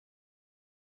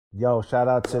Yo, shout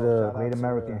out to the Great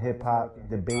American Hip Hop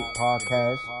Debate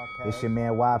Podcast. It's your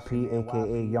man YP,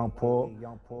 aka Young Paul. You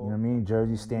know what I mean?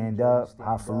 Jersey stand up.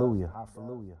 Hallelujah.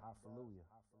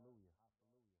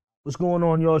 What's going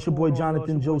on, y'all? It's your boy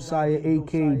Jonathan Josiah,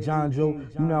 aka John Joe.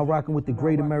 You now rocking with the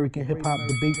Great American Hip Hop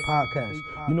Debate Podcast.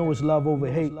 You know it's love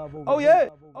over hate. Oh yeah.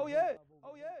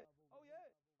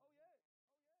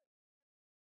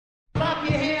 Clap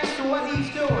your hands to what he's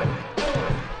doing.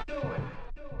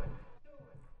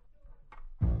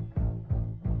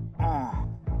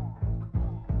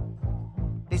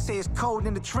 They say it's cold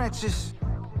in the trenches.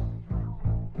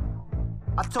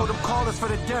 I told them call us for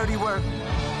the dirty work.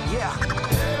 Yeah.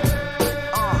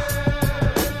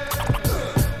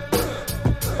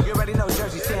 You already know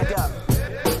Jersey, stand up.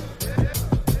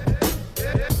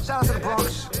 Shout out to the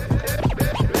Bronx. You know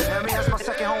what I mean? That's my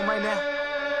second home right now.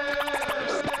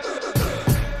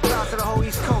 Shout out to the whole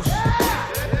East Coast.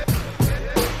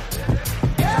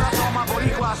 Shout out to all my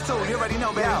Boricuas too. You already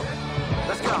know, man.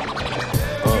 Let's go.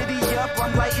 Giddy up,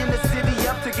 I'm lighting the city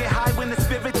up to get high when the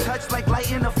spirit touch, like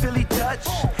lighting a Philly Dutch.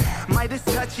 Midas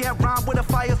touch, yeah, rhyme with a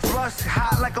fire thrust.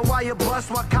 Hot like a wire bust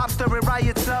while cops stirring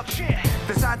riots up.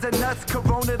 The signs are nuts,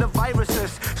 corona the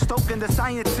viruses. Stoking the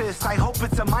scientists, I hope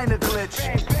it's a minor glitch.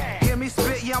 Hear me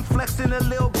spit, yeah, I'm flexing a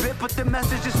little bit, but the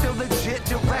message is still legit,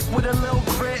 direct with a little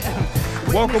grit.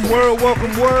 Welcome world.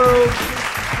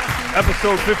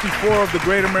 Episode 54 of the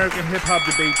Great American Hip Hop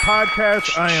Debate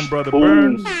Podcast. I am Brother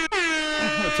Burns.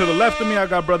 To the left of me, I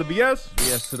got Brother BS.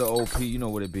 Yes to the OP, you know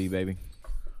what it be, baby.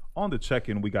 On the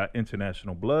check-in, we got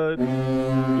International Blood.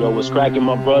 Yo, what's cracking,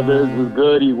 my brothers? What's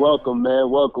goody? Welcome, man.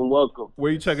 Welcome.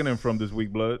 Where you checking in from this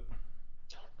week, Blood?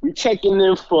 We checking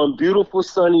in from beautiful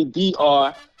sunny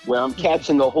DR, where I'm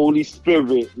catching the Holy Spirit.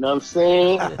 You know what I'm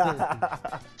saying?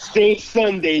 Saint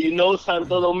Sunday, you know,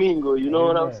 Santo Domingo. You know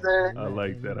what I'm saying? I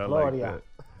like that. Gloria.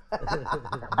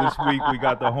 This week, we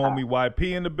got the homie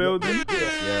YP in the building.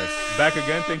 Yes. Back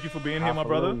again. Thank you for being here, my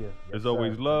brother. Hallelujah. There's Yes,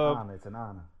 always sir. love. It's an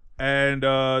honor. And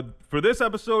for this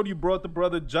episode, you brought the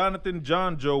brother Jonathan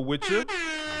John Joe with you.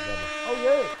 Oh,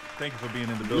 yeah. Thank you for being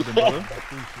in the building, brother.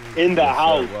 In the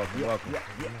house. Welcome.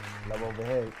 Love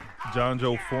overhead. John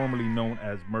Joe, formerly known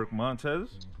as Merc Montez.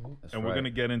 That's And we're right. going to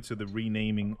get into the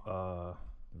renaming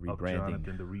Rebranding. of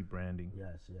Jonathan, the rebranding,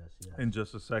 Yes. in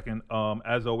just a second.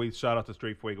 As always, shout out to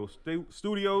Straight Fuego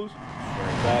Studios.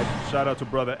 Shout out to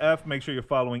Brother F. Make sure you're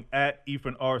following at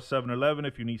Ethan R711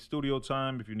 if you need studio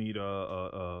time, if you need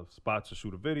spots to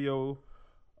shoot a video,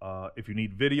 if you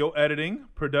need video editing,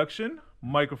 production,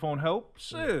 microphone help,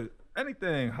 shit,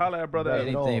 anything. Holla at Brother F.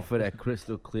 Anything for that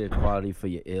crystal clear quality for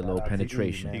your earlobe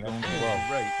penetration. He gonna do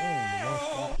it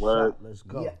right. Word. Let's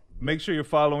go. Yeah. Make sure you're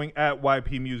following at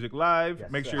YP Music Live.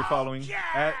 Yes, Make sir. sure you're following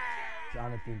at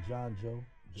Jonathan John Joe.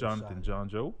 Jonathan John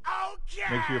Joe.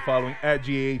 Make sure you're following at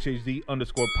GAHHD _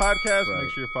 podcast. Make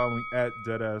sure you're following at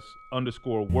Deadass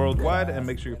 _ worldwide. And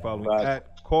make sure you're following Right.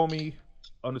 at Call Me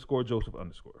 _ Joseph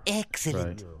 _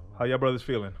 Right. How y'all brothers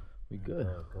feeling? We good.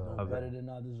 No better than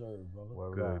I deserve, brother.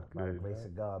 Word Good, up. By the good. grace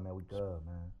of God, man, we good,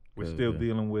 man. We're Good, still good.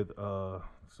 dealing with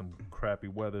some crappy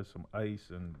weather, some ice,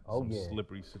 and Oh, some yeah.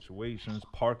 slippery situations.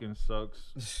 Parking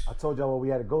sucks. I told y'all what we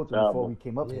had to go through Nah, before man. we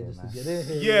came up Yeah, here, just to man. get in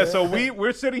here. Yeah, so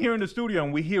we're sitting here in the studio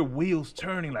and we hear wheels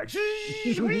turning like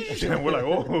and we're like,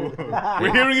 oh,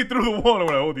 we're hearing it through the wall and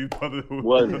we're like, oh, these brothers,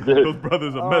 What? those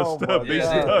brothers are Oh, messed up. my They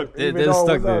God. stuck. They're Even though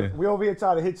stuck it was, there. we over here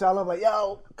trying to hit y'all up like,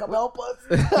 yo, come help us.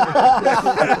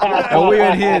 And we're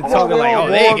in here talking like, oh,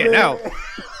 they ain't getting out.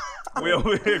 We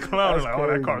over here clowning like, oh, that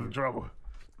crazy. car's in trouble.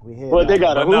 We here. But they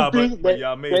got a But nah, hoopty. but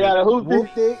y'all made They got it. a hoopty.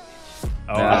 Whooped it.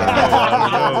 Oh,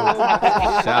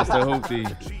 I Shouts to Hoopty.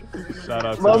 know. Shout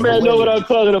out to My the man know what I'm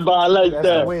talking about. I like That's the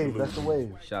that. wave. That's the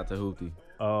wave. Shout to Hoopty.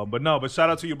 but shout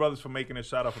out to you brothers for making it.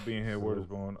 Shout out for being here. Word is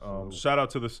going. Shout out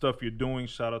to the stuff you're doing.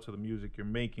 Shout out to the music you're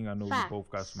making. I know you both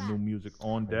got some new music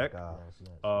on deck.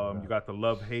 You got the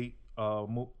love hate,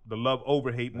 the love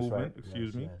over hate movement. right.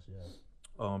 Excuse me.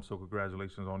 Yes. So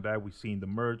congratulations on that. We've seen the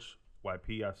merch.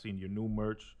 YP, I've seen your new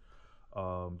merch.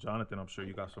 Jonathan, I'm sure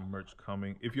you got some merch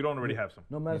coming. If you don't already have some.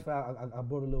 No matter of fact, I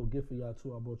brought a little gift for y'all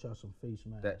too. I brought y'all some face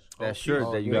masks. That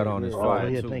shirt that you yeah, got on is yeah. fire,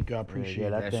 yeah, too. thank you. I appreciate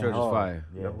it. That shirt is fire.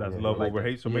 That's love like over that.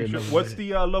 hate. So Yeah, make sure. love What's over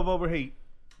the love over hate?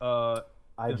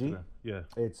 IG. Instagram? Yeah.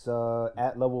 It's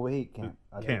at Love Over Hate Camp.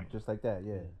 I think, Camp. just like that,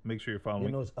 yeah. Make sure you're following.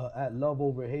 You know, it's at love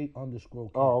over hate _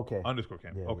 camp. Oh, okay. _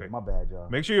 camp. Yeah, Okay. yeah, my bad, y'all.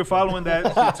 Make sure you're following that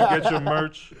to get your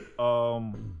merch.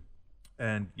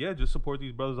 And yeah, just support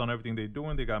these brothers on everything they're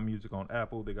doing. They got music on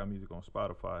Apple. They got music on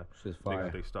Spotify. Shit's They fire.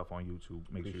 got their stuff on YouTube.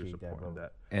 Make sure you're Appreciate that, supporting bro.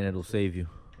 that. And it'll save you.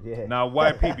 Yeah. Now,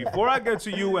 YP, before I get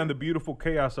to you and the beautiful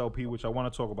Chaos LP, which I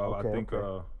want to talk about, Okay, I think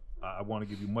okay. I want to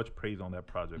give you much praise on that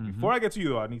project. Before I get to you,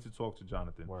 though, I need to talk to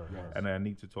Jonathan, and I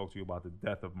need to talk to you about the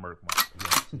death of Merk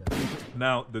Montez.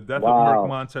 Now, the death of Merk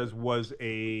Montez was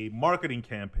a marketing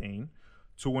campaign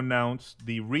to announce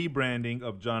the rebranding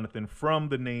of Jonathan from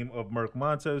the name of Merk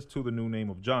Montez to the new name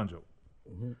of John Joe.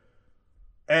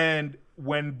 And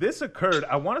when this occurred,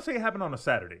 I want to say it happened on a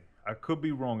Saturday. I could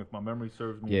be wrong if my memory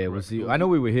serves me. Yeah, correct. I know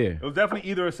we were here. It was definitely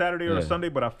either a Saturday or a Sunday,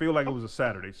 but I feel like it was a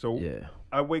Saturday. So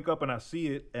I wake up and I see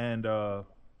it, and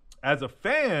as a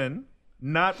fan,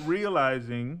 not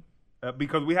realizing,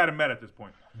 because we hadn't met at this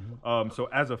point. So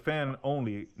as a fan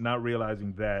only, not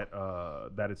realizing that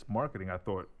that it's marketing, I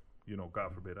thought,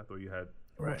 God forbid, I thought you had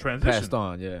transitioned. Passed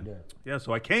on, Yeah,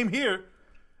 so I came here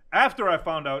after I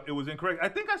found out it was incorrect. I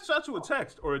think I shot you a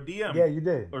text or a DM. Yeah, you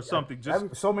did. Or something.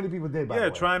 Just so many people did, by the way.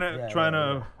 trying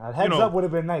to Heads up would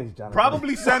have been nice, Jonathan.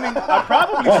 Probably sending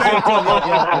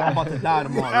I'm about to die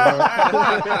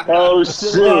tomorrow. Oh,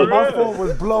 shit. My phone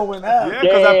was blowing up. Yeah,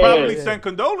 because I probably sent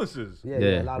condolences.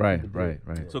 Yeah,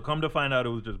 right. So come to find out it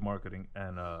was just marketing,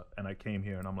 and I came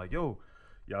here and I'm like, yo,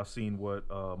 y'all seen what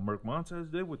Merk Montez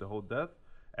did with the whole death?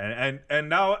 And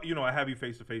now, I have you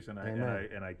face to face, and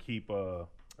I keep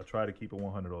I try to keep it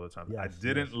 100 all the time. I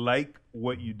didn't like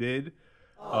what you did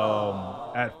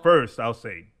at first, I'll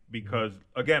say, because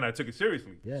again, I took it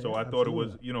seriously. So I thought it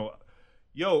was,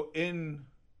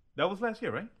 that was last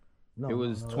year, right? No, it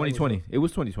was 2020. It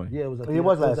was 2020. Yeah, it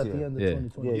was last year. At the end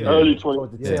of 2020. Early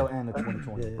 2020. The tail end of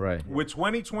 2020. Right. With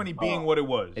 2020 being what it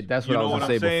was. That's what I was going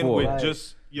to say before. With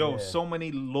just, so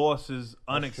many losses,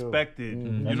 unexpected.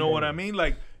 You know what I mean?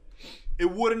 Like, it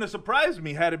wouldn't have surprised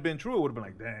me had it been true. It would have been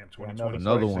like, damn, 2020.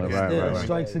 Another one, right.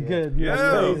 Strikes again.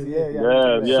 Yeah,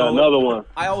 another one.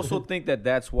 I also think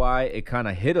that's why it kind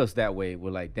of hit us that way. We're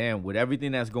like, damn, with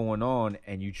everything that's going on,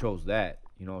 and you chose that.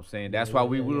 You know what I'm saying? That's why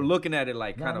we were looking at it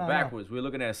like kind of backwards. We were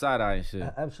looking at side eye and shit.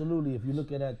 Absolutely. If you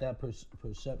look at that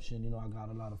perception, I got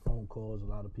a lot of phone calls. A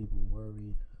lot of people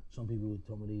worried. Some people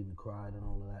told me they even cried and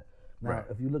all of that. Now,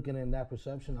 if you're looking at that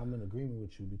perception, I'm in agreement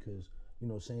with you because,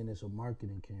 saying it's a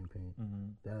marketing campaign,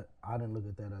 that I didn't look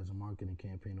at that as a marketing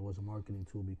campaign. It was a marketing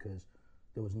tool because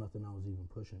there was nothing I was even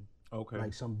pushing. Okay.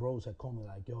 Like some bros had called me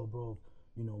like, yo, bro,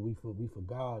 we for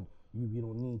God. You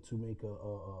don't need to make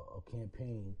a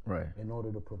campaign in order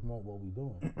to promote what we're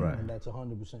doing. And that's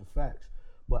 100% facts.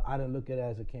 But I didn't look at it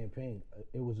as a campaign.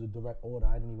 It was a direct order.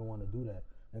 I didn't even want to do that.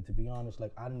 And to be honest,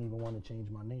 like I didn't even want to change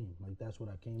my name. Like that's what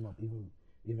I came up.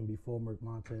 Even before Merk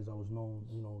Montez, I was known,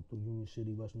 through Union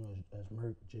City, West New York as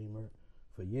Merk, J Merk,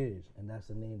 for years. And that's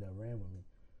the name that ran with me.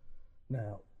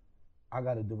 Now, I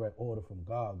got a direct order from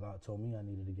God. God told me I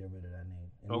needed to get rid of that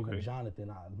name. And even Jonathan,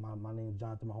 my name's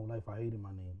Jonathan my whole life. I hated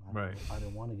my name. I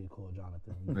didn't want to get called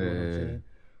Jonathan. You know what I'm saying?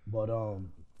 But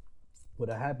what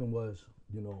happened was,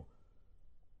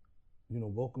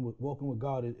 walking with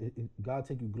God, God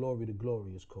take you glory to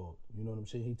glory, it's called. You know what I'm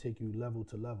saying? He take you level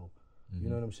to level. You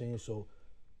know what I'm saying? So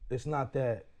it's not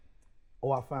that,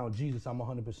 I found Jesus, I'm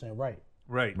 100% right.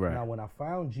 Right. Now, when I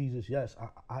found Jesus, yes,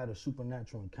 I had a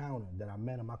supernatural encounter that I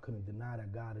met him. I couldn't deny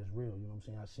that God is real. You know what I'm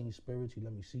saying? I seen spirits. He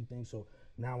let me see things. So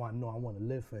now I know I want to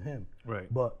live for him.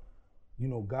 Right. But,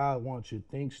 God wants your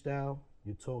think style,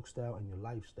 your talk style, and your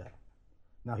lifestyle.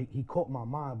 Now, he caught my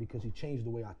mind because he changed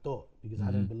the way I thought because I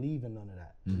didn't believe in none of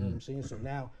that. You know what I'm saying? So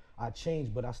now I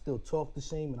changed, but I still talk the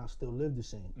same and I still live the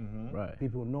same. Right.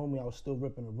 People know me. I was still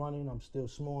ripping and running. I'm still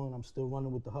smalling. I'm still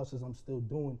running with the hustlers. I'm still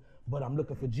doing, but I'm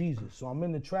looking for Jesus. So I'm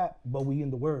in the trap, but we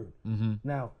in the word.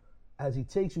 Now, as he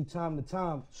takes you time to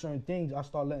time, certain things, I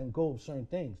start letting go of certain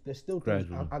things. There's still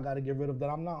things I got to get rid of that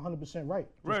I'm not 100% right.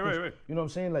 Right. You know what I'm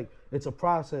saying? Like, it's a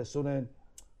process. So then,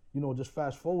 just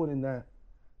fast forward in that,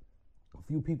 a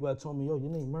few people had told me, yo, your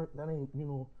name Merk, that ain't, I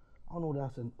don't know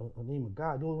that's a name of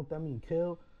God. Don't that mean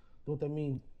kill? Don't that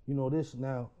mean, this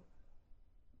now?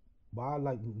 Why I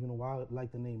like, why I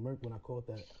like the name Merk when I called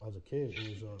that as a kid,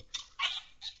 it was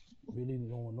really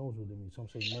no one knows what it means. Some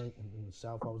say Merk in the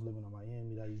South. I was living in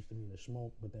Miami. That used to mean a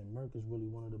smoke, but then Merk is really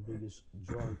one of the biggest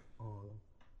drug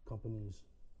companies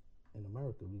in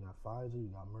America. We got Pfizer, we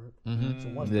got Merk. So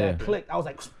once that clicked, I was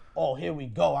like, oh, here we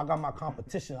go. I got my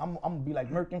competition. I'm gonna be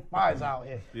like Merk and Pfizer out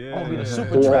here. I'm gonna be the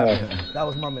super trap. That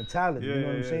was my mentality. You know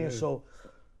what I'm saying?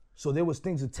 So there was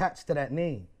things attached to that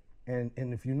name. And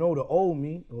if you know the old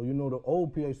me, or the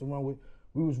old people I used to run with,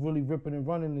 we was really ripping and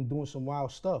running and doing some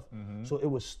wild stuff. So it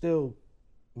was still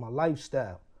my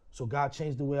lifestyle. So God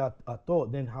changed the way I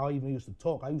thought. Then how I even used to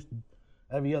talk.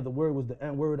 Every other word was the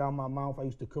N word out of my mouth. I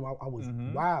used to come out. I was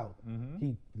wild.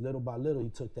 He, little by little, he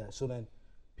took that. So then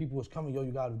people was coming, yo,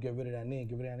 you gotta get rid of that name,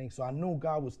 get rid of that name. So I knew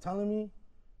God was telling me,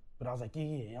 But I was like,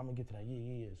 yeah, I'm gonna get to that.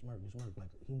 Yeah, it's Merc. Like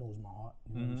he knows my heart.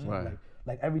 You know what I'm saying? Right.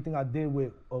 Like everything I did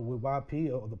with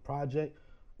YP or the project,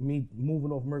 me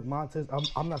moving off Merc Montez.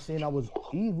 I'm not saying I was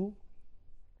evil,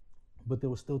 but there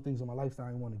was still things in my life that I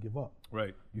didn't want to give up.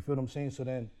 Right. You feel what I'm saying? So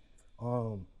then,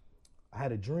 I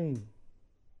had a dream.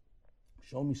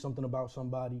 Showed me something about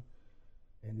somebody,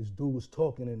 and this dude was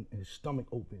talking, and his stomach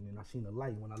opened, and I seen a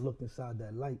light. When I looked inside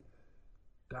that light,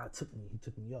 God took me. He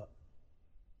took me up.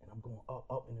 And I'm going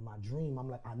up, and in my dream, I'm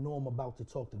like, I know I'm about to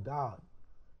talk to God.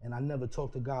 And I never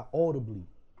talked to God audibly.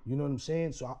 You know what I'm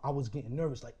saying? So I was getting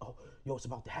nervous, like, oh, yo, it's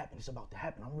about to happen.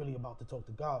 I'm really about to talk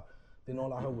to God. Then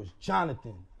all I heard was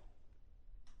Jonathan.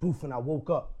 Poof, and I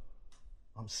woke up.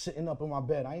 I'm sitting up in my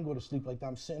bed. I ain't go to sleep like that.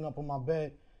 I'm sitting up in my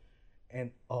bed, and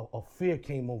a fear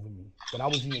came over me. But I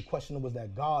was even questioning, was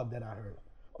that God that I heard?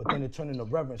 But then it turned into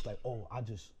reverence, like, oh,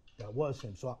 that was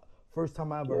him. So first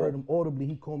time I ever heard him audibly,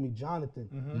 he called me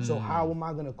Jonathan. So how am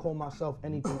I gonna call myself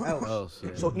anything else?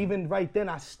 So even right then,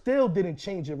 I still didn't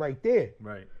change it right there.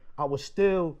 Right. I was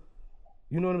still,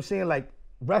 you know what I'm saying, like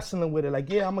wrestling with it. Like,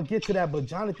 yeah, I'm gonna get to that, but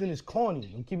Jonathan is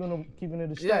corny. I'm keeping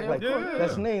it a stack.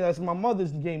 That's the name. That's my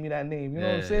mother's gave me that name. You know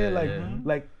what I'm saying?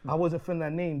 Like I wasn't feeling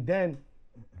that name then.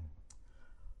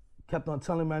 Kept on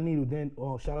telling me I needed. Then,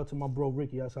 shout out to my bro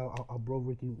Ricky. That's our bro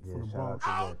Ricky from the Bronx.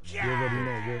 You already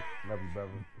know, Rick. Love you,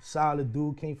 brother. Solid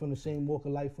dude, came from the same walk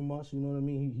of life from us. You know what I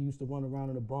mean? He used to run around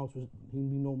in the Bronx. We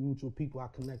know mutual people. I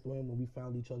connect with him when we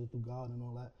found each other through God and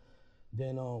all that.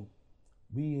 Then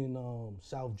we in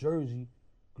South Jersey,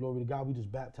 glory to God, we just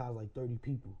baptized like 30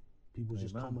 people. People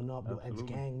just coming up, yo,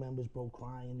 ex-gang members, bro,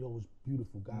 crying. Yo, it was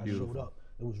beautiful. God showed up.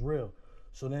 It was real.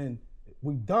 So then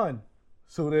we done.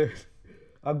 So then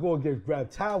I go and grab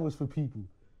towels for people.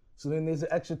 So then there's an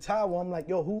extra towel. I'm like,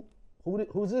 yo,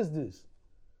 whose is this?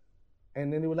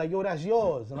 And then they were like, yo, that's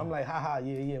yours. And I'm like, haha,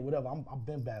 yeah, whatever. I've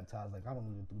been baptized. Like, I don't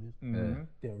need to do this.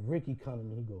 Then Ricky come to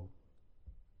me, he go,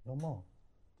 yo, Mom,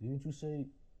 didn't you say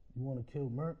you want to kill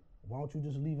Merc? Why don't you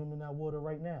just leave him in that water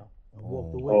right now? And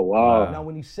walked away. Oh, wow. Now,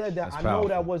 when he said that, That's I powerful. know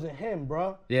that wasn't him,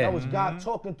 bro. Yeah. That was God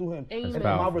talking through him. Amen. And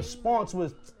my response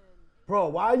was, bro,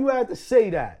 why you had to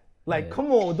say that? Like,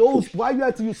 come on, why you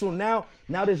had to use? So now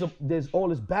there's all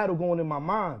this battle going in my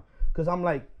mind. Cause I'm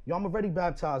like, yo, I'm already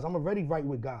baptized. I'm already right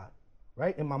with God,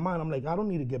 right? In my mind, I'm like, I don't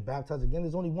need to get baptized again.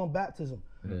 There's only one baptism.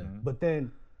 But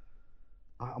then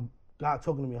God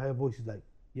talking to me, I hear a voice, he's like,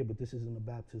 yeah, but this isn't a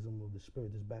baptism of the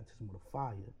Spirit, this is baptism of the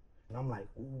fire. And I'm like,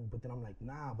 ooh, but then I'm like,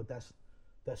 nah, but that's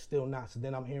still not. So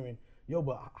then I'm hearing, yo,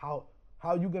 but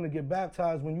how you gonna get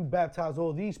baptized when you baptize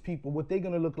all these people? What they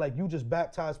gonna look like? You just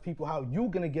baptize people. How you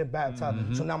gonna get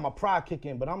baptized? So now my pride kick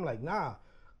in. But I'm like, nah,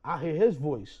 I hear his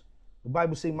voice. The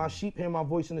Bible say, my sheep hear my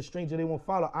voice and the stranger they won't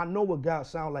follow. I know what God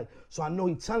sound like. So I know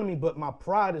he telling me, but my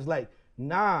pride is like,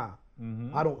 nah,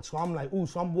 I don't. So I'm like, ooh,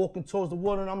 so I'm walking towards the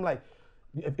water and I'm like,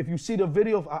 if you see the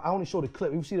video, I only showed a clip.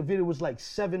 If you see the video, it was like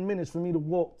 7 minutes for me to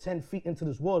walk 10 feet into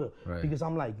this water. Right. Because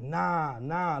I'm like, nah,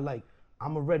 like,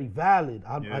 I'm already valid.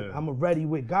 I'm already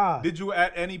with God. Did you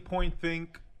at any point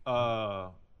think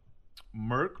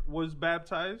Merc was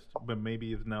baptized, but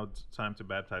maybe it's now time to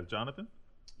baptize Jonathan?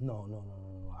 No.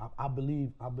 I believe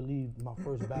my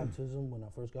first baptism when I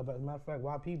first got baptized. Matter of fact,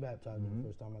 YP baptized me the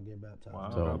first time I get baptized. Wow,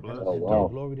 So- God bless. Oh, wow.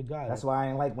 Glory to God. That's why I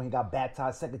ain't like when he got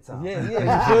baptized second time. Yeah, you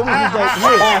feel me? He's like,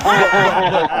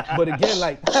 yeah. But again,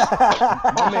 like,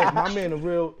 my man a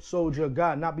real soldier of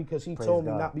God, not because he told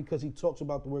me, God. not because he talks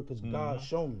about the word, because God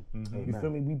showed me. You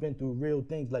feel me? We've been through real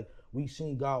things. Like, we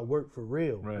seen God work for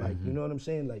real. Right. Like, you know what I'm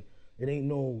saying? Like, it ain't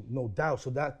no doubt.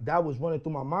 So that was running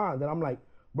through my mind. That I'm like,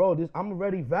 bro, I'm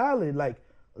already valid. Like,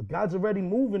 God's already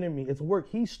moving in me. It's work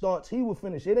he starts, he will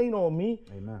finish. It ain't on me.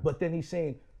 Amen. But then he's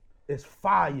saying, it's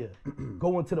fire.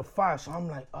 Go into the fire. So I'm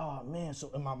like, oh man.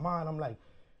 So in my mind, I'm like,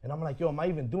 yo, am I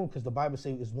even doing? Because the Bible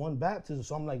says it's one baptism.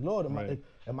 So I'm like, Lord,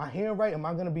 am I hearing right? Am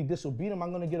I gonna be disobedient? Am I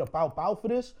gonna get a bow for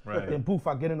this? Right. Then poof,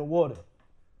 I get in the water.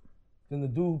 Then the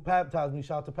dude who baptized me,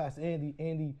 shout out to Pastor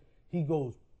Andy, he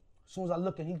goes, as soon as I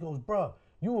look at him, he goes, bro,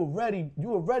 you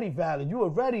already valid. You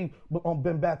already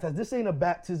been baptized. This ain't a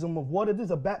baptism of water. This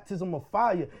is a baptism of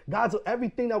fire. God's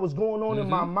everything that was going on in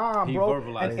my mind, He bro.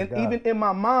 verbalized And it. even in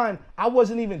my mind, I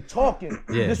wasn't even talking.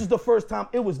 Yeah. This was the first time.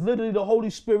 It was literally the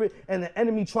Holy Spirit and the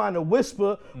enemy trying to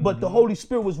whisper, but the Holy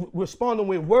Spirit was responding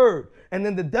with word. And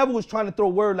then the devil was trying to throw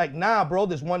word like, nah, bro,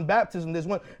 there's one baptism, there's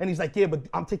one. And he's like, yeah, but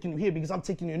I'm taking you here because I'm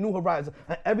taking you a new horizon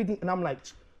and everything. And I'm like,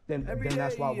 then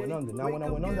that's why I went under. Now when I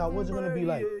went under, I wasn't gonna be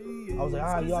like, I was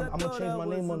like, yo, I'm gonna change my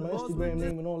name on my Instagram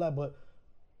name and all that, but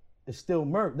it's still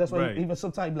Merc. That's why Right. even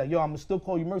sometimes you be like, yo, I'm gonna still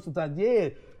call you Merc sometimes. Yeah,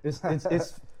 it's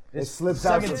It slips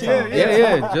out 17. sometimes.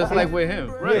 Yeah, just like with him.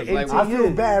 Right. Yeah, Like, 18 I feel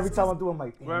years. bad every time I do it. I'm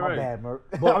like, damn, Right, my right. bad,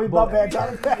 Merc. But- I mean, but- my bad,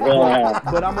 Johnny. Yeah.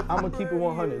 But I'm gonna keep it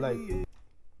 100. Like,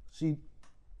 see,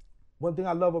 one thing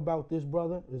I love about this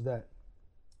brother is that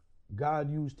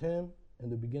God used him in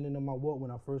the beginning of my walk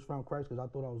when I first found Christ, because I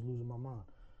thought I was losing my mind.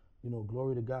 You know,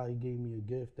 glory to God, he gave me a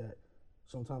gift that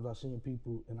sometimes I see in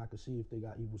people and I can see if they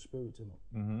got evil spirits in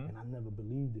them. And I never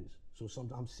believed this. So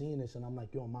sometimes I'm seeing this and I'm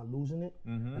like, yo, am I losing it?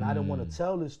 And I didn't want to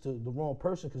tell this to the wrong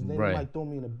person, because then Right. they might throw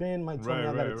me in a bin, might tell me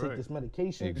I gotta take right. this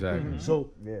medication. Exactly.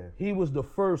 So Yeah. he was the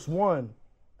first one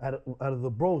out of the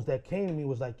bros that came to me,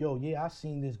 was like, yo, yeah, I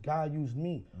seen this. God used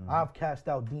me. I've cast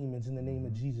out demons in the name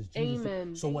of Jesus.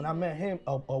 Amen. So when I met him,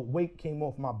 a weight came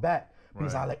off my back,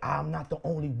 because Right. I'm not the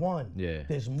only one. Yeah.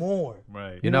 There's more.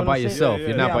 Right. You're not what by I'm saying? yourself.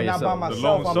 You're not by I'm yourself. not by The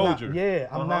myself. lone I'm soldier. not, yeah,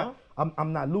 I'm Uh-huh. not.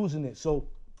 I'm not losing it. So,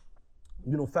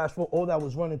 you know, fast forward, all that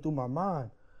was running through my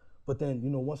mind. But then, you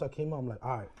know, once I came out, I'm like,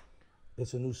 all right,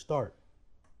 it's a new start.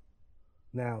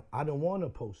 Now, I didn't want to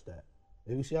post that.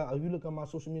 If you see, if you look at my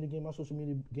social media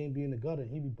game be in the gutter.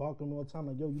 He be barking all the time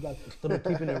like, yo, you got to start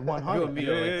keeping it 100. You and me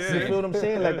are like You feel what I'm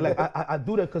saying? Like I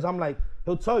do that because I'm like,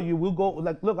 he'll tell you, we'll go,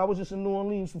 like, look, I was just in New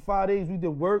Orleans for 5 days. We did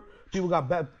work. People got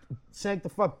back,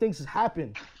 sanctified. Things has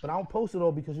happened. But I don't post it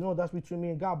all because, you know, that's between me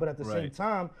and God. But at the same Right.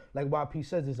 time, like YP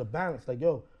says, there's a balance. Like,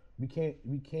 yo, we can't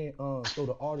throw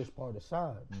the artist part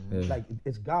aside. Like,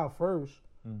 it's God first.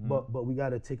 But we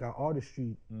gotta take our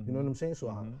artistry. You know what I'm saying? So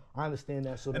I understand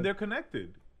that. So And that- they're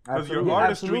connected. Because your Absolutely.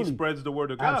 artistry Absolutely. spreads the word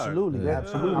of God. Absolutely, Yeah.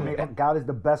 absolutely. I mean, God is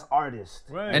the best artist.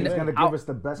 Right. And He's And gonna I- give us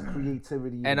the best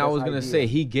creativity. And the I best was gonna ideas. say,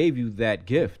 he gave you that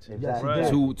gift Yes, he Right.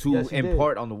 did. to Yes, he did.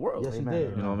 impart on the world. Yes, he Amen.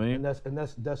 did. You know what I mean? And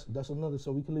that's another.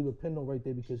 So we can leave a pin note right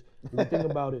there, because if you think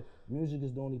about it, music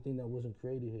is the only thing that wasn't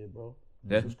created here, bro.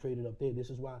 This Yeah. was created up there.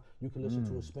 This is why you can listen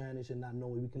to a Spanish and not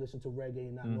know it. You can listen to reggae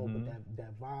and not know, but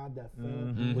that vibe, that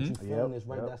feeling, what you feeling is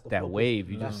right. That's the That focus. wave,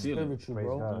 you That's just feel it. spiritual, Praise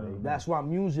bro. God, amen. That's why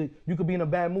music. You could be in a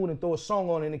bad mood and throw a song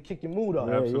on it and kick your mood up.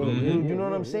 Absolutely. You know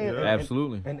what I'm saying? And-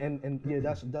 Absolutely. And yeah,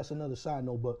 that's another side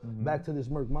note. But back to this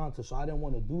Merc Monta. So I didn't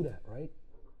want to do that, right?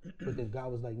 But then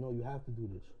God was like, no, you have to do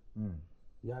this.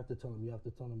 You have to tell him. You have to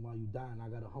tell him while you dying. I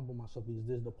gotta humble myself, because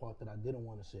this is the part that I didn't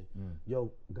want to say.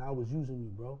 Yo, God was using me,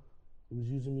 bro. He was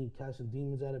using me, casting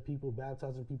demons out of people,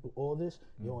 baptizing people, all this.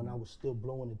 Yo, and I was still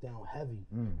blowing it down heavy.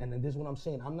 And then this is what I'm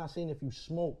saying. I'm not saying if you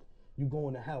smoke, you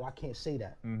going to hell. I can't say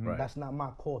that. Right. That's not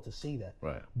my call to say that.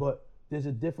 Right. But there's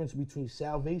a difference between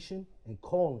salvation and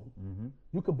calling.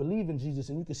 You could believe in Jesus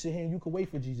and you could sit here and you could wait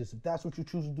for Jesus. If that's what you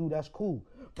choose to do, that's cool.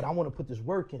 But I want to put this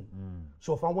work in.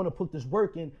 So if I want to put this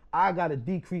work in, I got to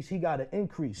decrease, he got to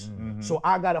increase. So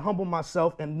I got to humble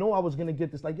myself and know I was going to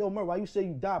get this. Like, yo, Mer, why you say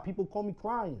you died? People call me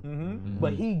crying.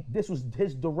 But this was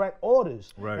his direct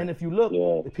orders. Right. And if you look,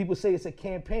 Yeah. people say it's a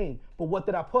campaign. But what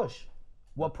did I push?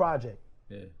 What project?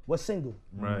 Yeah. What single?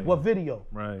 Right. What video?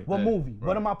 Right. What Right. movie?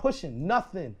 What am I pushing?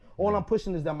 Nothing. All I'm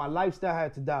pushing is that my lifestyle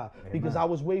had to die, because I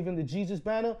was waving the Jesus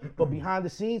banner, but behind the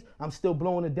scenes, I'm still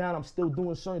blowing it down. I'm still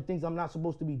doing certain things I'm not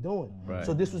supposed to be doing. Right.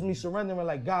 So this was me surrendering,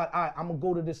 like, God, I'm gonna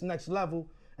go to this next level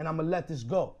and I'm gonna let this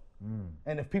go.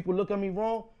 And if people look at me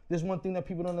wrong, there's one thing that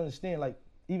people don't understand. Like,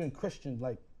 even Christians,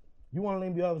 like, you wanna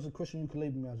label me as a Christian, you can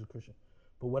label me as a Christian.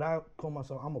 But what I call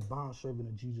myself, I'm a bond servant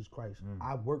of Jesus Christ.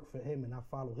 I work for him and I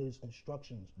follow his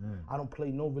instructions. I don't play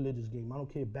no religious game. I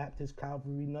don't care Baptist,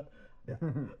 Calvary, nothing.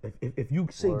 If you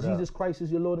say Word Jesus up. Christ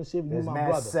is your Lord and Savior, you're There's my mad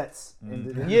brother. sets.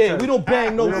 in the Yeah, church. we don't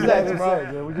bang no We don't flex, bang bro.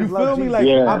 sets, yeah. We You just feel love me? Jesus. Like,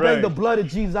 Yeah. I bang Right. the blood of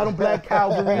Jesus. I don't bang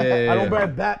Calvary. Yeah. I don't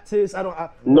bang Baptist. I don't.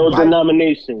 No the Bible-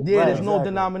 denomination. Yeah, Right, there's no exactly.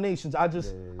 denominations. I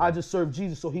just serve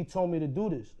Jesus. So he told me to do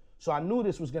this. So I knew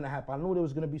this was gonna happen. I knew there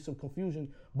was gonna be some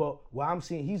confusion. But what I'm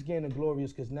seeing, he's gaining glory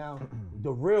is because now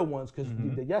the real ones, because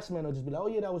the yes men will just be like, oh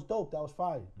yeah, that was dope, that was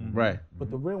fire. Right.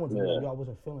 But the real ones, will be like, yo, I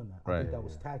wasn't feeling that. I Right. think that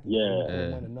was tacky. Yeah.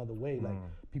 It went another way. Like,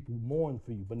 people mourn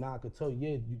for you. But now I could tell you,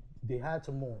 yeah, they had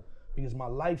to mourn because my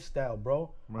lifestyle, bro.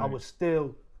 I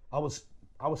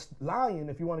was lying,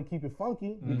 if you want to keep it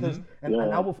funky, because and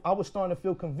I was starting to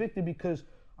feel convicted because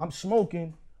I'm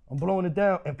smoking, I'm blowing it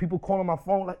down, and people calling my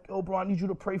phone like, yo, bro, I need you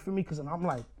to pray for me, because I'm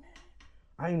like,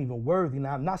 I ain't even worthy.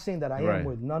 Now, I'm not saying that I am Right.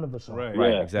 worthy. None of us are. Right.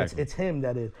 Right. Yeah. Exactly. It's him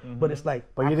that is. But it's like,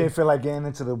 But you didn't feel like getting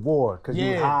into the war because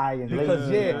you high and because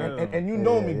lazy. and you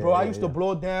know me, bro. I yeah, used to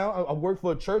blow it down. I worked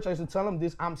for a church. I used to tell them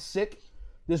this: I'm sick.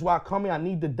 This is why I come here. I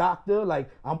need the doctor. Like,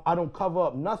 I don't cover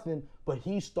up nothing. But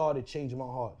he started changing my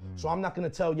heart. So I'm not gonna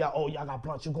tell y'all, oh, y'all got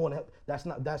blunts, you're going to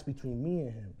hell. That's between me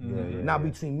and him. Not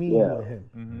between me and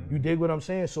him. You dig what I'm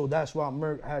saying? So that's why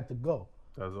Merc had to go.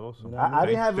 That's awesome. I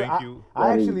didn't have. Thank you.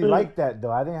 I actually liked that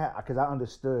though. I didn't have because I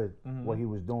understood what he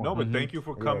was doing. No, but thank you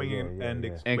for coming in and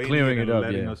explaining clearing it up,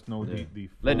 letting us know the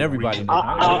letting full everybody reason. know.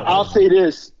 I'll say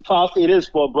this. I'll say this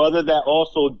for a brother that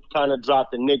also kind of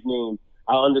dropped the nickname.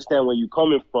 I understand where you're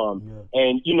coming from,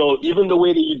 and you know, even the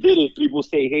way that you did it, people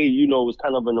say, "Hey, you know, it's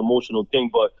kind of an emotional thing,"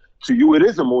 but to you, it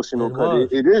is emotional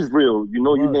because it is real. You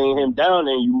know, you laying him down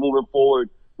and you moving forward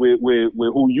with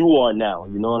who you are now.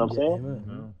 You know what I'm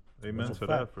saying? Amen to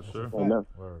that for sure. Amen.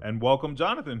 And welcome,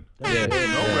 Jonathan. Yeah.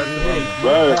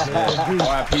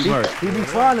 R.I.P. He be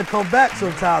trying to come back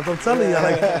sometimes. I'm telling you,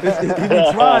 like he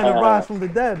be trying to rise from the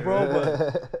dead, bro.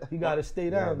 But he got to stay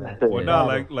down there. Well, now,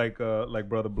 like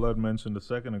Brother Blood mentioned a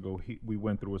second ago, we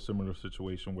went through a similar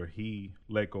situation where he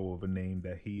let go of a name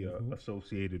that he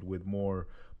associated with more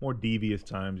devious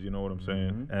times. You know what I'm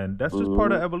saying? And that's just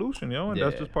part of evolution, and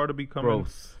that's just part of becoming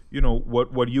growth. You know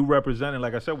what you represent, and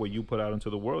like I said, what you put out into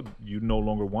the world, you no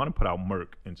longer want to put out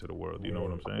murk into the world. You know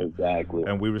what I'm saying? Exactly.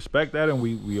 And we respect that, and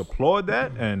we applaud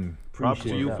that, and props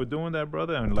to you for doing that,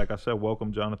 brother. And like I said,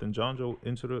 welcome Jonathan Jonjo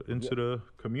into the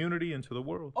community, into the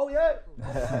world. Oh yeah.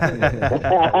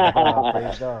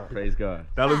 Praise God.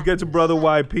 Now let's get to Brother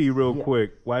YP real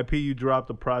quick. YP, you dropped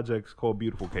a project called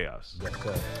Beautiful Chaos. Yes,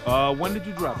 sir. When did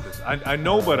you drop this? I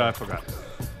know, but I forgot.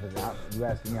 You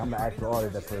asking me? I'm the actual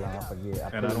artist that put it on. I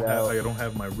forget. And I don't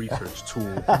have my research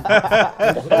tool.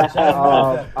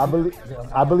 I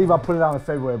believe I put it out in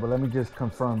February, but let me just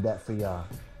confirm that for y'all.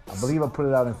 I believe I put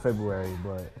it out in February,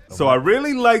 but so I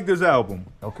really like this album.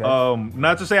 Okay.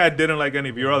 Not to say I didn't like any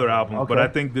of your other albums, but Okay. I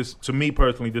think this, to me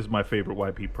personally, this is my favorite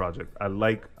YP project. I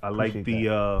like Appreciate the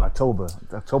that. October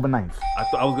 9th.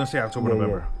 I was gonna say October, Yeah,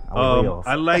 November. yeah. I was way off.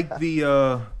 I like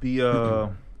the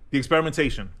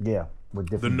experimentation. Yeah, with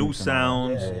The different new beats and all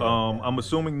that. sounds. Yeah. I'm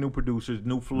assuming new producers,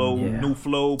 new flow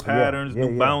patterns, Yeah,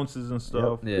 new yeah. bounces and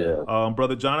stuff. Yeah.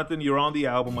 Brother Jonathan, you're on the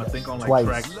album. I think on like Twice.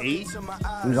 track 8. He's on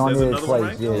There's there another one,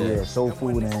 twice. right? Yeah. Soul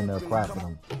Food and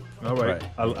Platinum. All right.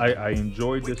 I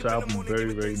enjoyed this album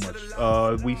very, very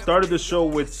much. We started the show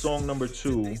with song number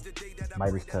 2.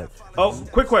 Midas Touch. Oh,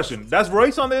 quick question. That's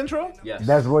Royce on the intro? Yes.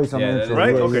 That's Royce on Yeah, the that intro. is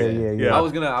Right? Yeah, Okay. yeah. Yeah. I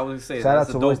was gonna say Shout out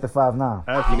that's to a Royce dope. the 5'9".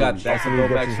 You got that's a Absolutely dope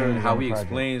gets his action hands how on he the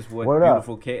project. explains what Word up.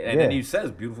 beautiful chaos, and Yeah. then he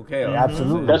says beautiful chaos.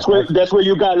 Absolutely. That's where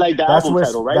you got like the album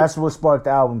title, right? That's what sparked the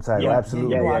album title. Yeah.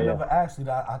 Absolutely. You know, I yeah. never asked you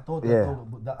that. I thought that, Yeah.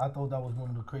 I thought that was one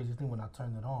of the craziest things when I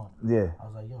turned it on. Yeah. I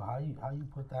was like, yo, how you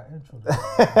put that intro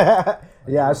there?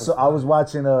 Yeah, I was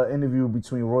watching an interview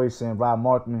between Royce and Rob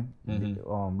Markman.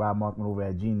 Rob Markman over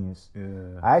at Genius.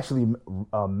 Yeah. I actually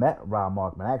met Rob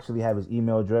Markman. I actually have his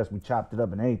email address. We chopped it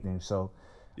up and everything. So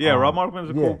Yeah, Rob Markman's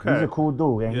a cool cat. he's a cool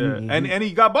dude. And Yeah. And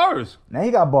he got bars. now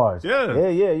he got bars. Yeah.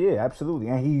 Yeah, absolutely.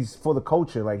 And he's for the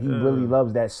culture. Like he really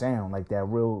loves that sound, like that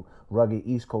real rugged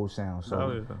East Coast sound. So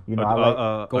Oh, yeah. you know, I like.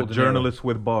 a Golden journalist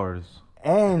with bars.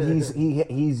 And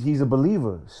he's a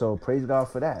believer, so praise God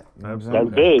for that. You know what I'm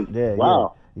That's saying? big. Yeah,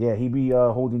 Wow. yeah. He be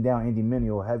holding down Indy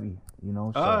Mineo heavy, you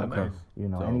know. So Nice. you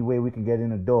know, any way we can get in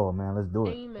the door, man, let's do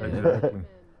it. Exactly.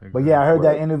 But yeah, I heard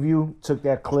that interview, took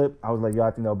that clip. I was like, yo,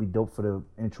 I think that would be dope for the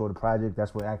intro to the project.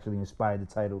 That's what actually inspired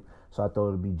the title. So I thought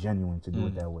it would be genuine to do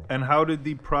it that way. And how did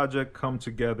the project come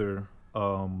together?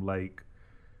 Like,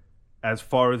 as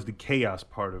far as the chaos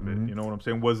part of it, you know what I'm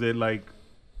saying? Was it like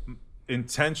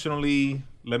intentionally?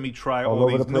 Let me try all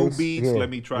over these the new place? beats. Yeah, Let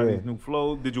me try yeah. these new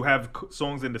flows. Did you have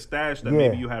songs in the stash that Yeah,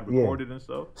 maybe you had yeah. recorded and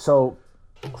stuff? So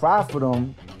Cry for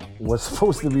Them was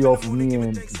supposed to be off of me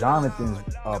and Jonathan's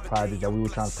project that we were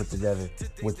trying to put together.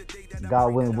 With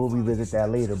God willing, we'll revisit that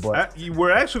later. But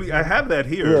I have that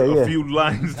here, Yeah, a yeah. few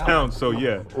lines down. So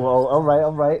yeah, well, all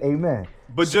right, amen.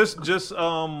 but just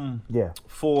Yeah.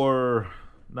 for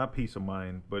not peace of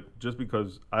mind, but just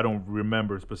because I don't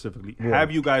remember specifically, have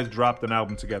you guys dropped an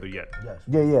album together yet? Yes.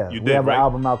 Yeah. You We did, have right? an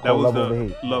album out That called was Love Over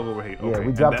Hate. Love Over Hate. Yeah, Okay. we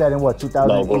And dropped that in what,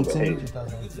 Love Over 2018?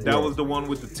 Hate. That was the one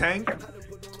with the tank.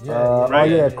 Oh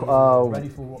yeah,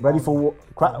 Ready for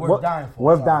Worth Dying For.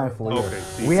 Worth Dying For. Yeah. Okay,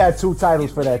 see. We had 2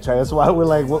 titles for that track. That's why we're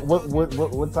like,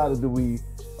 what title do we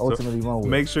ultimately run with?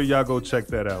 Make sure y'all go check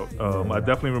that out. I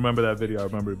definitely remember that video. I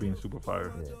remember it being super fire.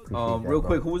 Appreciate that, Real bro.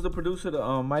 quick, who was the producer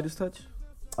to Midas Touch?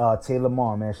 Taylor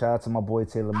Marr, man. Shout out to my boy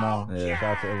Taylor Marr. Yeah.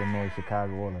 Shout out to Illinois,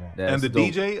 Chicago, all of that. That's And the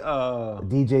dope. DJ,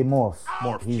 DJ Morph.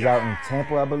 Morph, He's yeah. out in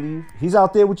Tampa, I believe. He's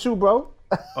out there with you, bro.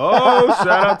 oh, shout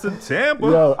out to Tampa.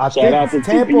 Yo, I Shout out think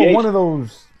to Tampa, TPH. one of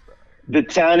those, The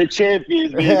town of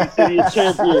champions, baby. City of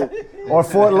champions. or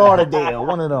Fort Lauderdale,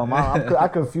 one of them. I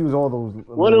confuse all those.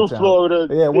 One of them towns. Florida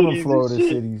Yeah, one of them cities Florida and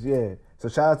shit. cities. Yeah. So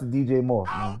shout out to DJ Moore,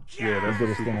 man. Yeah, that's did a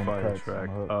his thing super on the fire cuts, track.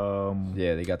 on the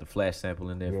Yeah, they got the flash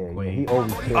sample in there Yeah, from yeah, Queen. he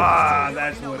always kills.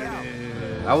 That's what it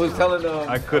is. I was telling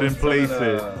I couldn't place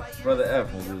Brother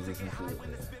F when we was listening to it.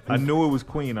 I knew it was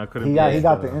Queen. I couldn't. He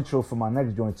got place the intro for my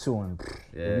next joint too, and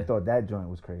Yeah. we thought that joint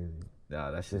was crazy. Nah,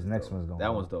 that's This next one's going.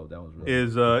 That one's dope. That one's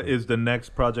really Is the next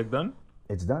project done?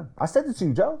 It's done. I sent it to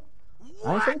you, Joe.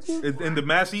 I ain't sent it to you. Is in the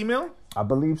mass email? I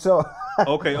believe so.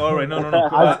 Okay, all right. No.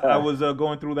 I was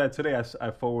going through that today.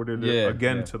 I forwarded it Yeah,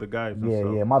 again yeah. to the guys. and Yeah,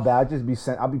 stuff. yeah. My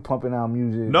bad. I'll be pumping out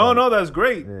music. No, that's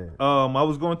great. Yeah. I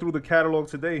was going through the catalog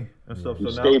today and stuff. So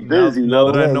stay now busy, now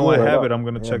that I Yeah, know yeah. I have it, I'm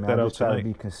gonna Yeah, check man, that I out just try to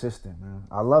tonight. be consistent, man.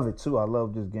 I love it too. I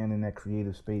love just getting in that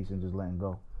creative space and just letting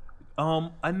go.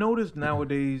 I noticed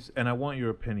nowadays, and I want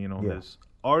your opinion on Yeah. this.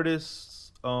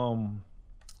 Artists,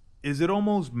 is it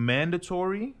almost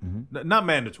mandatory? Mm-hmm. Not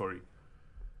mandatory.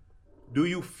 Do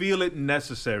you feel it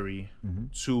necessary Mm-hmm.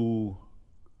 to,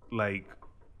 like,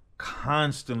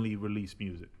 constantly release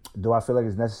music? Do I feel like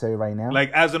it's necessary right now?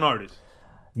 Like, as an artist?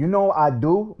 You know, I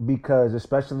do, because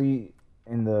especially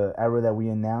in the era that we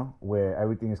in now, where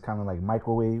everything is kind of like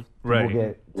microwave, people Right.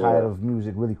 get tired of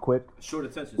music really quick. short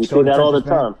attention. We say that all the attention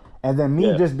span. time. And then me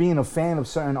Yeah. just being a fan of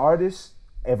certain artists,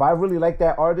 if I really like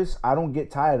that artist, I don't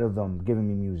get tired of them giving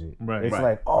me music. Right. It's Right.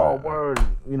 like, oh, word,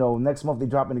 you know, next month they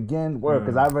dropping again, word,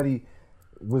 because I already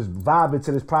was vibing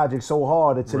to this project so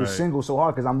hard, or to Right. the single so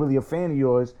hard, because I'm really a fan of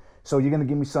yours. So you're gonna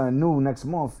give me something new next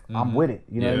month. I'm with it.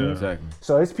 You know what I mean? exactly.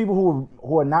 So it's people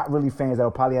who are not really fans that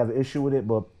will probably have an issue with it,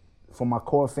 but for my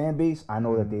core fan base, I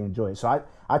know that they enjoy it. So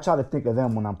I try to think of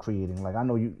them when I'm creating. Like, I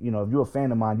know you know, if you're a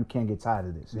fan of mine, you can't get tired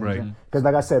of this. Right. Because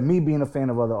like I said, me being a fan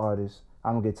of other artists,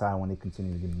 I don't get tired when they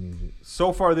continue to give me music.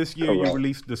 So far this year, you Correct.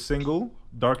 released the single,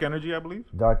 Dark Energy, I believe.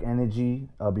 Dark Energy.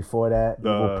 Before that,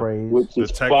 Evil Praise. Which The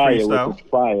is Tech fire, freestyle. which is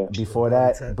fire. Before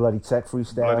that, Bloody Tech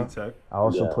Freestyle. Bloody Tech. I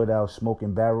also Yeah. put out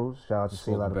Smoking Barrels. Shout out to Say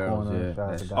Smoking Loud Barrels, Corner. yeah. Shout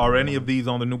out to God. Are any of these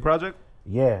on the new project?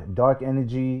 Yeah, Dark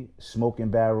Energy, Smoking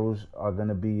Barrels are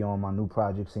gonna be on my new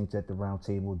project, Saints at the Round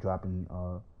Table, dropping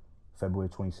February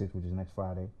 26th, which is next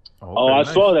Friday. Oh, I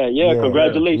saw that. Yeah,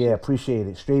 congratulations. Yeah, appreciate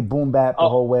it. Straight boom bap the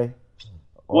whole way.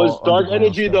 Was All Dark underground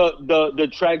Energy stuff. the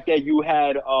track that you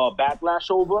had Backlash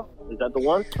over? Is that the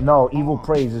one? No, Evil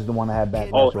Praise is the one I had back.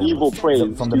 Oh, Evil Praise.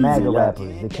 From the Excuse MAGA me, yeah.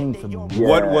 rappers. They came for me. Yeah.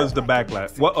 What was the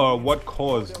backlash? What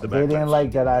caused the They backlash? didn't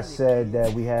like that I said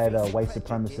that we had white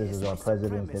supremacists as our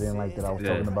presidents. They didn't like that I was Yeah.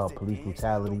 talking about police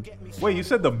brutality. Wait, you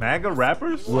said the MAGA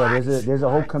rappers? Yeah, there's a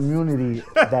whole community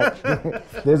that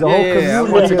there's a whole Yeah, community. I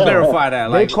want to of them. clarify that.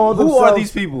 They Like, call who are themselves-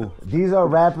 these people? These are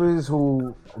rappers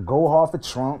who go hard for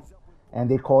Trump, and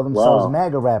they call themselves Wow.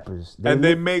 MAGA rappers. And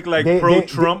they make, like,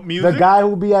 pro-Trump music? The guy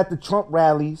who be at the Trump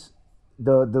rallies,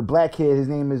 the black kid, his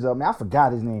name is I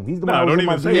forgot his name. He's the Nah, one who was don't in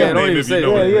my even say DM. his don't name even if say you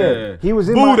know it. his Yeah, name. yeah. He was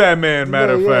in Boo my, that man,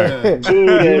 matter of fact. Boo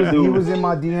that he dude. was in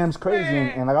my DMs crazy,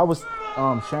 and like I was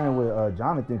sharing with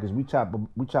Jonathan, because we chop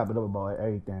it up about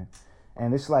everything,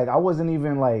 and it's like I wasn't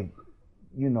even like,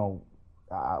 you know,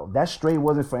 that straight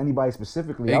wasn't for anybody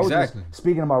specifically. I Exactly. was just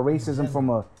speaking about racism from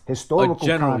a historical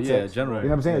general, context. yeah, general, You know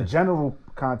what I'm saying? yeah. A general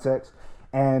context.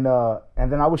 And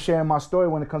then I was sharing my story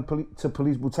when it comes to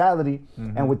police brutality.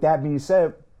 And with that being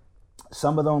said,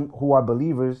 some of them who are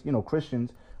believers, you know,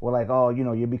 Christians, were like, oh, you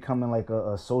know, you're becoming like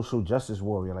a social justice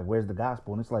warrior. Like, where's the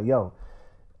gospel? And it's like, yo,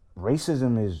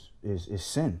 racism is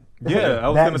sin. Yeah, I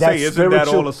was gonna say, isn't that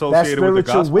all associated with the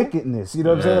spiritual gospel? wickedness? You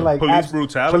know what I'm saying? Like Police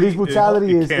brutality, Police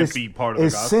brutality it is can't be part of the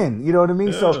is gospel. sin. You know what I mean?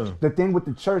 Yeah. So the thing with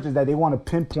the church is that they want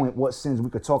to pinpoint what sins we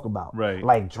could talk about, Right.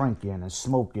 Like drinking and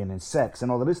smoking and sex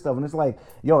and all of this stuff. And it's like,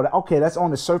 yo, okay, that's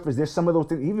on the surface. There's some of those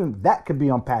things. Even that could be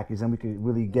unpackaged, and we could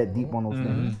really get deep on those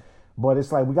things. But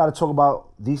it's like we got to talk about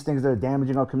these things that are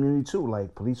damaging our community too,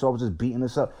 like police officers beating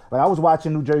us up. Like I was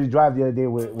watching New Jersey Drive the other day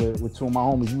with two of my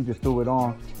homies. You just threw it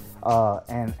on,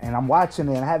 and I'm watching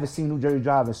it. And I haven't seen New Jersey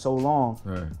Drive in so long.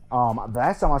 Right. The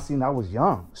last time I seen it, I was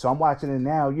young, so I'm watching it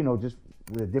now. You know, just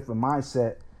with a different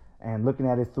mindset and looking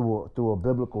at it through a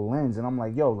biblical lens. And I'm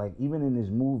like, yo, like even in this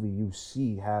movie, you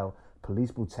see how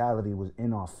police brutality was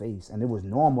in our face and it was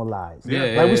normalized.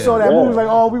 Yeah, Like we saw that movie, like,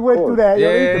 oh, we went through that.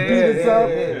 Yo, they used to beat us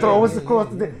up, throw us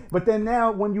across the thing. But then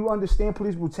now, when you understand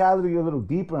police brutality a little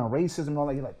deeper and racism and all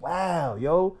that, you're like, wow,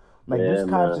 yo, like Yeah, these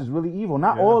cops man. is really evil.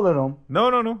 Not all of them. No,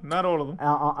 not all of them.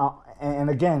 And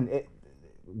again,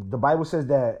 the Bible says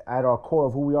that at our core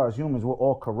of who we are as humans, we're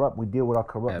all corrupt. We deal with our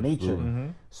corrupt nature.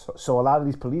 So a lot of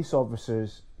these police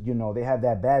officers, you know, they have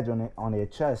that badge on their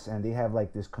chest, and they have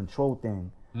like this control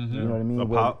thing. You know what I mean?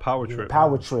 A power trip.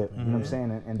 Power trip. You know what I'm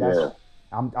saying? And that's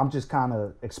I'm just kind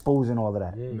of exposing all of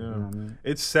that. Yeah. You know what I mean?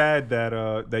 It's sad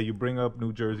that you bring up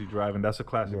New Jersey Driving. That's a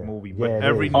classic Yeah. movie. Yeah, But it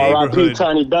every is. R.I.P. neighborhood,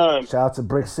 Tiny Dime. Shout out to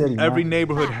Brick City. every man.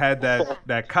 neighborhood had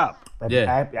that cop.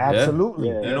 Yeah. Absolutely.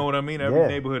 Yeah. You know what I mean? Every Yeah.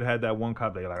 neighborhood had that one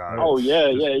cop that you're like, all right. Oh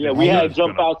yeah. We had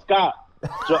Jump Out Scott.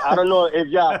 I don't know if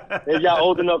y'all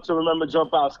old enough to remember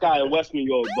Jump Out Scott in West New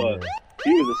York, but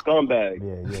he was a scumbag.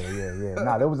 Yeah.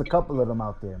 Nah, there was a couple of them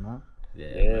out there, man. Yeah.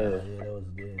 Yeah, that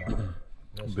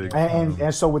was Big.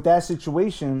 And so with that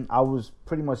situation, I was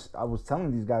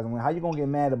telling these guys, I'm like, how you gonna get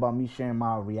mad about me sharing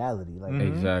my reality? Like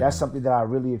Exactly. that's something that I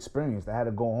really experienced. I had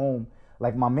to go home.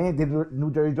 Like my man did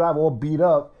New Jersey Drive all beat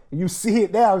up. And you see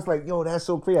it now, it's like, yo, that's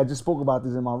so crazy. I just spoke about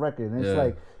this in my record. And it's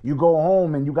like you go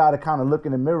home and you gotta kind of look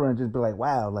in the mirror and just be like,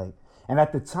 wow, like. And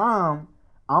at the time,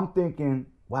 I'm thinking,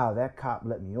 wow, that cop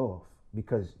let me off.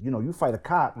 Because, you fight a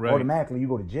cop, Right. automatically you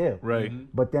go to jail. Right.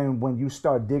 But then when you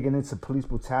start digging into police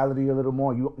brutality a little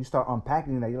more, you start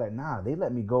unpacking that. You're like, nah, they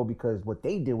let me go because what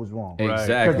they did was wrong.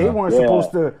 Exactly. Because they weren't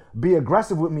supposed to be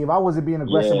aggressive with me if I wasn't being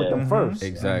aggressive with them first.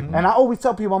 Exactly. And I always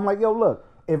tell people, I'm like, yo, look,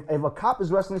 if a cop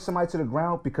is wrestling somebody to the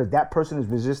ground because that person is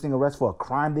resisting arrest for a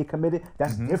crime they committed,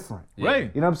 that's different. Right.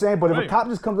 You know what I'm saying? But if Right. a cop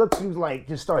just comes up to you, like,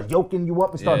 just starts yoking you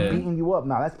up and start Yeah. beating you up,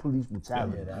 nah, that's police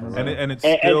brutality. And it And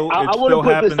still I wanna still put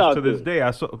this happens out to this there. day.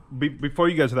 I saw before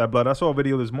you get to that, Blood. I saw a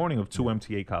video this morning of two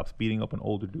MTA cops beating up an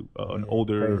older dude, an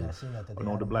older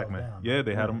black man. Yeah,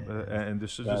 they had him, and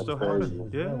this shit just still happening.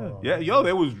 Yeah. Yo,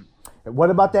 there was.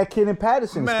 What about that kid in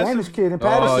Patterson, Massive- Spanish kid in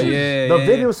Patterson? yeah, the yeah.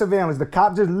 video surveillance. The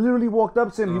cop just literally walked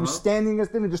up to him. He was standing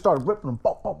against him and just started ripping him.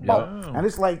 Bop, bop, bop. And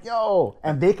it's like, yo,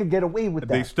 and they could get away with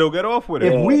that. They still get off with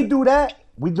it. If we do that,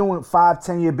 we doing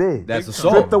 5-10 year bids. That's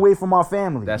Stripped assault. away from our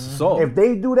family. That's assault. If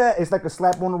they do that, it's like a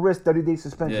slap on the wrist, 30-day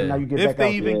suspension. Yeah. Now you get If back they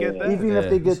out even there. get that. Even if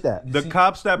they get that. The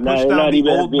cops that Nah, pushed they're down not the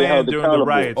even old being man held during the accountable.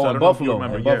 riots. I Oh, don't in know if you Buffalo.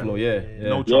 remember. In Yeah. Buffalo, yeah.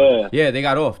 No charge. Yeah. Yeah, they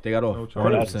got off. charge.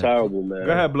 100%. That's terrible, man.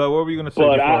 Go ahead, Blood. What were you gonna say?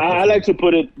 But before I like to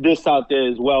put this out there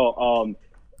as well.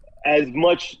 As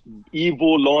much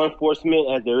evil law enforcement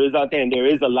as there is out there, and there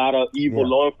is a lot of evil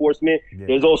law enforcement,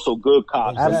 there's also good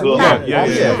cops. and Absolutely. good Yeah,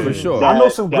 officers for sure. I know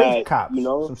some that, great cops. You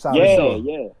know, Some solid yeah, cops.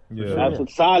 yeah.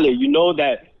 Absolutely solid. You know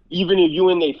that even if you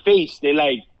in their face, they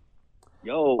like,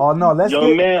 yo, Oh, no, let's young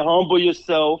get- man, humble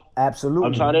yourself. Absolutely.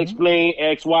 I'm trying to explain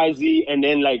X, Y, Z, and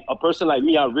then like a person like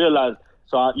me, I realize.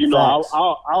 So Facts.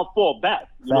 I'll fall back.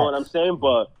 You know what I'm Facts. saying?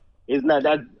 But it's not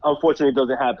that. Unfortunately, it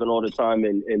doesn't happen all the time,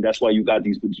 and that's why you got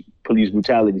these police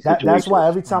brutality situations. That's why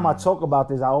every time I talk about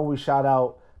this, I always shout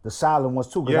out the silent ones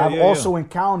too, because Yeah, I've yeah, also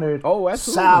encountered Oh,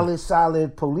 absolutely.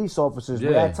 solid police officers.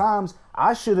 Where Yeah. at times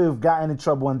I should have gotten in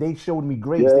trouble, and they showed me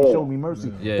grace. They showed me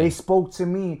mercy. Yeah. They spoke to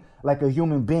me like a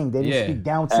human being. They didn't Yeah. speak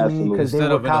down to me Absolutely. because they Instead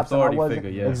were of an cops and I authority wasn't.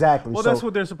 figure, yeah. Exactly. Well, So- that's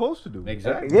what they're supposed to do.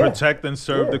 Exactly. Yeah. Protect and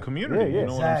serve Yeah. the community. Yeah, You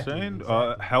know exactly. what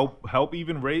I'm saying? Help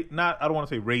even raise. Not I don't want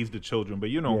to say raise the children,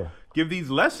 but Yeah. give these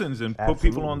lessons and put Absolutely.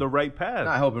 people on the right path.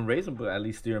 Not helping raise them, but at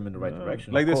least steer them in the right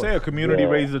direction. Like they say, a community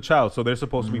raises a child, so they're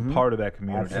supposed to be part of that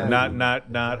community, Absolutely.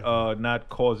 not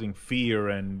causing fear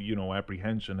and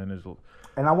apprehension. And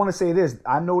And I want to say this.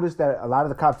 I noticed that a lot of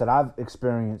the cops that I've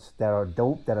experienced that are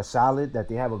dope, that are solid, that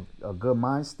they have a good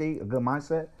mind state, a good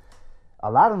mindset,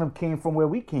 a lot of them came from where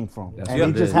we came from. And yeah,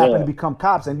 they just yeah. happened to become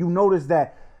cops. And you notice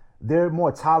that they're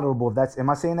more tolerable. Am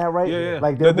I saying that right? yeah.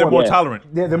 Like They're more Yeah. tolerant.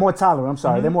 They're more tolerant. I'm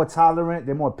sorry. They're more tolerant.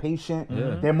 They're more patient.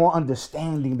 They're more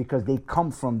understanding because they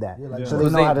come from that. So they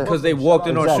know how to. Because they walked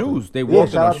in our Exactly. shoes. They Yeah, walked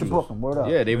in shout our out to shoes. Brooklyn. Word up.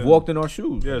 Yeah, they walked in our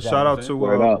shoes. Yeah, shout out to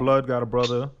Word up. Blood got a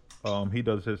brother. He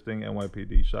does his thing,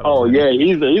 NYPD. Shout out. Oh to him. yeah,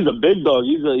 he's a big dog.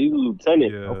 He's a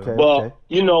lieutenant. Yeah. Okay. But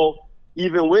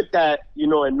even with that,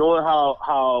 and knowing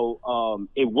how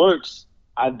it works,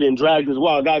 I've been dragged as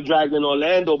well. I got dragged in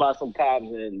Orlando by some cops,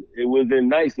 and it wasn't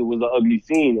nice. It was an ugly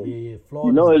scene. And, Yeah,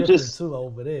 Florida's it's different just too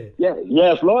over there.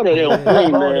 yeah, Florida, they don't play,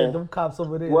 Florida, man. them cops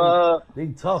over there, Well, they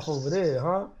tough over there,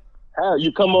 huh? hell,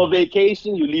 you come on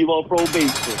vacation, you leave on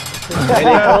probation, and they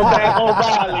come back on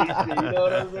violation. You know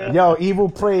what I'm saying? Yo, Evil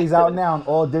Praise out now on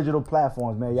all digital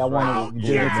platforms, man. Y'all want to dig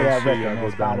into that record, Yeah, man.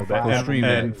 go download that. Spotify, And, stream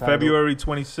and that. February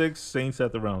 26th, Saints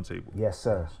at the Round Table. Yes,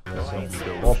 sir. Stream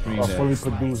that. Fully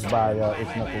produced by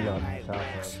It's Knuckle Love, man. Shout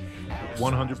out to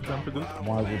 100% produced.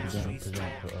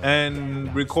 100%.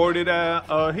 And recorded at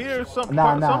here.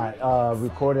 Nah.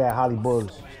 Recorded at Holly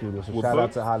Bugs Studio. So With shout out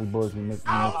Bugs? to Holly Bugs. We mix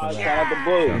Shout out to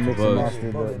Bull. and Bugs.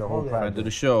 mastered the whole Friend of the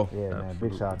project. show. Yeah, man.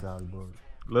 Big shout out to Holly Bugs.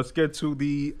 Let's get to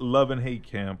the love and hate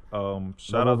camp. Shout Love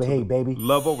out over to hate, baby.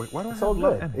 Love over. Why do I It's have all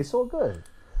love good. and hate? It's all good.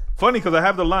 Funny because I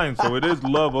have the line, so it is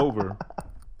love over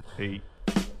hate.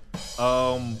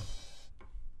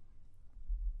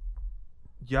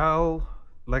 Y'all,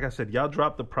 like I said, y'all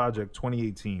dropped the project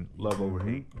 2018, Love Over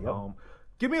Hate.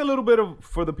 Give me a little bit of,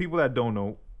 for the people that don't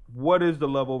know, what is the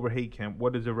Love Over Hate camp?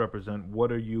 What does it represent?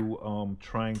 What are you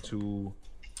trying to?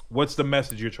 What's the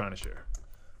message you're trying to share?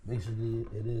 Basically,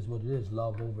 it is what it is.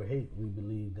 Love over hate. We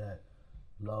believe that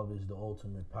love is the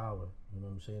ultimate power. You know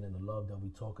what I'm saying? And the love that we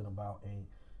talking about ain't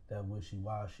that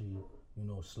wishy-washy, you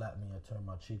know, slap me or turn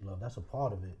my cheek love. That's a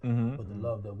part of it. But the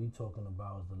love that we talking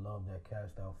about is the love that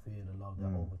cast out fear, the love that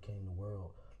overcame the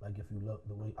world. Like if you look,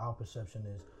 the way our perception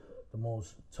is, the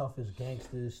most toughest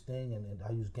gangsters thing, and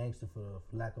I use gangster for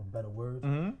lack of better words,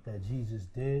 that Jesus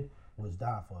did was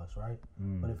die for us, right?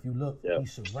 But if you look, he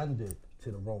surrendered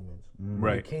to the Romans.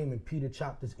 When he came and Peter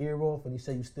chopped his ear off and he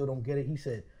said, you still don't get it? He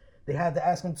said, they had to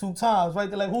ask him 2 times, right?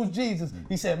 They're like, who's Jesus?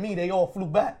 He said, me. They all flew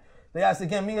back. They asked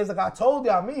again, me. He's like, I told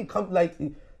you, come, like.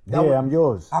 I'm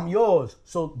yours. I'm yours.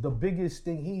 So the biggest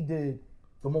thing he did,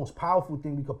 the most powerful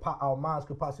thing we could, our minds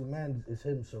could possibly manage is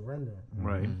him surrendering.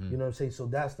 Right. You know what I'm saying? So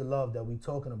that's the love that we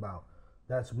talking about.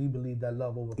 We believe that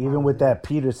love over. Even with that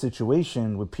Peter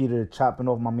situation, with Peter chopping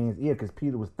off my man's ear, because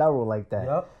Peter was thorough like that.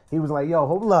 Yep. He was like, yo,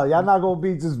 hold up, y'all not going to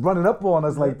be just running up on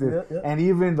us like this. And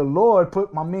even the Lord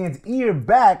put my man's ear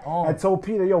back and told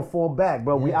Peter, yo, fall back,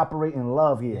 bro. We operate in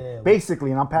love here.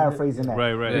 Basically, and I'm paraphrasing that.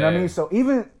 Right. You know what I mean? So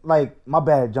even, like, my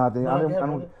bad, Jonathan. I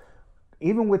don't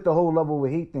even with the whole love over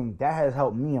hate thing, that has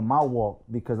helped me in my walk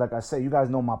because, like I said, you guys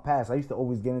know my past. I used to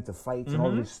always get into fights and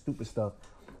all this stupid stuff.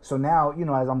 So now, you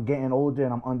know, as I'm getting older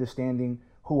and I'm understanding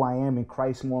who I am in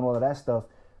Christ more and all of that stuff,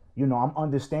 you know, I'm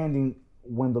understanding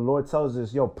when the Lord tells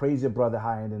us, yo, praise your brother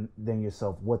higher than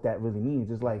yourself, what that really means.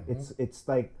 It's like, it's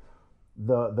like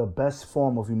the best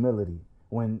form of humility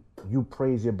when you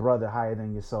praise your brother higher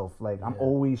than yourself. Like, I'm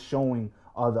always showing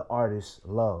other artists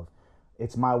love.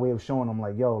 It's my way of showing them,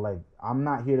 like, yo, like, I'm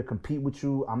not here to compete with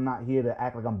you. I'm not here to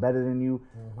act like I'm better than you.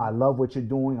 I love what you're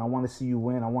doing. I want to see you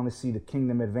win. I want to see the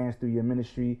kingdom advance through your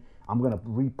ministry. I'm going to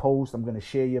repost. I'm going to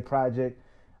share your project.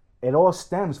 It all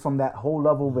stems from that whole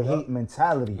love over hate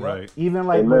mentality. Right. Even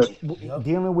like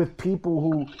dealing with people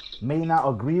who may not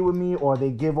agree with me, or they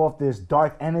give off this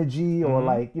dark energy, or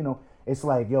like, you know, it's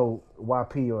like, yo,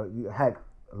 YP, or heck,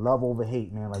 love over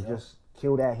hate, man. Like, just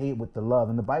kill that hate with the love.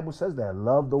 And the Bible says that.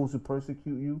 Love those who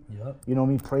persecute you. You know what I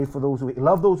mean? Pray for those who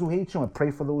love those who hate you, and pray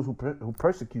for those who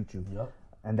persecute you.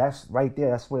 And that's right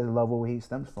there. That's where the love over hate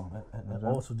stems from. And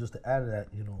also, just to add to that,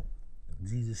 you know,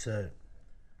 Jesus said,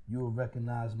 you will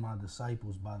recognize my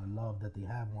disciples by the love that they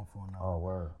have one for another. Oh,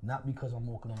 word. Not because I'm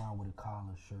walking around with a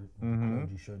collar shirt, a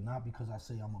clergy shirt. Not because I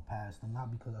say I'm a pastor.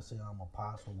 Not because I say I'm a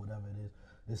apostle, whatever it is.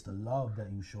 It's the love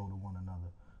that you show to one another.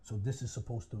 So this is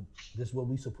what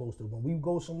we supposed to, when we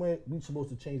go somewhere, we supposed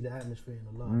to change the atmosphere in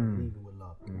the love and leave it with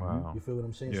love. Wow. You feel what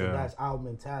I'm saying? Yeah. So that's our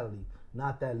mentality.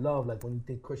 Not that love, like when you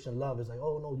think Christian love, it's like,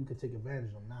 oh no, you can take advantage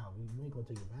of them. Nah, you ain't gonna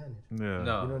take advantage. Yeah.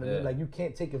 No. You know what I mean? Like, you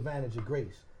can't take advantage of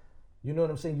grace. You know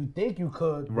what I'm saying? You think you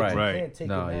could, but Right. you Right. can't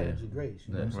take advantage of grace.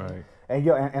 You know what I'm saying? Right. And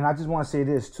yo, and I just want to say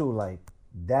this too, like,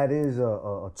 that is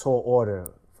a tall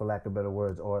order, for lack of better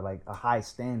words, or like a high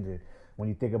standard when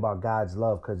you think about God's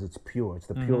love, because it's pure. It's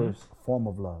the purest form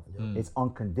of love. It's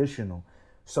unconditional.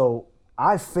 So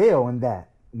I fail in that.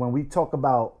 When we talk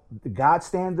about the God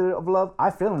standard of love, I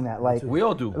fail in that. Like, We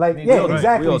all do. Like, We yeah, all do.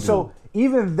 exactly. We all do. So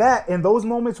even that, in those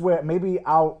moments where maybe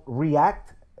I'll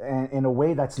react in a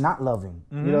way that's not loving.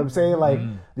 You know what I'm saying? Like,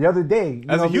 the other day.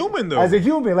 As a human, though. As a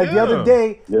human. Like, the Yeah. other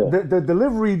day, the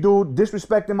delivery dude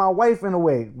disrespecting my wife in a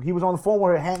way. He was on the phone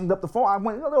with her, hanging up the phone. I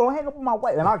went, no, don't hang up with my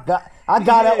wife. And I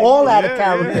got it all out of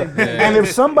character. And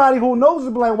if somebody who knows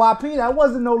would be like, YP, that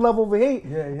wasn't no love over hate.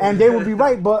 And they would be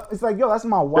right. But it's like, yo, that's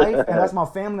my wife and that's my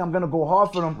family. I'm going to go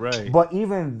hard for them. Right. But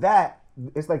even that,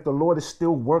 it's like the Lord is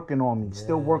still working on me,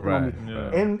 still working on me.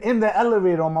 Yeah. In the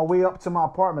elevator on my way up to my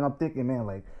apartment, I'm thinking, man,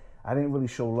 like, I didn't really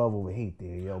show love over hate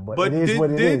there, yo. But it is what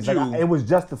it is. Like, it was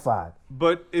justified.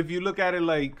 But if you look at it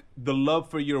like the love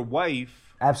for your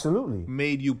wife Absolutely.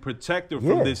 made you protect her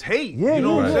from this hate. Yeah, you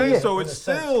know what I'm yeah, saying? yeah. So it's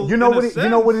still, You know in what? a You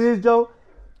know what it sense- is, Joe?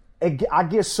 I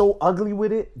get so ugly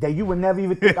with it that you would never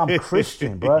even think I'm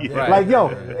Christian, bro. Yeah. Like, yo,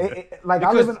 Right. like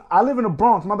Because- I live in the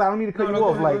Bronx. My bad, I don't mean to cut you no,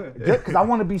 off. go Like, ahead. because I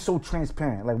want to be so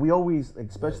transparent. Like, we always,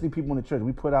 especially people in the church,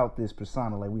 we put out this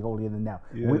persona like we holier than thou.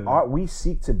 Yeah. We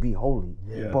seek to be holy,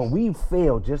 Yes. but we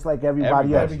fail just like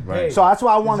everybody else. Every day. So that's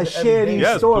why I want to It's share every these day.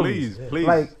 Yes, stories. please.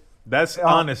 Like, That's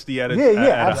honesty at a, yeah, at a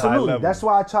high absolutely. level. That's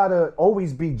why I try to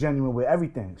always be genuine with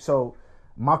everything. So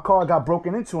my car got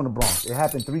broken into in the Bronx. It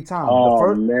happened 3 times.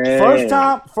 Oh, man.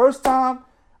 First time,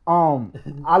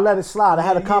 I let it slide. I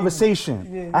had a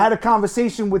conversation. I had a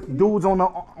conversation with dudes on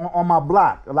my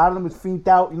block. A lot of them was fiended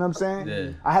out. You know what I'm saying?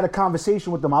 Yeah. I had a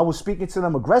conversation with them. I was speaking to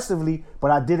them aggressively,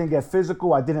 but I didn't get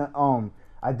physical. I didn't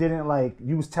I didn't like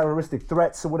use terroristic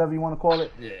threats or whatever you want to call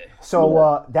it. Yeah.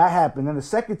 So that happened. And the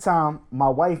second time, my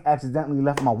wife accidentally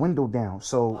left my window down.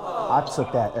 So I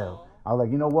took that L. I was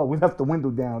like, you know what? We left the window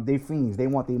down. They fiends. They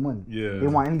want their money. Yeah. They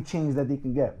want any change that they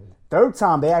can get. Third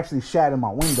time, they actually shattered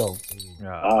my window.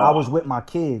 I was with my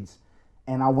kids,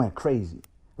 and I went crazy.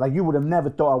 Like, you would have never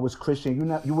thought I was Christian.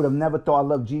 You would have never thought I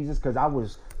loved Jesus because I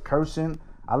was cursing.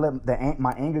 I let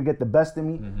my anger get the best of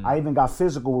me. I even got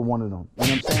physical with one of them. You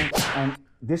know what I'm saying? And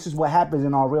this is what happens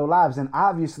in our real lives. And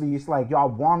obviously, it's like, yo, I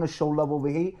want to show love over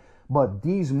hate. But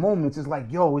these moments, it's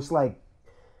like, yo, it's like,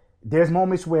 there's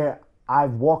moments where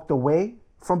I've walked away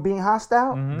from being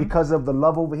hostile because of the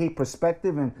love over hate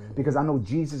perspective, and because I know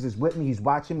Jesus is with me, he's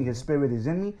watching me, his spirit is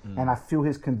in me, and I feel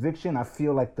his conviction. I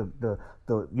feel like the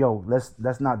yo,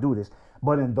 let's not do this.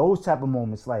 But in those type of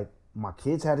moments, like, my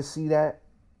kids had to see that,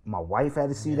 my wife had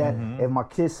to see that. If my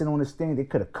kids sit on this thing, they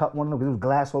could have cut one of them because there was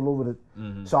glass all over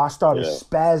the. So I started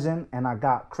spazzing and I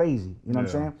got crazy. You know what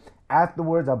I'm saying?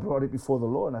 Afterwards, I brought it before the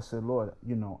Lord and I said, Lord,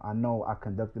 you know I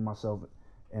conducted myself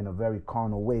in a very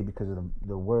carnal way because of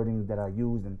the wording that I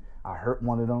used, and I hurt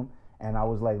one of them. And I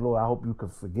was like, Lord, I hope you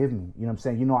could forgive me. You know what I'm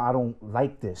saying? You know, I don't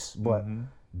like this, but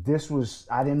this was,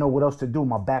 I didn't know what else to do.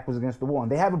 My back was against the wall. And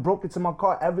they haven't broken into my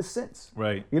car ever since.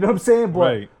 Right. You know what I'm saying?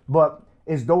 But, but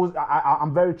it's those,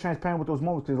 I'm very transparent with those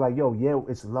moments because, like, yo, yeah,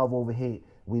 it's love over hate.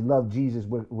 We love Jesus.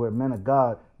 We're men of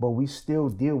God, but we still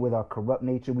deal with our corrupt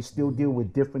nature. We still deal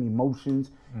with different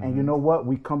emotions. And you know what?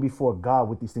 We come before God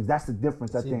with these things. That's the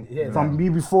difference, I think, from me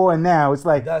before and now. It's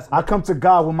like, I come to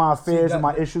God with my affairs and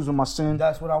my issues and my sin.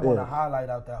 That's what I want to highlight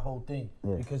out that whole thing.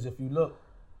 Because if you look,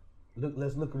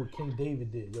 let's look at what King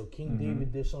David did. Yo, King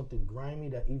David did something grimy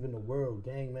that even the world,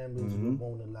 gang members,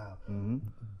 won't allow.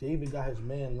 David got his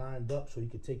man lined up so he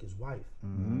could take his wife,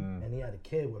 and he had a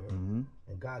kid with her,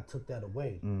 and God took that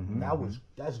away.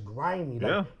 That's grimy.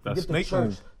 Like, that's the church.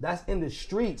 move. That's in the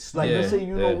streets. Like, let's say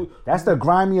know, that's the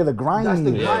grimy of the grimy. That's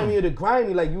the grimy of the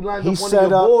grimy. Like, you lined up one of your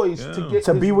boys to get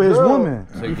to be with his woman.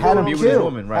 So he had him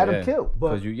killed. Right, had him killed.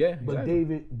 But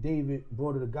David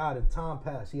brought it to God. In time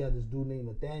passed, he had this dude named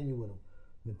Nathaniel with him.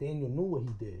 Nathaniel knew what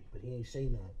he did, but he ain't say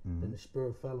nothing. Then the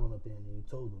spirit fell on Nathaniel and he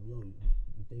told him, yo,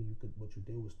 you think what you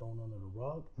did was thrown under the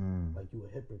rug? Like, you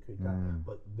a hypocrite guy.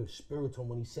 But the spirit told him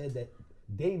when he said that,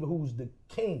 David, who's the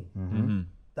king,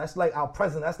 that's like our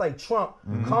president, that's like Trump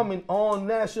coming on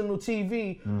national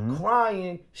TV,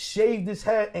 crying, shaved his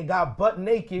head and got butt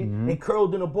naked and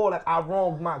curled in a ball like, I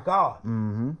wronged my God.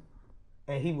 And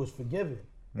he was forgiven.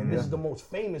 And this is the most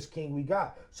famous king we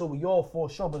got. So we all fall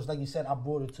short, but it's like you said, I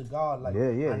brought it to God. Like,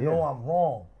 I know I'm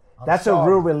wrong. That's sorry. A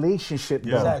real relationship,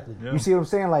 though. Exactly. You see what I'm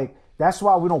saying? Like, that's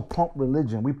why we don't pump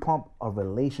religion. We pump a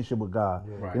relationship with God.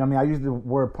 You know what I mean? I use the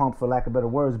word pump for lack of better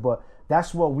words, but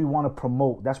that's what we want to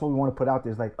promote. That's what we want to put out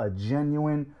there. It's like a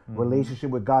genuine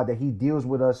relationship with God, that he deals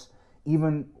with us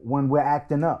even when we're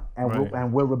acting up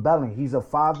and we're rebelling. He's a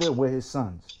father, we're his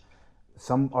sons.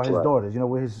 Some are his daughters, you know,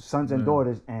 we're his sons and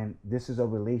daughters, and this is a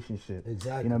relationship.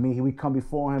 Exactly. You know what I mean? We come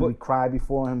before him, we cry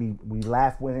before him, we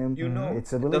laugh with him. You know,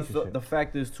 it's a relationship. The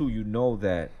fact is, too, you know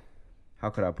that,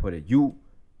 how could I put it? You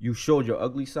showed your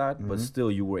ugly side, but still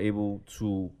you were able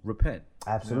to repent.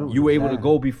 Absolutely. You were able to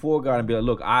go before God and be like,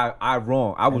 look, I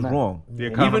was wrong.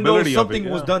 Even though something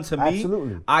was done to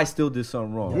me, I still did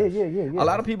something wrong. Yeah. A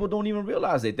lot of people don't even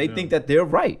realize it. They think that they're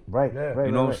right. Right.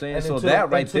 You know what I'm saying? And so that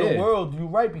right there. there. To the world, you're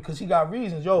right, because he got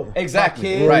reasons. Yo,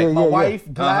 exactly. My kid, my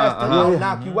wife, glass, I'll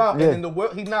knock you out. And in the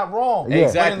world, he's not wrong.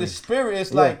 Exactly. But in the spirit,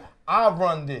 it's like, I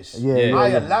run this. I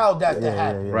allowed that to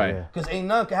happen. Right. Because ain't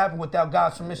nothing can happen without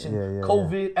God's permission.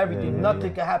 COVID, everything,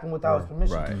 nothing can happen without his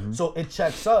permission. Right. So it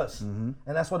checks us. And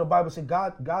that's what the Bible said.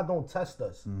 God don't test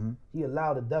us. He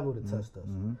allowed the devil to test us.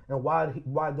 And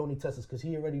why don't he test us? Because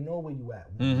he already know where you at.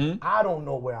 I don't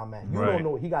know where I'm at. You don't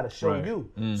know. He got to show you.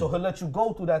 So he'll let you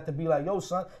go through that to be like, yo,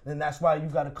 son. And that's why you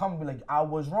got to come and be like, I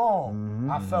was wrong.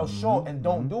 I fell short, and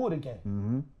don't do it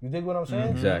again. You dig what I'm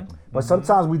saying? Exactly. But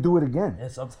sometimes we do it again. And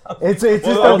sometimes it's just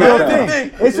a real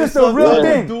thing. It's just a real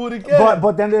thing. Do it again.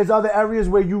 But then there's other areas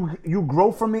where you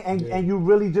grow from it and you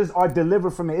really just are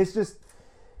delivered from it. It's just,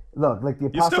 look, like the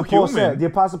Apostle Paul said. The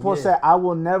Apostle Paul said,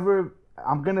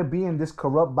 I'm gonna be in this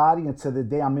corrupt body until the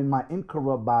day I'm in my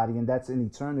incorrupt body, and that's in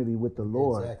eternity with the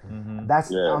Lord. Exactly. That's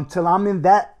until I'm in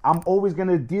that, I'm always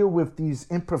gonna deal with these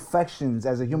imperfections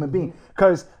as a human being.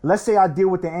 Because let's say I deal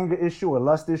with the anger issue or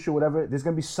lust issue, or whatever, there's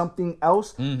gonna be something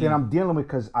else that I'm dealing with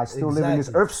because I still live in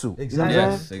this earth suit. Exactly. You know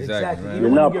what I'm saying? Exactly. You're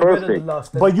not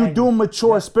perfect. But you do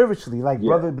mature spiritually, like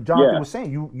Brother Jonathan was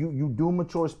saying. You do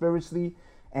mature spiritually.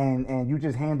 And you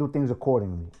just handle things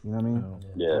accordingly. You know what I mean?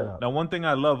 Yeah. Now, one thing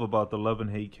I love about the Love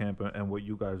and Hate Camp and what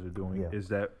you guys are doing is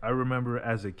that I remember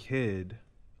as a kid,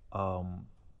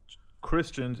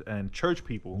 Christians and church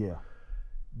people, Yeah.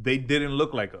 they didn't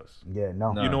look like us. Yeah.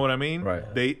 No. You know what I mean? Right.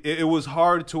 It was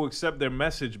hard to accept their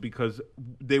message because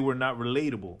they were not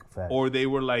relatable, Facts. or they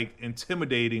were like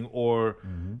intimidating, or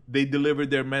they delivered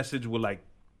their message with like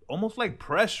almost like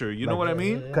pressure. You know what I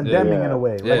mean? Condemning in a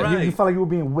way. Yeah. Like, you Right. felt like you were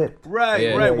being whipped. Right,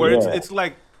 Yeah. right. Where Yeah. it's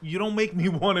like you don't make me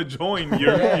want to join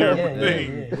your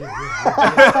thing.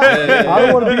 I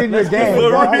don't want to be in your game. For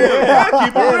bro. real, yeah,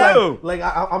 keep it real. Like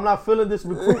I'm not feeling this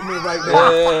recruitment right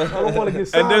now. I don't want to get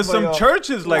signed And there's by some y'all.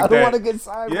 churches like I that. don't want to get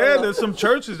signed. Yeah, there's some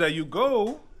churches that you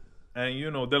go and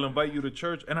they'll invite you to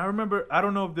church. And I remember, I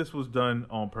don't know if this was done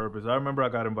on purpose. I remember I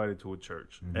got invited to a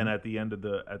church, and at the end of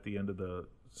the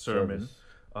sermon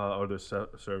or the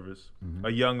service, a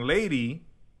young lady,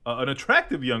 an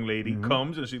attractive young lady,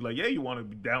 comes and she's like, "Yeah, you want to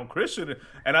be down Christian?"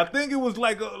 And I think it was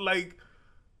like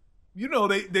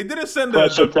they didn't send the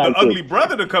Pressure tactic. ugly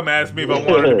brother to come ask me if I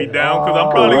wanted to be down, because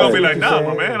I'm probably gonna be like, "Nah,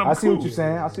 my man, I'm I see cool." what you're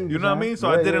saying. I see what You you're know what I saying. mean? So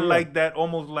Yeah, I didn't yeah, like that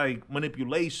almost like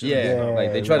manipulation. Yeah,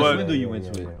 like they try to But- swindle you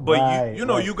into it. But Right, you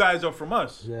know, right. you guys are from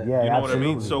us. Yeah. Yeah, You know what I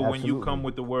mean? absolutely, So when you absolutely. come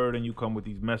with the word and you come with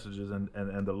these messages and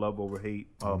the love over hate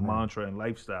mantra and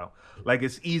lifestyle, like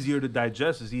it's easier to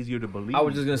digest, it's easier to believe. I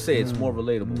was just gonna say it's more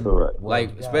relatable. Correct.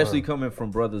 Like especially coming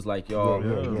from brothers like y'all, Yeah,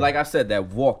 yeah, yeah. like I said, that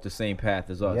walk the same path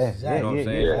as us. Yeah, You know what I'm yeah,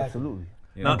 saying? yeah, absolutely.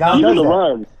 You know? God Even does the that.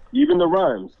 rhymes. Even the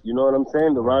rhymes. You know what I'm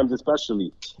saying? The rhymes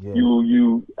especially. Yeah.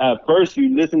 You at first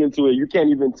you listening to it, you can't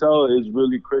even tell it's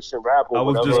really Christian rap or I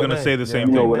was whatever. just gonna say the same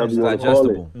you know, thing. whatever It's you want to call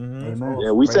it. digestible. Amen.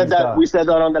 Yeah, we said Praise that God. we said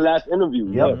that on the last interview.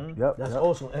 Yep, Yeah. yep. That's yep.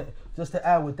 awesome. And just to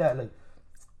add with that, like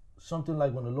something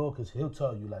like when the Lord, because He'll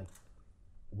tell you, like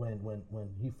when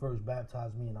He first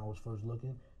baptized me and I was first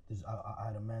looking, I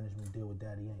had a management deal with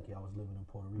Daddy Yankee. I was living in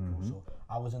Puerto Rico, so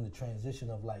I was in the transition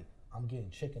of like I'm getting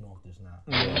chicken off this now.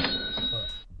 But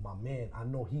my man, I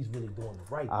know he's really doing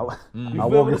the right. I thing. You I feel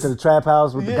walk me? into the trap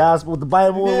house with the gospel, with the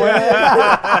Bible.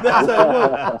 That's how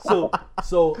it was.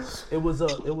 So it was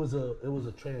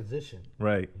a transition.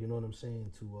 Right. You know what I'm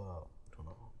saying?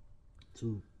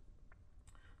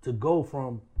 To go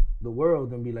from the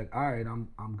world and be like, all right, I'm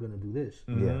gonna do this.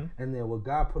 Yeah. And then what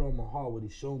God put on my heart, what He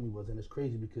showed me was, and it's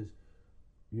crazy because,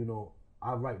 you know,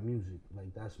 I write music.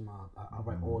 Like that's I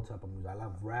write all type of music. I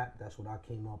love rap. That's what I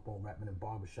came up on, rapping in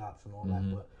barbershops and all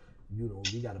that. But you know,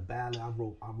 we got a ballad. I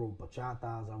wrote bachatas.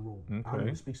 I don't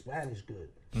even speak Spanish good.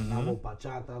 I wrote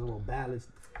bachatas. I wrote ballads.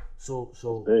 So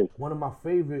Hey. one of my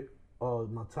favorite,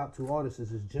 my top two artists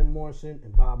is Jim Morrison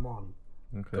and Bob Marley.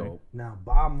 Okay. Dope. Now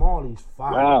Bob Marley's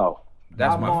fire. Wow.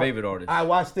 That's Bob my Marley- favorite artist. I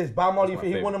watched this. Bob Marley, my he's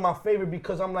favorite. one of my favorite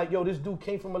because I'm like, yo, this dude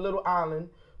came from a little island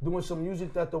doing some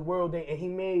music that the world ain't, and he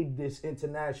made this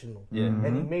international. Yeah.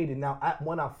 And he made it. Now,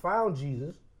 when I found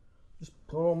Jesus, just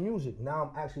put on music.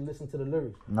 Now I'm actually listening to the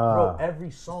lyrics. Bro,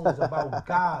 every song is about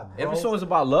God, bro. Every song is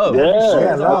about love. Yeah, Every song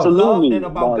is about absolutely. love and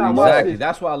about God. Exactly. Watch Exactly. this.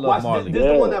 That's why I love Watch Marley. This is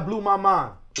the Yeah. one that blew my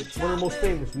mind. One of the most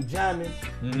famous. We jamming,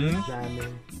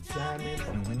 jamming,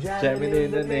 Jamming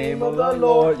in the name of the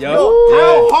Lord. Yo.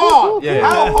 How hard? Yeah.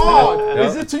 How hard Yep.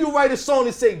 is it to you write a song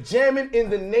and say jamming in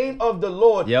the name of the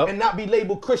Lord Yep. and not be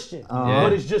labeled Christian? Yeah.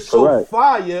 But it's just so Correct.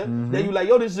 fire that you like,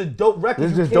 yo, this is a dope record.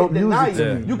 This is you just can't dope deny music it.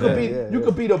 to me. You could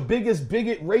Yeah, be be the biggest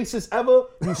bigot racist ever.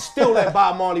 You still let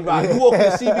Bob Marley ride. You walk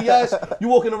in CVS, you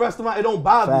walk in a restaurant, it don't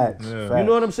bother Facts. you. Facts. You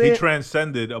know what I'm saying? He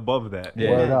transcended above that.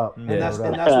 Yeah. Word up. And Word that's up.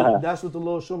 and that's what the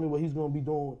Lord showed me what He's gonna be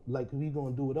doing, like He's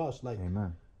gonna do with us. Like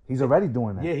Amen. He's already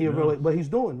doing that. yeah, but He's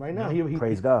doing right now. He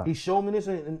Praise God. He showed me this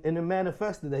and it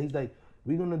manifested that He's like,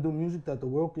 we're gonna do music that the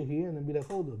world could hear and then be like,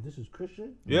 hold up, this is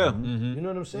Christian. Yeah. You know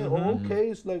what I'm saying? Oh, okay,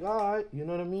 it's like, all right, you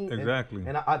know what I mean? Exactly.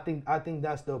 And I think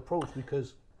that's the approach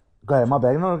because Go ahead, my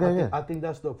bad. No, go ahead. I think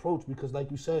that's the approach because, like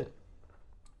you said,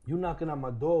 you knocking at my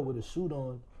door with a suit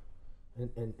on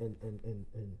and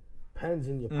pens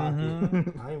in your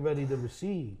pocket. I ain't ready to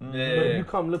receive. But if you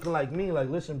come looking like me, like,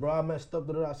 listen, bro, I messed up.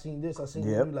 I seen this. I seen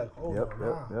Yep. you. Like, hold Yep, on,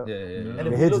 yep, nah. yep. Yeah, yeah. And if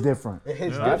It you hits look- different. It hits Yeah.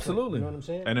 different. Absolutely. You know what I'm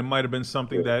saying? And it might have been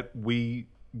something that we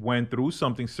went through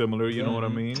something similar, you know what I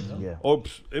mean? Yeah. Or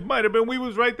it might have been we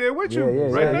was right there with you, Yeah,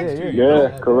 yeah, right yeah, next yeah, to you.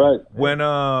 Yeah, correct. When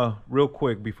real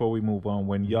quick before we move on,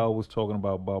 when y'all was talking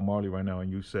about Bob Marley right now,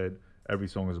 and you said every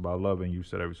song is about love, and you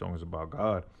said every song is about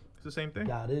God, it's the same thing.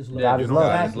 God is love. God is love.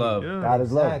 God is love. Yeah. God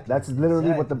is love. Exactly. That's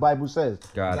literally what the Bible says.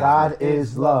 God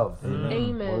is love.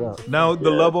 Amen. Word up. Now the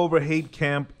love over hate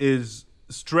camp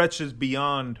stretches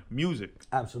beyond music.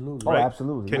 Absolutely. Oh, Right.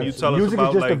 absolutely. Can you Yes. tell us Music about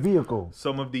is just a like vehicle.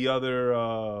 some of the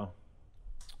other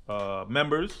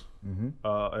members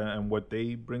and what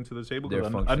they bring to the table? 'Cause Their I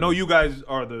know function. you guys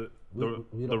are the We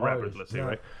rappers, artists. let's say, Now-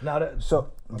 right? Now that So,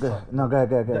 go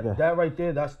ahead. that right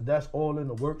there, that's all in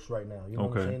the works right now. You know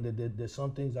what I'm Okay. saying? There's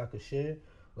some things I could share,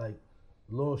 like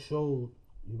Lord showed,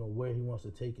 you know, where he wants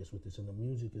to take us with this. And the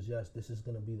music is, yes, this is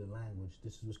going to be the language.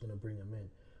 This is what's going to bring him in.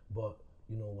 But,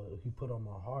 you know, what he put on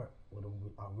my heart, what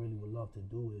I really would love to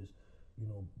do is, you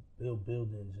know, build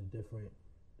buildings in different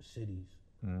cities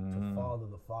to father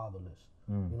the fatherless.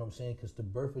 You know what I'm saying? Because to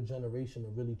birth a generation to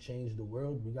really change the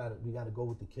world, we gotta go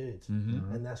with the kids.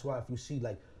 And that's why if you see,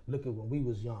 like, look at when we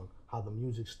was young, how the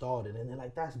music started, and they're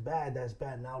like, that's bad.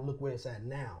 Now look where it's at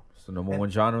now. It's the number one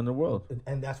genre in the world.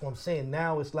 And that's what I'm saying.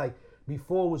 Now it's like,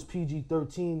 before it was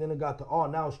PG-13, then it got to R,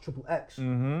 now it's triple X. Yeah.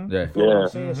 You feel what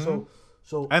I'm saying?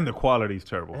 So And the quality's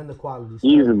terrible. and the quality's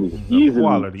Easily. The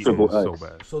quality is triple so X.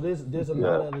 bad. So there's a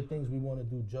lot of other things we want to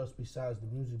do just besides the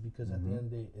music, because at the end of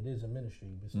the day, it is a ministry.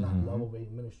 It's not love over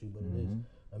hate ministry, but it is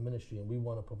a ministry, and we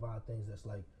want to provide things that's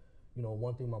like, you know,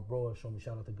 one thing my bro showed me,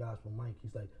 shout out to Gospel Mike,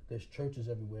 he's like, there's churches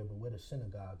everywhere, but where the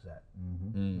synagogues at?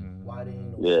 Why there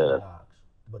ain't no synagogues?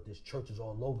 But there's churches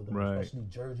all over the Right. especially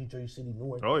Jersey City,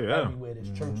 Newark. Oh, yeah. Everywhere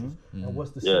there's churches. And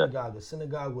what's the synagogue? The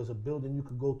synagogue was a building you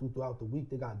could go throughout the week.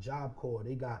 They got Job Corps,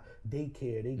 they got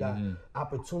daycare, they got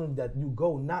opportunity that you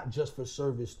go not just for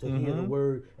service to hear the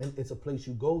word, and it's a place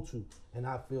you go to. And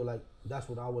I feel like that's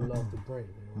what I would love to bring.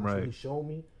 You know, that's what he showed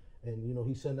me. And you know,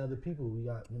 he sent other people. We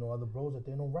got, you know, other bros that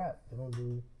they don't rap, they don't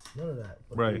do none of that.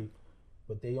 But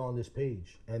but they on this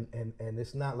page, and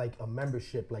it's not like a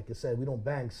membership. Like I said, we don't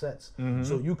bang sets.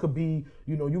 So you could be,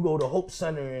 you know, you go to Hope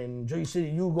Center in Jersey City,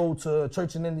 you go to a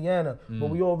church in Indiana, but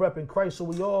we all repping Christ, so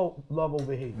we all love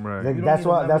over hate. Right. Like, You don't that's need a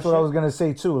what I was membership. gonna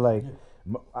say too. Like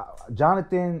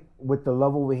Jonathan with the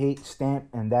love over hate stamp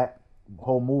and that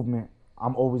whole movement,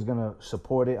 I'm always gonna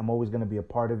support it. I'm always gonna be a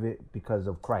part of it because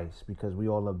of Christ, because we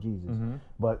all love Jesus.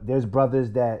 But there's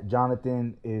brothers that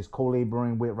Jonathan is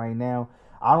co-laboring with right now.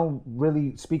 I don't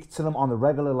really speak to them on the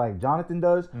regular like Jonathan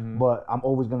does, but I'm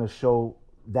always gonna show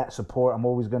that support. I'm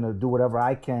always gonna do whatever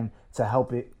I can to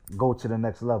help it go to the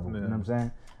next level. You know what I'm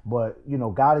saying? But you know,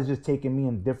 God is just taking me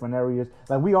in different areas.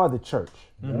 Like, we are the church.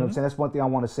 You know what I'm saying? That's one thing I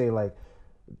want to say. Like,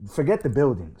 forget the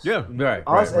buildings. Yeah. Right.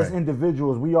 Us as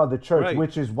individuals, we are the church, Right.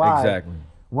 which is why Exactly.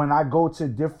 when I go to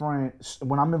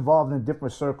when I'm involved in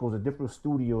different circles or different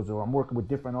studios, or I'm working with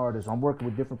different artists, or I'm working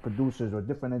with different producers or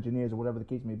different engineers or whatever the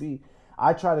case may be,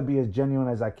 I try to be as genuine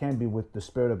as I can be with the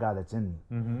Spirit of God that's in me.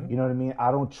 You know what I mean? I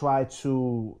don't try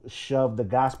to shove the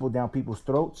gospel down people's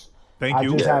throats. Thank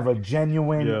you. I just have a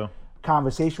genuine Yeah.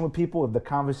 conversation with people. If the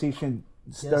conversation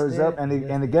stirs there, up and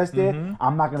yes, it gets there,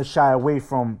 I'm not going to shy away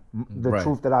from the Right.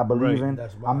 truth that I believe Right. in.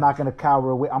 That's I'm not going to cower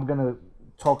away. I'm going to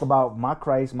talk about my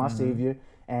Christ, my Savior,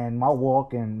 and my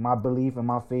walk and my belief and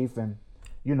my faith. And,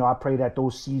 you know, I pray that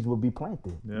those seeds will be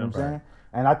planted. You know what I'm saying?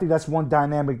 And I think that's one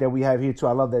dynamic that we have here too.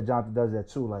 I love that Jonathan does that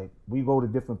too. Like, we go to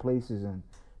different places and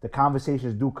the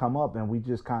conversations do come up, and we're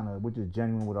just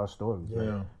genuine with our stories.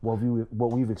 Yeah. What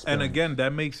we've experienced. And again,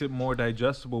 that makes it more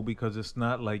digestible, because it's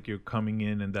not like you're coming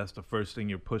in and that's the first thing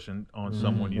you're pushing on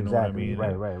someone. You know what I Exactly. mean?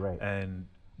 Right. And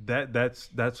that's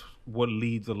what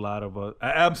leads a lot of us.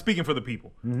 I'm speaking for the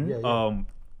people.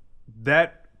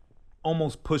 That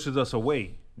almost pushes us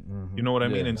away. You know what I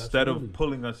mean? Instead of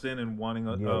pulling us in and wanting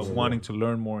to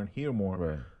learn more and hear more.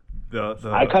 Right.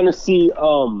 I kind of see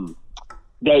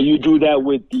that you do that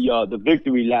with the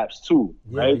victory laps too,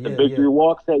 right? The victory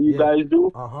walks that you guys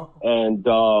do, and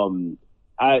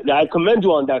I commend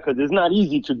you on that, because it's not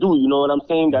easy to do. You know what I'm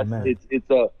saying? That's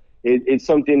it's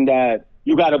something that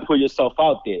you got to put yourself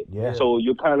out there. Yeah. So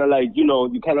you're kind of like, you know,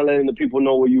 you're kind of letting the people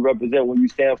know what you represent, what you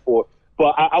stand for.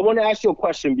 But I want to ask you a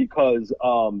question, because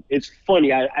it's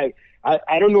funny. I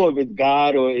don't know if it's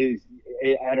God or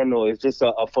I don't know. It's just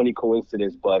a funny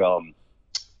coincidence, but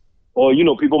or, you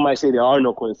know, people might say there are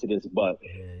no coincidences, but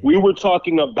we were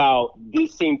talking about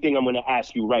this same thing I'm going to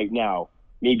ask you right now,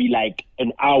 maybe like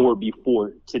an hour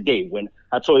before today, when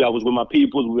I told you I was with my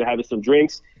people, we were having some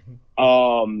drinks.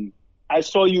 I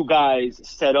saw you guys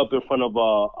set up in front of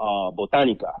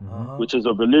Botanica, which is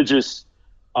a religious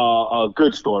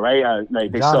goods store, right?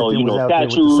 Like they sell, you know,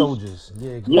 statues.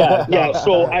 Yeah.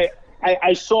 So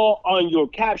I saw on your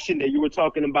caption that you were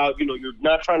talking about, you know, you're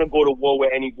not trying to go to war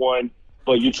with anyone,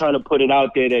 but you're trying to put it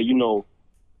out there that, you know,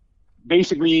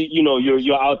 basically, you know,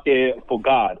 you're out there for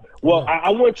God. Well, I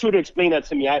want you to explain that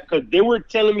to me, because they were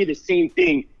telling me the same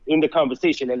thing in the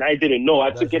conversation, and I didn't know.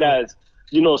 I took it as,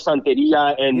 you know,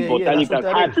 Santeria and Botanica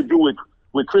had to do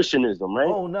with Christianism, right?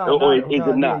 Oh, no. Or is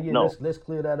it not? Yeah, No. Let's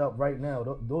clear that up right now.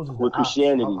 Those are With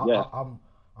Christianity,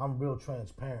 I'm real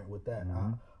transparent with that.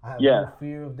 I have Yeah. no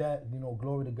fear of that. You know,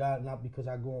 glory to God, not because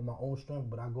I go on my own strength,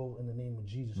 but I go in the name of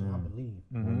Jesus and I believe.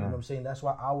 You know what I'm saying? That's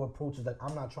why our approach is like,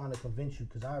 I'm not trying to convince you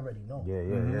because I already know.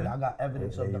 Yeah. I got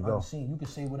evidence There of the you go. unseen. You can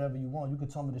say whatever you want. You can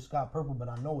tell me the sky purple, but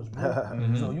I know it's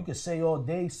blue. So you can say all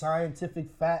day,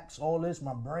 scientific facts, all this,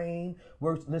 my brain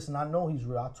works. Listen, I know he's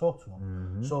real. I talk to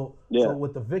him. So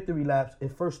with the victory laps,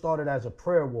 it first started as a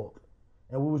prayer walk.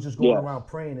 And we was just going around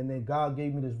praying, and then God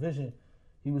gave me this vision.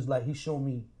 He was like, he showed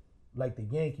me like the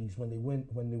Yankees when they win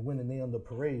and they on the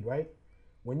parade, right?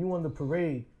 When you on the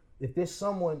parade, if there's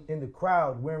someone in the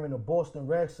crowd wearing a Boston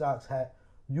Red Sox hat,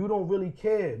 you don't really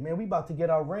care, man. We about to get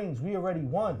our rings. We already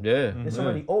won. Yeah. It's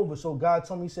already over. So God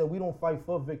told me, he said, we don't fight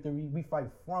for victory, we fight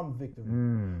from victory.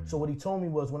 So what he told me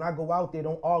was, when I go out there,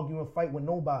 don't argue and fight with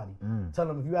nobody. Tell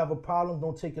him, if you have a problem,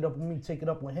 don't take it up with me, take it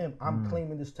up with him. I'm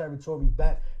claiming this territory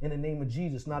back in the name of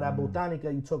Jesus. Now that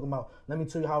Botanica you talking about, let me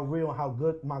tell you how real and how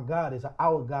good my God is, how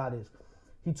our God is.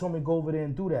 He told me go over there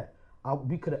and do that.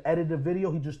 We could have edited the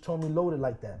video. He just told me load it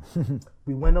like that.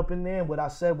 We went up in there, and what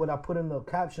I put in the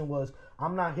caption was,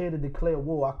 I'm not here to declare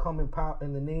war. I come in power,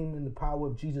 in the name and the power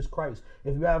of Jesus Christ.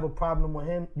 If you have a problem with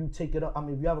him, you take it up. I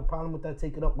mean, if you have a problem with that,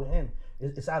 take it up with him.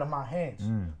 It's out of my hands.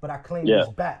 But I claim this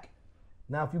back.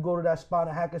 Now, if you go to that spot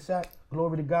in Hackensack,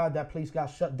 glory to God, that place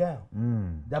got shut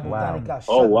down. That Botanic got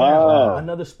shut down.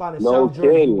 Another spot in South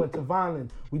Jersey, we went to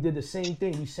Vineland. We did the same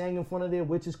thing. We sang in front of there.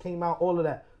 Witches came out, all of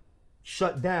that.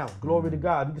 Shut down. Glory to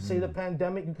God. You can say the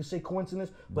pandemic, you can say coincidence,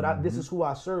 but this is who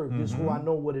I serve. This is who I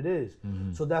know what it is.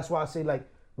 So that's why I say, like,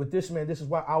 with this, man, this is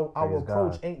why our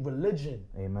approach ain't religion.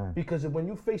 Amen. Because when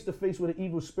you face to face with an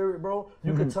evil spirit, bro,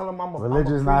 you can tell them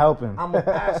religion's not helping. I'm a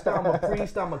pastor, I'm a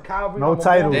priest, I'm a Calvary. No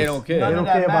titles. They don't care. None They of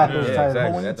don't care that about matters. those titles.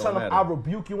 But when you That tell don't them, matter. I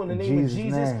rebuke you in the name of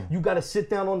Jesus, name. you got to sit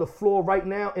down on the floor right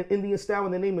now in Indian style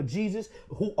in the name of Jesus.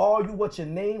 Who are you? What's your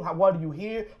name? What are you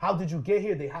here? How did you get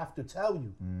here? They have to tell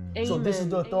you. So this is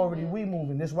the authority we move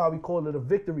in. This is why we call it a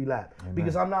victory lap.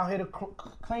 Because I'm not here to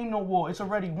claim no war. It's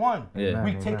already won. Yeah.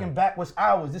 We taking back what's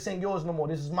ours. This ain't yours no more.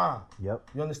 This is mine.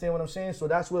 Yep. You understand what I'm saying? So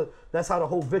that's how the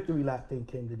whole victory lap thing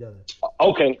came together.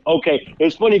 Okay.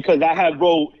 It's funny because I had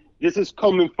wrote, this is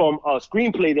coming from a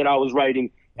screenplay that I was writing,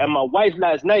 and my wife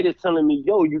last night is telling me,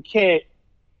 yo, you can't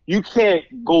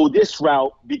go this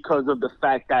route because of the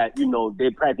fact that, you know,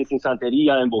 they're practicing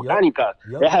Santeria and Botanica.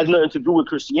 Yep. It has nothing to do with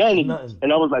Christianity. Nothing.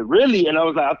 And I was like, really? And I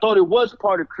was like, I thought it was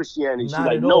part of Christianity. She's Not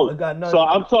like, at all. no. It got nothing. So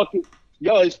I'm talking,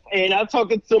 and I'm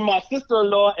talking to my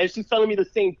sister-in-law, and she's telling me the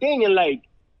same thing, and like,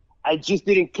 I just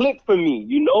didn't click for me,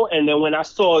 you know? And then when I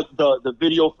saw the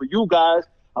video for you guys,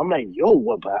 I'm like, yo,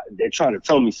 what? They're trying to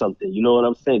tell me something. You know what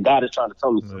I'm saying? God is trying to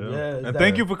tell me something. And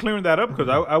thank you for clearing that up, because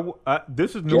I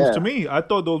this is news to me. I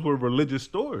thought those were religious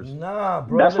stores. Nah,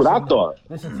 bro. That's what I thought.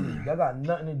 Listen to me. That got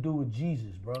nothing to do with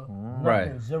Jesus, bro.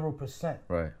 Right. Nothing, 0%.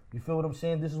 Right. You feel what I'm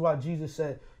saying? This is why Jesus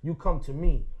said, you come to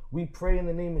me. We pray in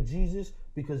the name of Jesus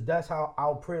because that's how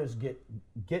our prayers get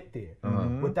there.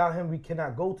 Without him, we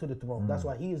cannot go to the throne. That's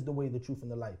why he is the way, the truth,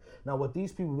 and the life. Now, what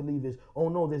these people believe is, oh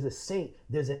no, there's a saint,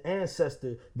 there's an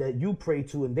ancestor that you pray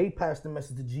to, and they pass the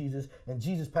message to Jesus, and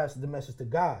Jesus passes the message to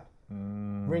God.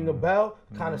 Ring a bell?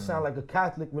 Kind of sound like a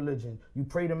Catholic religion. You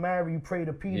pray to Mary, you pray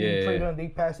to Peter, you pray to them, they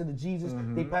pass it to Jesus,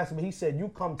 they pass it, but he said, you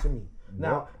come to me.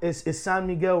 Now, is San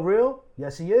Miguel real?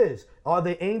 Yes, he is. Are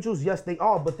they angels? Yes, they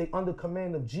are, but they under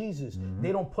command of Jesus.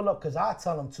 They don't pull up because I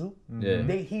tell them to.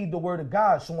 They heed the word of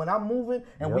God. So when I'm moving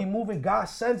and we moving, God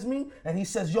sends me and he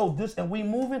says, yo, this, and we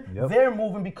moving, they're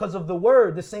moving because of the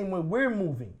word, the same way we're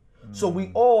moving. So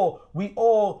we all,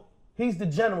 he's the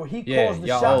general. He calls the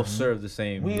shots. Y'all all serve the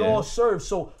same. We all serve,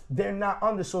 so they're not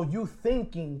under. So you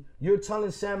thinking, you're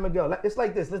telling San Miguel, it's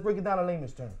like this. Let's break it down in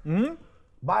layman's terms.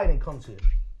 Biden comes here.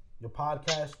 Your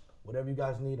podcast, whatever you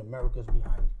guys need, America's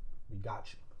behind you. We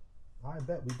got you. All right,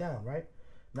 bet, we down, right?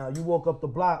 Now you walk up the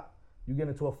block, you get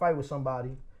into a fight with somebody.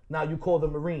 Now you call the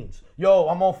Marines. Yo,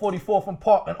 I'm on 44th and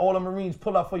Park, and all the Marines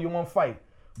pull up for you one fight.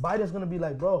 Biden's gonna be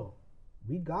like, bro,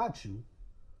 we got you.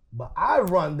 But I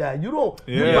run that. You don't.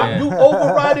 You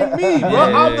overriding me, bro.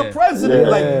 I'm the president.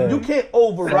 Like, you can't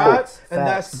override, and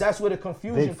that's where the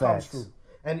confusion comes through.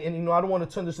 And you know, I don't want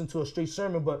to turn this into a straight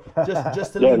sermon, but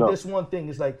just to leave this one thing,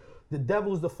 it's like the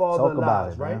devil's the father of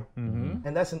lies, right?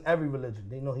 And that's in every religion.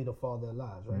 They know he the father of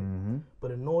lies, right?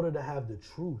 But in order to have the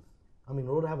truth, in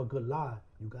order to have a good lie,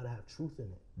 you gotta have truth in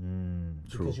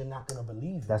it. Because you're not gonna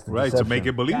believe it. That's the Right, deception. to make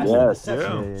it believe. That's the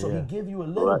deception. Yeah. So he give you a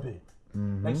little bit.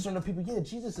 Like certain people,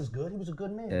 Jesus is good. He was a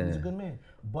good man. He was a good man.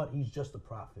 But he's just a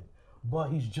prophet. But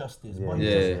he's just this. But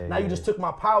he's just now you just took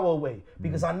my power away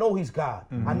because I know he's God.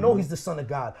 I know he's the son of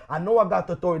God. I know I got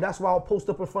the authority. That's why I'll post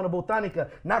up in front of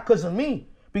Botanica. Not because of me,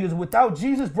 Because without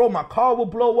Jesus, bro, my car will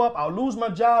blow up. I'll lose my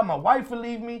job. My wife will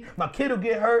leave me. My kid will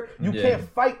get hurt. You can't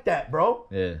fight that, bro.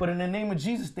 Yeah. But in the name of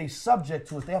Jesus, they subject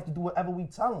to us. They have to do whatever we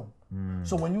tell them.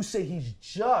 So when you say he's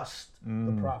just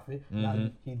the prophet, now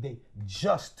they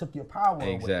just took your power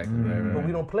away. Exactly. Right. But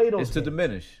we don't play those It's to games.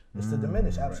 diminish. It's to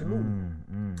diminish, absolutely.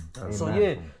 So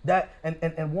yeah, that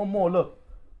and one more. Look,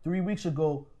 3 weeks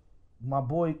ago, my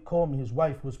boy called me. His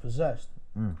wife was possessed,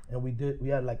 and we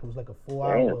had like, it was like a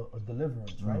 4-hour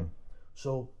deliverance, right?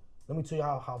 So let me tell you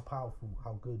how powerful,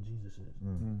 how good Jesus is.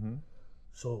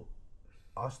 So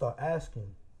I start asking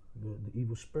the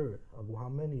evil spirit. I go, how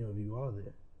many of you are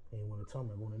there? And he want to tell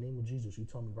me. I go, in the name of Jesus, you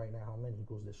tell me right now how many. He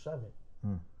goes, there's 7.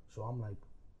 So I'm like,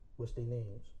 what's their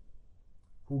names?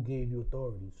 Who gave you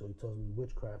authority? So he tells me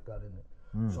witchcraft got in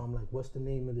it. So I'm like, what's the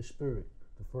name of the spirit?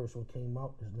 The first one came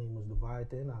up. His name was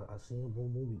Leviathan. I seen him,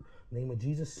 boom, boom. Name of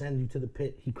Jesus, send you to the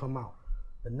pit. He come out.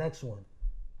 The next one,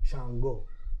 Shango,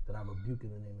 that I rebuke in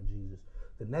the name of Jesus.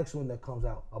 The next one that comes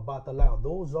out, Abatalao.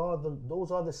 Those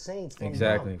are the saints. From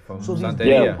Exactly. God. From so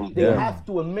Santeria. they have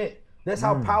to admit. That's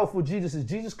how powerful Jesus is.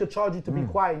 Jesus could charge you to be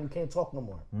quiet and you can't talk no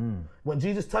more. When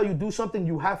Jesus tell you do something,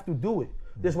 you have to do it.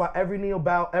 That's why every knee will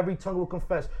bow, every tongue will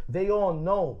confess. They all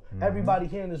know. Everybody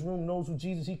here in this room knows who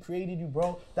Jesus. He created you,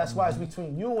 bro. That's why it's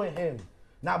between you and him,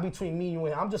 not between me and you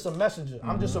and him. I'm just a messenger.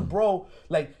 I'm just a bro.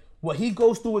 Like, what he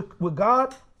goes through with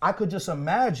God, I could just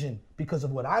imagine because of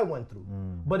what I went through.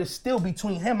 But it's still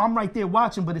between him. I'm right there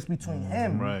watching, but it's between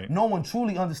him. Right. No one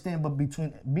truly understands but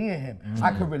between me and him.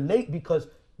 I can relate because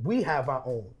we have our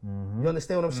own. You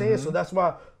understand what I'm saying? So that's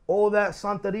why all that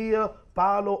Santeria,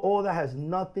 Palo, all that has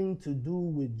nothing to do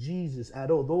with Jesus at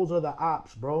all. Those are the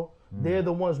ops, bro. They're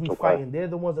the ones we fighting. They're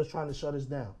the ones that's trying to shut us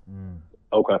down.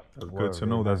 Okay. That's good to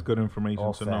know. That's good information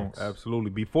All to facts. know. Absolutely.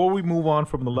 Before we move on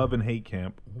from the love and hate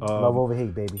camp, Love over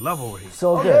hate, baby. love over hate. It's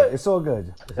all good. It's all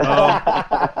good.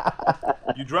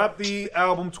 You dropped the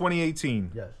album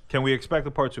 2018. Yes. Can we expect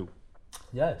a part 2?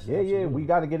 Yes. Yeah. We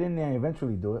got to get in there and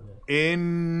eventually do it.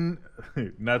 In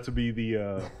not to be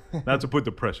the not to put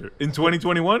the pressure in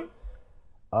 2021.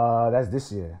 That's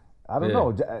this year. I don't Yeah.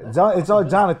 know. It's all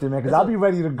Jonathan, man, because I'll be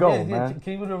ready to go, man.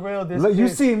 Can you real this? Look, you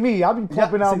kid- see me. I'll be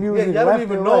pumping out music y'all don't left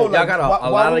even and know, right. like, Y'all got a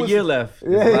while lot we of was- year left.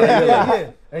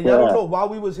 Yeah. And y'all don't know, while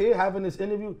we was here having this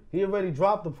interview, he already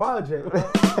dropped the project.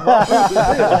 While we was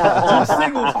here. 2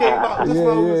 singles came out just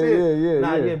while we was here.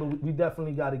 Yeah. But we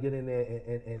definitely got to get in there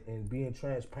and being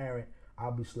transparent.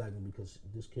 I'll be slacking because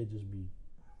this kid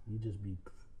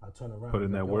I turn around.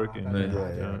 Putting that work in.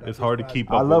 It's It's hard to keep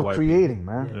up. I with love white creating,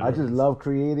 man. I just love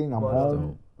creating. I'm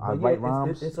home. I But write yeah,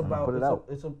 rhymes. It's and I about put it out.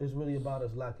 it's really about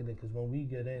us locking it because when we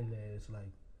get in there, it's like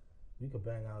we could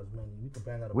bang out as many. We could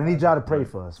bang out. We need y'all to pray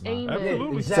for us, man. people.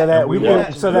 Absolutely. So that we want-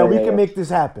 can, so that we can make this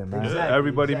happen, man. Yeah, Exactly,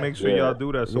 everybody exactly. make sure y'all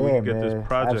do that so we Yeah, can get man. this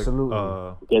project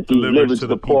Absolutely. Get these delivered lyrics to to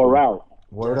the pour people. out.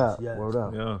 Word up. yes. Word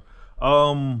up. Yeah.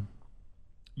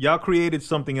 Y'all created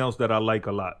something else that I like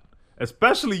a lot,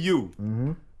 especially you.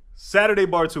 Saturday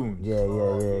Bartoons. Yeah.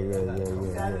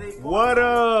 What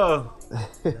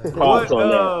Props on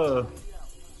that.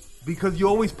 Because you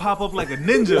always pop up like a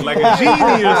ninja, like a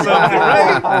genie or something,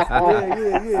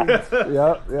 right?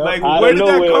 Yep. Like, Out where of did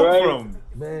that nowhere, come right? from?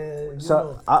 Man,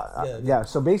 So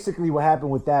so basically what happened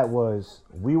with that was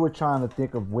we were trying to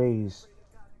think of ways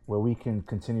where we can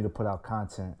continue to put out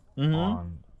content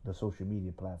on the social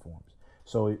media platforms.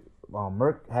 So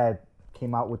Merc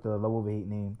came out with the Love Over Hate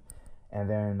name, and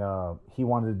then he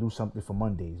wanted to do something for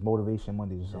Mondays, Motivation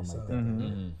Mondays or something like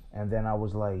that. And then I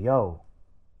was like, yo,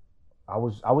 I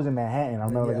was in Manhattan. I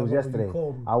remember Yeah, it was I remember you yesterday.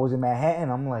 called me. I was in Manhattan.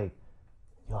 I'm like,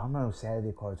 yo, I remember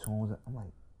Saturday cartoons. I'm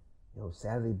like, yo,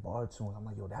 Saturday Bartoons. I'm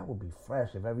like, yo, that would be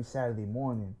fresh if every Saturday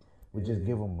morning we just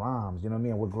give them rhymes. You know what I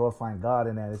mean? We're glorifying God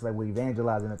in that. It's like we're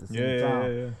evangelizing at the same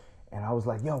time. Yeah. And I was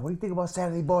like, yo, what do you think about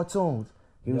Saturday Bartoons?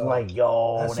 He was like,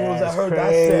 yo, as soon as I that's heard that,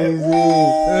 I crazy.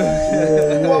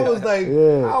 said, I was like,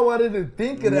 how I didn't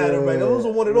think of that already. Those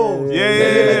are one of those.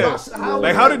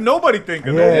 Like, how did nobody think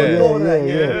of that?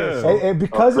 Yeah. And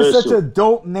because it's such a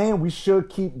dope name, we should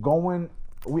keep going.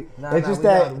 It's just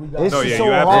that it's No, just yeah, so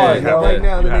you hard, absolutely yo. have Right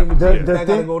now, the name of The Jesus, that gotta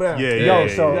thing- go down. Yo,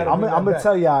 so yeah. I'm Bring that gonna back.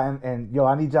 tell y'all, and yo,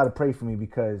 I need y'all to pray for me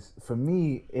because for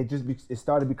me, it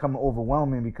started becoming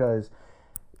overwhelming because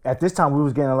at this time we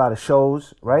was getting a lot of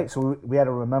shows, right? So we had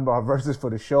to remember our verses for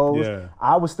the shows. Yeah.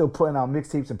 I was still putting out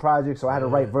mixtapes and projects, so I had to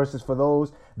write verses for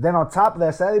those. Then on top of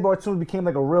that, Saturday Bartoons became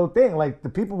like a real thing. Like the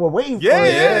people were waiting for it.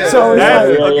 Yeah. So it's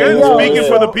That's, like, again, yo, speaking so-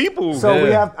 for the people. So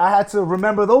I had to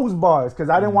remember those bars because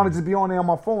I didn't want it to be on there on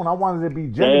my phone. I wanted it to be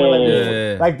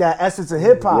genuine, like that essence of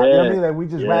hip hop. You know what I mean? Like we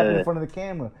just rapping in front of the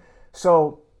camera.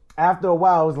 So after a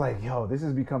while, I was like, yo, this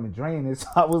is becoming draining. So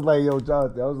I was like, yo,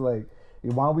 Jonathan, I was like,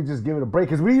 why don't we just give it a break?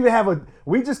 Because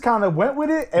we just kind of went with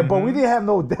it, but we didn't have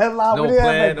no deadline. No we didn't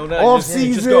plan, have no like nothing. off Just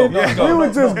season. go, We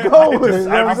would just go with it. You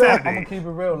know what I'm saying? I'm gonna keep it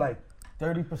real. Like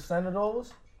 30% of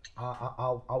those, I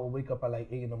will wake up at like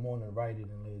 8 in the morning, write it,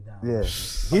 and lay it down. Yeah,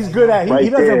 he's good at. He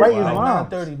doesn't write his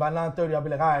rhymes. By 9:30, I'll be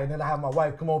like, all right. And then I have my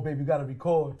wife, come on, baby, you gotta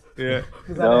record. Yeah.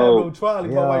 Because I didn't have no trolley.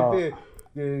 My Yo. wife did.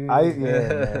 Yeah.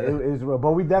 It's real.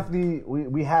 But we definitely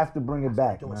we have to bring it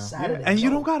back, man. Saturday, And you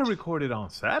bro. don't gotta record it on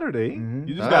Saturday.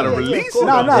 You just gotta yeah, release of it.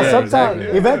 course. on No, Saturday. sometimes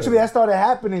exactly. eventually that started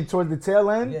happening towards the tail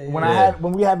end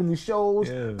when we having these shows,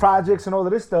 projects, and all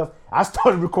of this stuff. I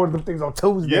started recording them things on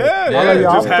Tuesday. Yeah, I'm yeah, like, yo,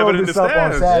 just I'm have it throwing in this the up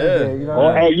on stands. Saturday. You know what I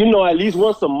Or, mean? hey, you know, at least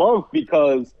once a month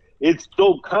because it's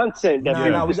dope content that Nah,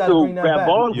 people we gotta still bring that grab back.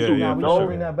 on Yeah, to. yeah, You We for gotta know,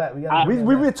 bring that back. We gotta bring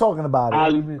We that were back. talking about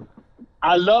it.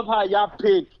 I love how y'all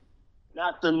pick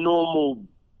not the normal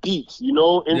beats, you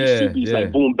know, industry Yeah, beats yeah.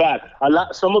 like boom bap.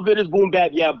 Some of it is boom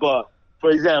bap, yeah, but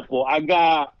for example, I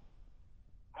got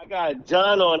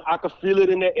John on I Can Feel It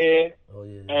in the Air Oh,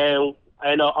 yeah.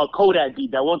 and a Kodak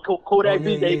beat. That one Kodak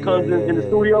beat that he comes in the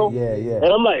studio. Yeah. And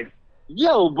I'm like,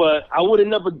 yo, but I would have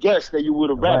never guessed that you would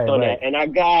have rapped on Right. that. And I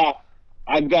got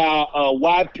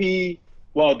YP,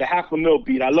 well, the Half a Mil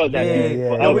beat. I love that beat. yeah.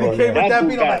 forever. And when he came with That's that boom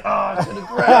beat, I'm bap. like, oh, I should have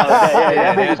grabbed.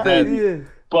 Yeah, that's that's crazy. Yeah.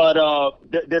 But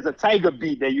there's a Tiger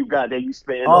beat that you got that you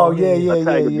spitting Oh on. yeah. A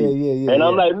Tiger beat. And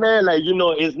I'm like, man, like, you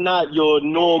know, it's not your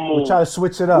normal. we try to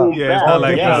switch it up. Boom Yeah, it's bap. not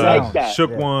like Yeah, I the like that.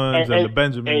 Shook Ones and the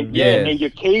Benjamin. And, Yeah. and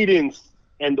your cadence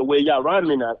and the way y'all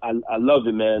rhyming, I love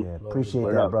it, man. Yeah, appreciate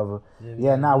Word that, up. brother.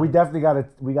 Yeah, we definitely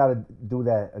gotta do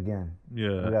that again. Yeah,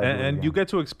 gotta do it and you again. get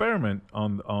to experiment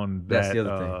on that. That's the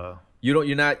other thing.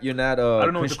 You're not I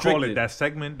don't know what to call it. constricted. That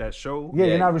segment, that show. Yeah,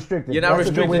 you're not restricted. You're not That's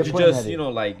a good way restricted of to putting just, it. you know,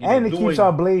 like, you And know, it doing, keeps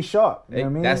our blaze sharp. You know what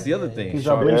I mean? That's the other thing. Keeps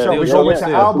our blaze Yeah, sharp. We yeah, show yeah. it's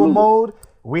an album mode.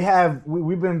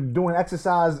 We've been doing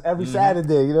exercise every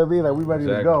Saturday. You know what I mean? Like we ready to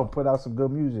Exactly. go. Put out some good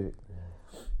music.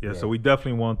 Yeah, so we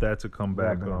definitely want that to come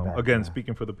back. bring it back, Again, yeah.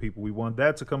 speaking for the people, we want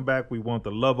that to come back. We want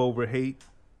the Love Over Hate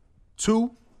 2.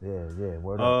 Yeah.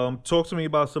 Word up. Talk to me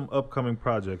about some upcoming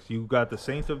projects. You got the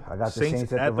Saints I got the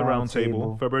Saints at the Round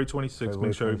Table, February 26th. February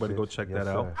Make sure everybody go 26th. check Yes,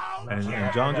 that out. sir.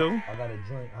 And John Joe? I got a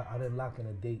joint. I didn't lock in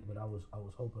a date, but I was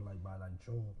hoping like by like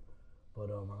June. But I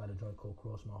got a joint called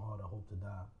Cross My Heart. I Hope to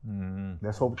Die.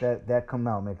 Let's hope that come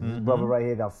out, man. 'Cause this brother right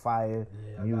here got fire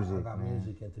Yeah, music. I got man.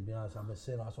 music, and to be honest, I've been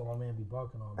sitting. I saw my man be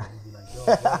barking on me. He'd be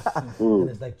like, yo, and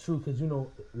it's like true, cause you know,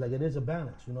 like it is a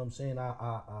balance. You know what I'm saying?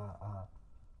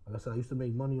 Like I said, I used to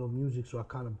make money off music, so I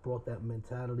kind of brought that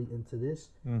mentality into this.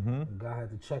 And God had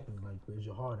to check me, like, where's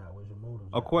your heart at? Where's your motive?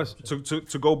 A question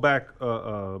to go back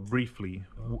briefly.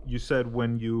 You said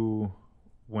when you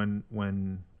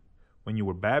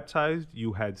were baptized,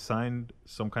 you had signed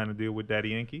some kind of deal with Daddy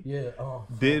Yankee. Yeah.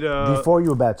 Did Before you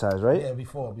were baptized, right? Yeah,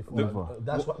 before.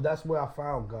 That's where I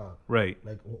found God. right?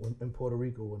 Like in Puerto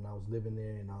Rico, when I was living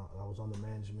there and I was under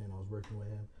management, I was working with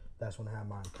him. That's when I had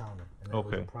my encounter, and that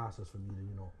was a process for me to,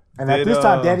 you know. And at this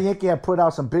time, Daddy Yankee had put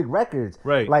out some big records.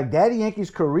 Right. Like Daddy Yankee's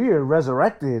career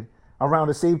resurrected around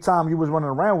the same time you was running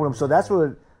around with him. So that's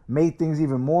what made things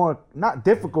even more not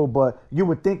difficult, but you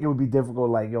would think it would be difficult.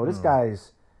 Like, yo, this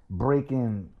guy's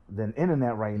breaking the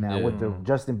internet right now with the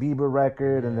Justin Bieber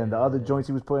record and then the other joints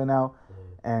he was putting out.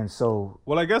 And so,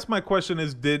 Well, I guess my question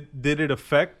is, did it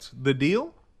affect the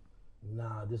deal?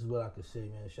 Nah, this is what I could say,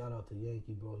 man. Shout out to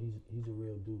Yankee, bro. He's a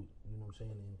real dude. You know what I'm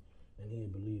saying? And he a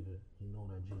believer. He know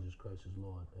that Jesus Christ is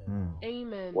Lord. And,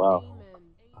 Amen. Wow.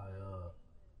 Amen.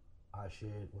 I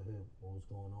shared with him what was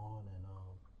going on, and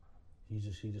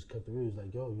he just kept it real. He's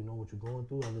like, yo, you know what you're going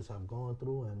through, and this I've gone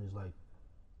through, and it's like,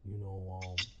 you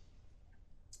know,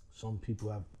 some people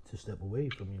have to step away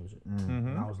from music,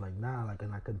 and I was like, nah, like,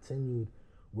 and I continued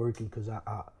working because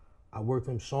I worked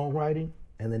with him songwriting,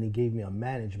 and then he gave me a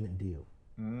management deal.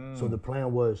 So the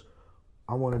plan was,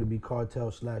 I wanted to be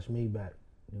Cartel / Maybach.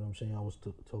 You know what I'm saying? I was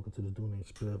talking to this dude named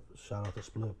Spliff. Shout out to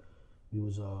Spliff. We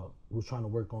was trying to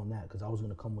work on that because I was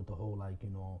gonna come with the whole, like, you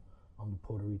know, I'm the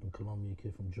Puerto Rican Colombian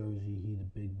kid from Jersey. He the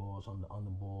big boss. I'm the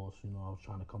underboss. You know, I was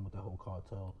trying to come with that whole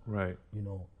cartel. Right. You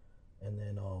know, and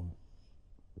then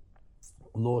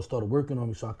Lord started working on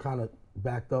me, so I kind of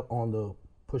backed up on the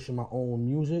pushing my own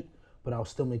music, but I was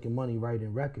still making money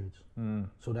writing records.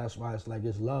 So that's why it's like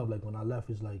it's love. Like when I left,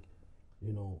 it's like,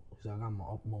 you know, cause I got my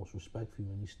utmost respect for you,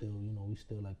 and he still, you know, we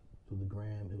still like through the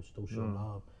gram, it was still show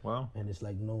love. Wow. And it's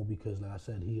like, no, because like I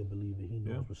said, he a believer. He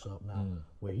knows what's up now.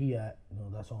 Where he at, you know,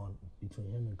 that's on between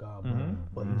him and God.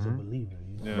 But he's a believer.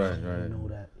 You know what I'm saying? Right. He know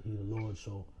that he the Lord.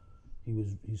 So he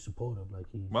he's supportive. Like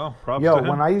Well, props Yo, to him.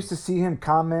 when I used to see him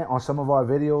comment on some of our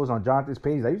videos on Jonathan's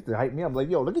page, I used to hype me up. Like,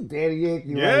 yo, look at Daddy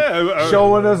Yankee, like,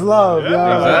 showing us love. Yeah,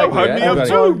 yo. exactly. Like, Hype me up that's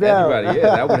too. fucked down. Anybody,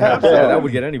 yeah, that would have. That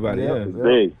would get anybody. Yeah.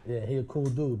 Big. yeah, he a cool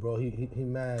dude, bro. He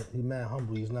mad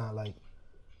humble. He's not like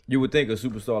You would think a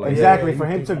superstar like Exactly. Yeah, For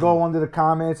you him think to go under the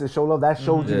comments and show love, that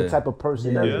shows you the Yeah. type of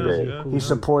person that he Yeah, is. yeah. He's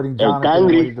supporting Jonathan and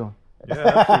what Kangri. he's doing.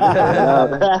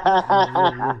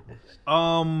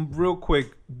 Real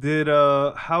quick,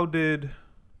 how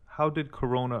did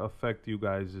Corona affect you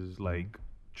guys' like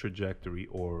trajectory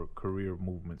or career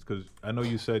movements? Because I know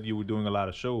you said you were doing a lot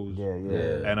of shows. Yeah,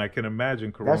 yeah. And I can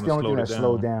imagine Corona That's the only thing that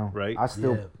slowed down. right? I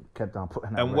still Yeah. kept on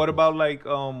putting out And what records. about like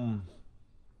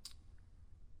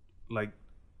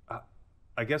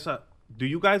I guess do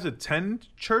you guys attend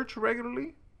church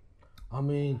regularly? I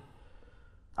mean,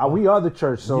 We are the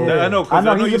church, so Yeah, I know, 'cause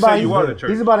I know he's you about- say you he's- are the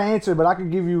church. He's about to answer, but I can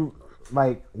give you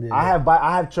like Yeah.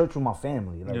 I have church with my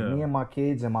family. Like Yeah. me and my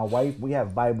kids and my wife, we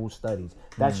have Bible studies.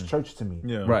 That's church to me.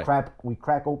 Yeah. Right. We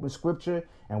crack open scripture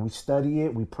and we study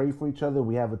it. We pray for each other.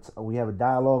 We have a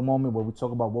dialogue moment where we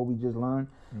talk about what we just learned.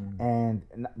 And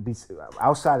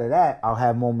outside of that, I'll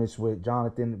have moments with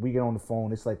Jonathan. We get on the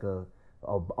phone. It's like a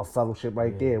fellowship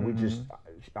right there. We just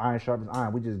iron sharpens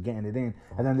iron. We just getting it in.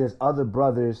 And then there's other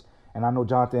brothers, and I know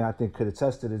Jonathan, I think, could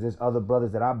attest to this. There's other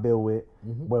brothers that I build with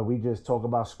where we just talk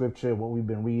about scripture, what we've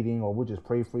been reading, or we'll just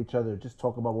pray for each other, just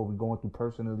talk about what we're going through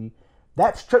personally.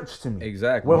 That's church to me.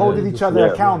 Exactly. We're holding each other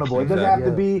Yeah. accountable. It doesn't have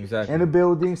to be Exactly. in a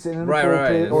building, sitting in the Right, right,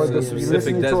 pulpit, right. or It's a specific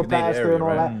listening to a designated pastor area, and all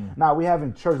right? that. Nah, we have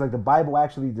in church, like the Bible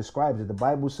actually describes it. The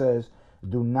Bible says,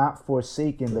 do not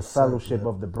forsaken the fellowship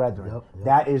of the brethren. Yep.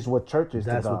 That is what church is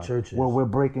That's to God. what church is. Where we're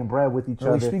breaking bread with each And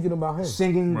we other. speaking about him.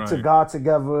 Singing to Right. God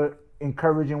together,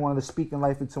 encouraging one another, speaking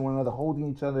life into one another, holding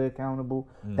each other accountable.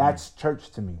 That's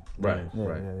church to me. Right. Yeah,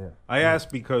 Right. yeah, yeah. I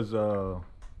asked because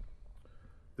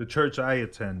the church I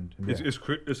attend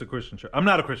is a Christian church. I'm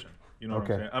not a Christian. You know what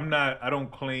Okay. I'm saying? I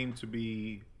don't claim to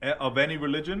be of any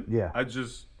religion. Yeah. I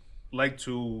just like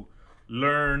to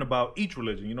learn about each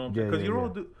religion. You know what I'm saying? Yeah, Because yeah, you're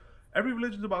yeah. all every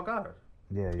religion's about God.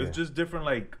 Yeah, yeah. It's just different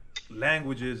like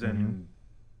languages and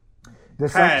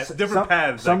There's paths, different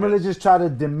paths, I Some guess. religions try to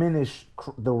diminish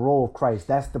the role of Christ.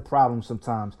 That's the problem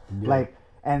sometimes. Like,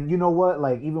 and you know what?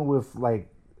 Like, even with like,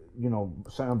 you know,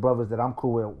 certain brothers that I'm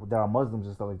cool with that are Muslims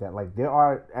and stuff like that. Like, there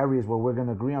are areas where we're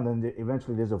gonna agree on, then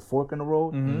eventually there's a fork in the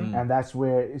road, and that's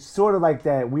where it's sort of like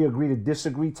that we agree to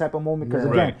disagree type of moment. Because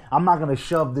Yeah. again, Right. I'm not gonna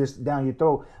shove this down your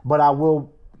throat, but I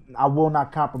will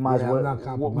not compromise Yeah, I'm with, not with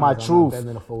compromising. my I'm not truth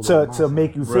bending a fold to on my side.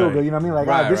 make you feel Right. good. You know what I mean? Like,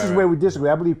 Right, this right, is where right. we disagree.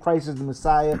 I believe Christ is the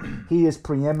Messiah. He is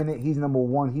preeminent. He's number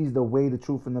one. He's the way, the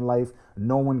truth, and the life.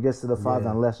 No one gets to the Father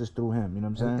Yeah. unless it's through Him. You know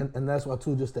what I'm saying? And that's why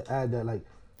too, just to add that, like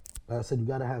I said, you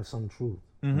gotta have some truth.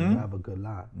 You gotta have a good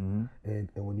lie. And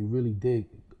when you really dig,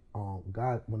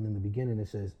 God, when in the beginning it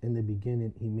says, in the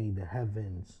beginning He made the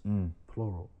heavens,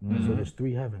 plural. So there's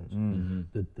 3 heavens.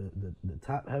 The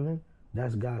top heaven,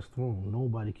 that's God's throne.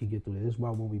 Nobody can get through it. This is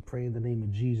why when we pray in the name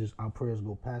of Jesus, our prayers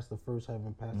go past the first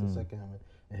heaven, past the second heaven,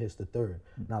 and hits the third.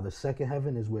 Now the second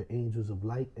heaven is where angels of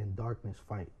light and darkness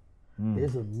fight.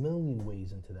 There's a million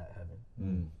ways into that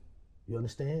heaven. You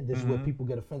understand? This is where people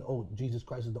get offended. Oh, Jesus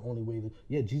Christ is the only way.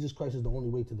 Yeah, Jesus Christ is the only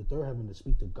way to the third heaven to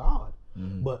speak to God.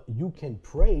 But you can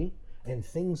pray and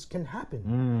things can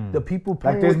happen. The people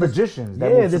praying there's with the- magicians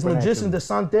that Yeah, move there's magicians,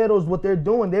 supernaturally. the santeros. What they're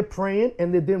doing, they're praying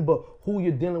and they're doing. But who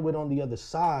you're dealing with on the other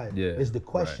side Yeah, is the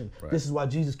question. right. This is why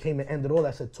Jesus came and ended all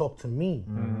that. Said, "Talk to me."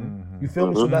 You feel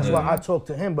me? So that's why I talk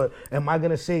to him. But am I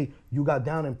gonna say you got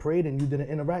down and prayed and you didn't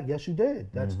interact? Yes, you did.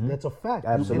 That's a fact.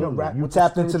 Absolutely. You interact You with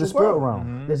tapped into the spiritual spirit world.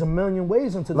 realm. There's a million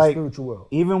ways into the Like, spiritual world.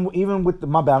 even with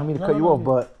my bad, I don't mean to cut you off,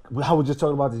 but I was just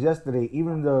talking about this yesterday.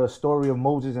 Even the story of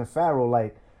Moses and Pharaoh,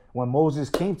 like when Moses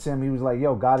came to him, he was like,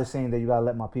 "Yo, God is saying that you gotta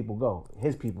let my people go,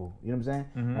 His people." You know what I'm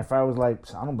saying? And Pharaoh was like,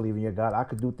 "I don't believe in your God. I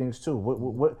could do things too.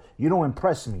 What? You don't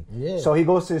impress me." Yeah. So he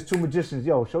goes to his 2 magicians.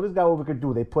 Yo, show this guy what we could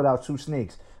do. They put out 2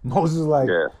 snakes. Moses is like,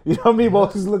 Yeah. you know what I mean?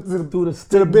 Moses looked to the big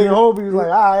stick, hole. He was like,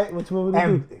 "All right." What you want me to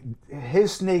And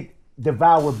his snake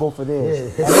devoured both of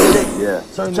theirs. Yeah. Yeah.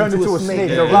 Turned into a snake.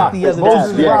 Yeah. The rock. The other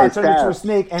Moses' Yeah, rod his turned into a staff.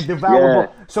 snake and devoured Yeah.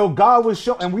 both. So God was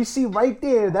showing, and we see right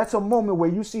there, that's a moment where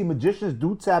you see magicians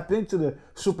do tap into the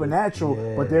supernatural,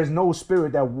 Yeah. but there's no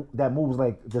spirit that moves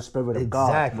like the spirit of God.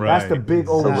 Exactly. That's the Right. big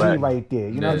OG Correct. right there.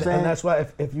 You know what I'm And saying? that's why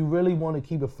if you really want to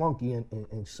keep it funky,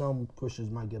 and some Christians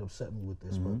might get upset with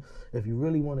this, but if you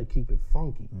really want to keep it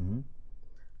funky,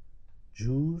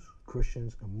 Jews,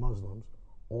 Christians, and Muslims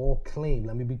all claim.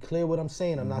 Let me be clear what I'm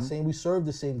saying. I'm not saying we serve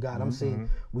the same God. I'm saying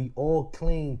we all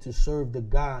claim to serve the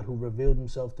God who revealed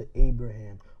himself to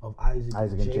Abraham, of Isaac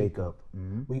and Jacob.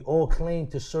 We all claim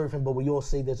to serve him, but we all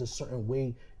say there's a certain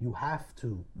way you have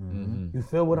to. You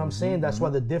feel what I'm saying? That's why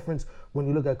the difference when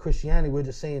you look at Christianity, we're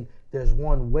just saying there's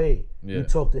one way. You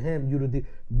talk to him,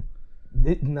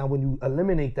 now when you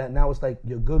eliminate that, now it's like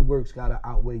your good works gotta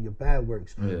outweigh your bad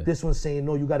works. This one's saying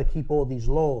no, you gotta keep all these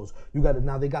laws. You gotta,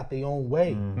 now they got their own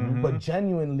way. But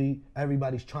genuinely,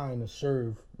 everybody's trying to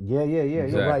serve. Yeah.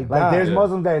 Exactly. You're right. God. Like there's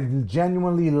Muslims that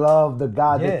genuinely love the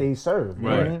God that they serve. You know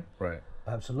what I mean? Right.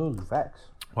 Absolutely. Facts.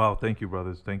 Wow, thank you,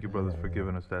 brothers. Thank you, brothers, for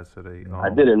giving us that today. I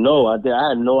didn't know. I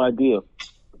had no idea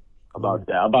about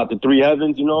that, about the three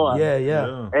heavens. You know.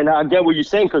 Yeah. And I get what you're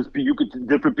saying, because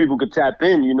different people could tap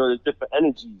in. You know, there's different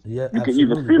energies. Yeah, you can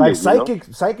even feel Like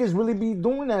it. psychics really be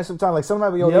doing that sometimes. Like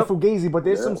sometimes, yo, they fugazi, but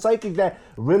there's some psychics that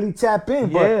really tap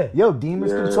in. But yo,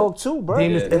 demons can talk too, bro.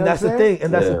 Demons, You know and that's what I'm the saying? thing.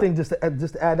 And that's the thing.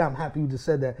 Just to add, I'm happy you just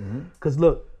said that. Because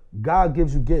look, God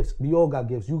gives you gifts. We all got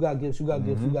gifts. You got gifts. You got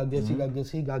gifts. You got gifts. He got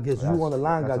gifts. He got gifts. You on the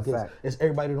line got gifts. fact. It's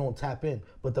everybody don't tap in.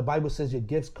 But the Bible says your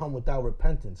gifts come without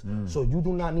repentance. So you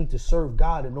do not need to serve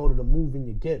God in order to move in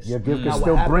your gifts. Your gift Now, can what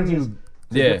still bring happens you is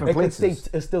to different places.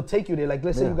 it still take you there. Like,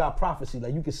 let's say you got prophecy.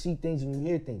 Like, you can see things and you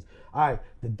hear things. All right,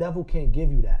 the devil can't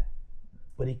give you that.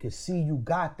 But he can see you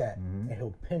got that, and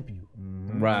he'll pimp you.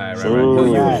 Right. He'll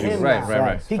use Right. him Right. now.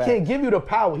 Right. He can't give you the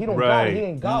power. He don't got it. He Right.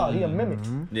 ain't God. He a mimic.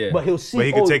 Yeah. But he'll see. But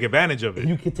he can take advantage of it.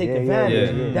 You can take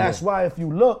advantage. yeah. That's why if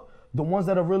you look, the ones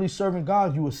that are really serving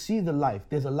God, you will see the life.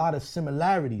 There's a lot of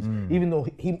similarities. Even though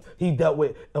he dealt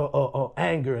with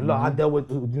anger and love, I dealt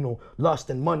with lust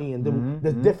and money, and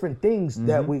there's different things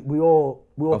that we all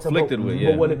Afflicted talk about. with,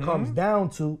 But what it comes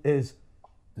down to is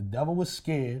the devil was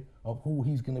scared of who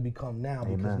he's gonna become now,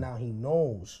 because now he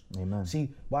knows. Amen.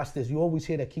 See, watch this. You always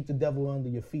hear that keep the devil under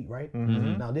your feet, right?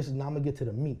 Now I'm gonna get to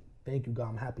the meat. Thank you, God.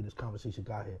 I'm happy this conversation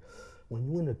got here. When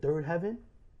you in the third heaven,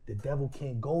 the devil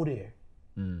can't go there.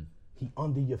 He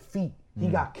under your feet. He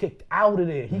got kicked out of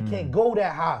there. He can't go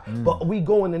that high. But we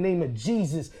go in the name of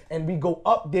Jesus and we go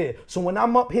up there. So when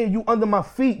I'm up here, you under my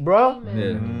feet, bro.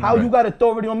 How you got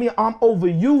authority on me? I'm over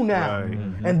you now.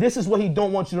 And this is what he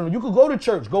don't want you to know. You could go to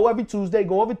church, go every Tuesday,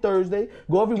 go every Thursday,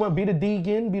 go everywhere, be the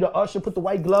deacon, be the usher, put the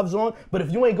white gloves on. But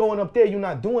if you ain't going up there, you're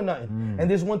not doing nothing. And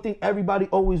there's one thing everybody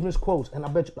always misquotes. And I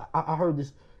bet you, I heard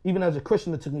this, even as a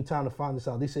Christian, it took me time to find this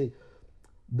out. They say,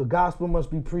 the gospel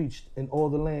must be preached in all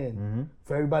the land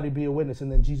for everybody to be a witness, and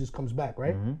then Jesus comes back,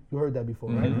 right? You heard that before,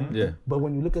 right? Yeah. But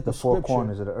when you look at the Four scripture,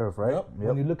 corners of the earth, right?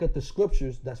 when you look at the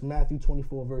scriptures, that's Matthew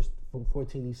 24, verse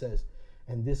 14, he says,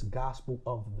 and this gospel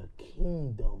of the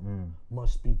kingdom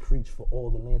must be preached for all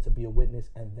the land to be a witness,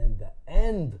 and then the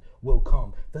end will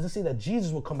come. Doesn't say that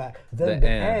Jesus will come back, then the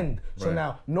end. So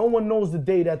now, no one knows the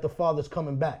day that the Father's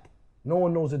coming back. No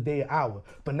one knows the day or hour.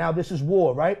 But now this is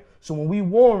war, right? So when we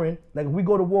warring, like if we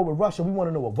go to war with Russia, we want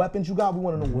to know what weapons you got. We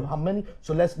want to know how many.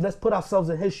 So let's put ourselves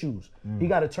in his shoes. He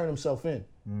got to turn himself in.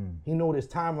 He know there's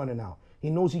time running out.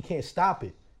 He knows he can't stop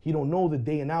it. He don't know the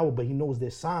day and hour, but he knows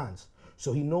there's signs.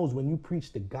 So he knows when you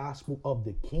preach the gospel of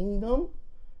the kingdom,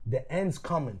 the end's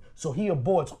coming. So he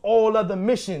aborts all other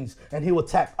missions and he'll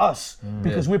attack us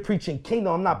because we're preaching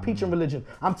kingdom. I'm not preaching religion.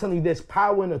 I'm telling you there's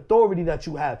power and authority that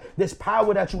you have. There's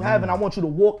power that you have, and I want you to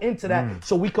walk into that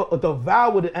so we could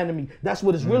devour the enemy. That's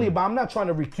what it's really about. I'm not trying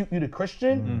to refute you to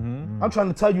Christian. I'm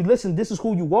trying to tell you, listen, this is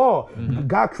who you are.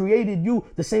 God created you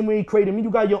the same way he created me.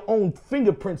 You got your own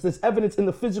fingerprints. There's evidence in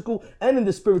the physical and in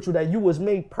the spiritual that you was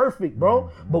made perfect, bro.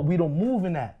 But we don't move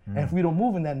in that. And if we don't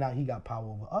move in that, now he got power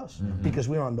over us because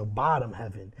we're on the bottom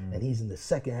heaven and he's in the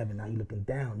second heaven. Now he looking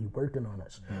down, you working on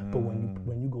us. But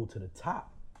when you go to the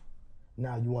top,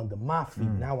 now you under my feet.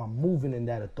 Now I'm moving in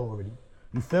that authority.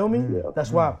 You feel me? Yeah.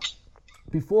 That's why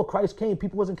before Christ came,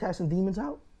 people wasn't casting demons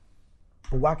out.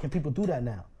 But why can people do that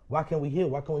now? Why can't we heal?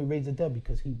 Why can't we raise the dead?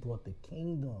 Because he brought the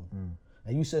kingdom.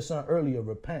 And you said something earlier,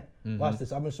 repent. Watch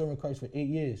this. I've been serving Christ for 8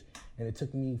 years, and it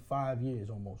took me 5 years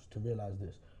almost to realize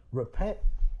this. Repent.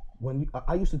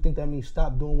 I used to think that means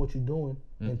stop doing what you're doing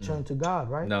and turn to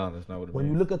God, right? No, that's not what it When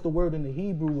means. you look at the word in the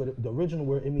Hebrew, the original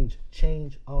word, it means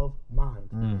change of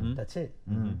mind. That's it.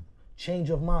 Change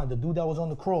of mind. The dude that was on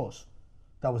the cross,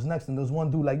 that was next, and there was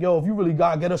one dude like, yo, if you really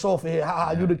God, get us off of here.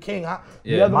 You the king.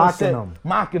 The other one said,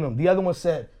 mocking him. The other one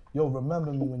said, yo,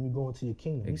 remember me when you go into your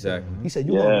kingdom. Exactly. He said,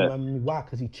 you won't remember me. Why?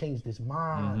 Because he changed his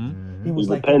mind. He was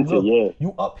like, repented, look,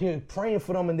 you up here praying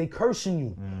for them and they cursing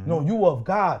you. No, you of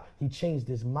God. He changed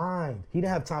his mind. He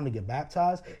didn't have time to get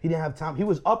baptized. He didn't have time. He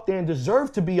was up there and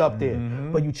deserved to be up there.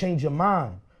 But you change your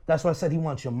mind. That's why I said he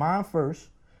wants your mind first.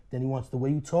 Then he wants the way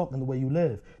you talk and the way you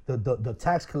live. The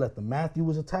tax collector, Matthew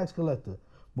was a tax collector.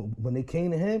 But when they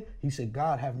came to him, he said,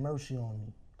 God, have mercy on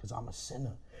me, because I'm a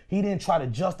sinner. He didn't try to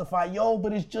justify,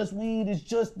 but it's just weed, it's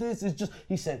just this, it's just,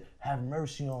 he said, have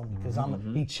mercy on me,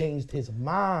 because he changed his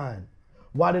mind.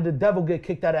 Why did the devil get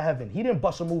kicked out of heaven? He didn't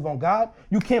bust a move on God.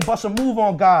 You can't bust a move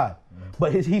on God.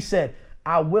 But he said,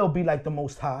 I will be like the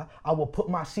Most High. I will put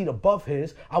my seat above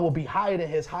his. I will be higher than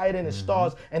his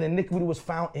stars, and iniquity was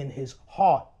found in his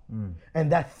heart. And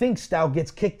that think style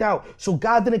gets kicked out. So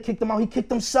God didn't kick them out, he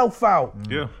kicked himself out.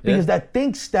 Because that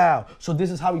think style, so this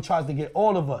is how he tries to get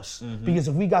all of us. Because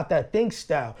if we got that think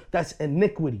style, that's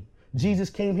iniquity. Jesus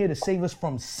came here to save us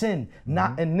from sin,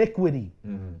 not iniquity.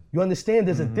 You understand?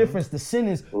 There's a difference. The sin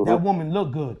is, that woman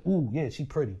look good. Ooh, yeah, she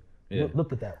pretty. Yeah.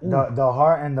 Look at that. The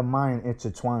heart and the mind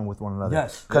intertwine with one another.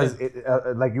 Yes. Because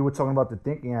like you were talking about the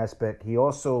thinking aspect, he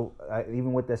also,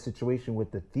 even with that situation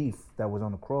with the thief that was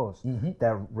on the cross,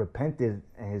 that repented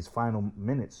in his final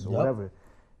minutes or whatever,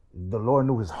 the Lord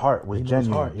knew his heart was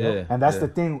genuine. And that's the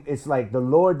thing. It's like the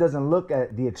Lord doesn't look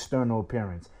at the external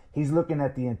appearance. He's looking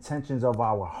at the intentions of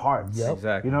our hearts.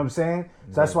 Exactly. You know what I'm saying?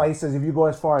 So that's why he says if you go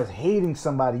as far as hating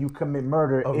somebody, you commit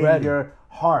murder in your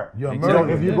heart.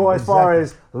 If you go as far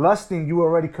as lusting, you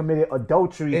already committed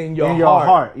adultery in your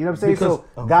heart. You know what I'm saying? So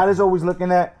God is always looking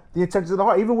at the intentions of the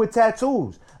heart, even with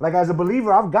tattoos. Like as a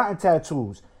believer, I've gotten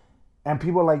tattoos. And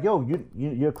people are like, yo,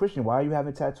 you're a Christian. Why are you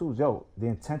having tattoos? Yo, the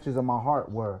intentions of my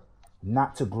heart were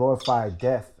not to glorify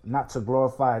death, not to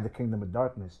glorify the kingdom of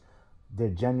darkness. They're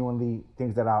genuinely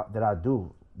things that I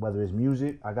do. Whether it's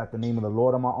music, I got the name of the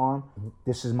Lord on my arm.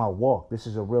 This is my walk. This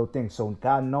is a real thing. So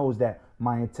God knows that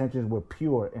my intentions were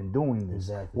pure in doing this.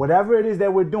 Exactly. Whatever it is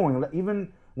that we're doing,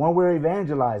 even when we're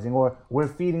evangelizing or we're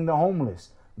feeding the homeless,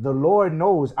 the Lord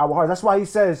knows our hearts. That's why he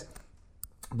says,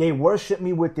 they worship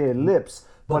me with their lips,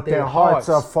 but their hearts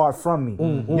are far from me. You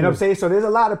know what I'm saying? So there's a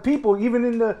lot of people, even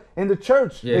in the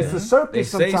church, it's a circus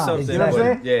sometimes. You know what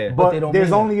I'm saying? But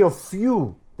there's only a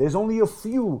few. There's only a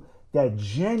few that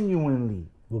genuinely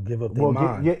will give up their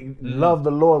mind. Love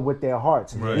the Lord with their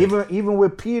hearts. Right. Even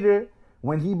with Peter,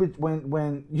 when you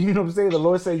know what I'm saying, the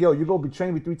Lord said, yo, you're gonna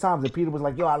betray me 3 times. And Peter was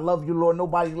like, yo, I love you, Lord.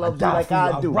 Nobody loves you like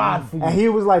I do. And he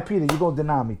was like, Peter, you're gonna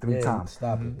deny me 3 times.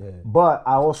 Stop it. But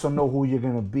I also know who you're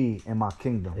gonna be in my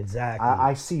kingdom. Exactly.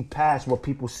 I see past what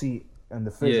people see in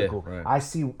the physical.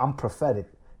 I'm prophetic.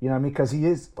 You know what I mean? Because he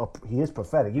is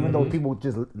prophetic. Even though people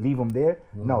just leave him there,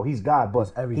 no, he's God,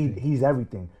 but he's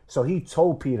everything. So he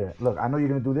told Peter, look, I know you're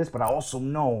going to do this, but I also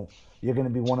know you're going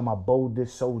to be one of my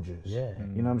boldest soldiers. You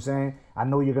know what I'm saying? I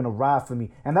know you're going to ride for me.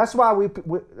 And that's why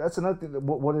that's another thing.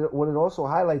 What it also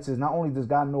highlights is not only does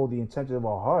God know the intentions of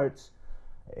our hearts,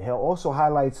 it also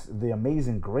highlights the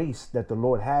amazing grace that the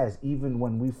Lord has even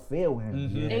when we fail him.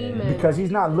 Amen. Because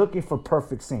he's not looking for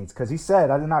perfect saints. Because he said,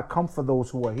 I did not come for those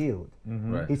who are healed.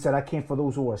 Right. He said, I came for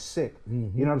those who are sick.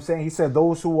 You know what I'm saying? He said,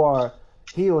 those who are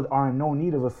healed are in no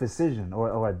need of a physician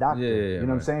or a doctor. You know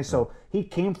what I'm saying? So he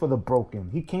came for the broken.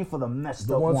 He came for the messed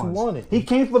up ones. Who want it. He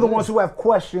came for the ones who have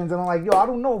questions and are like, yo, I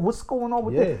don't know what's going on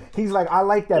with this. He's like, I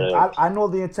like that. I know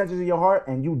the intentions of your heart,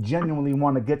 and you genuinely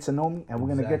want to get to know me, and we're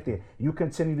going to get there. You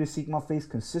continue to seek my face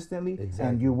consistently,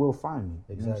 and you will find me.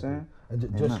 You know what I'm saying?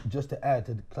 And just to add,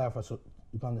 to clarify, so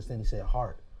you can understand, he said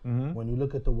heart. When you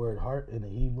look at the word heart in the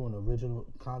Hebrew, in the original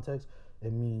context,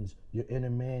 it means your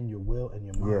inner man, your will, and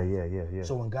your mind. Yeah.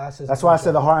 So when God says, that's why I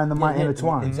said the heart and the mind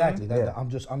intertwined. Exactly. I'm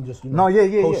just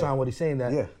co-signing what he's saying.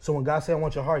 That. So when God said, I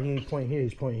want your heart, he ain't pointing here,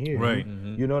 he's pointing here. Right.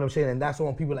 You know what I'm saying? And that's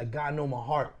when people are like, God know my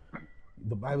heart.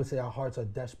 The Bible says our hearts are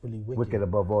desperately wicked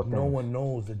above all things. No one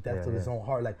knows the depth of his own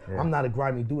heart. Like, I'm not a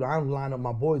grimy dude. I don't line up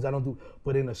my boys. I don't do.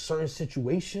 But in a certain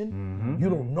situation,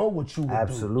 you don't know what you would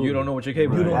do. You don't know what you're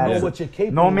capable of. You don't know what you're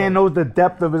capable No man knows the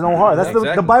depth of his own heart. That's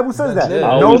the Bible says that.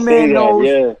 I No always say man that,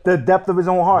 knows the depth of his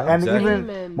own heart. And Exactly.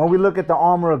 even when we look at the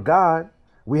armor of God,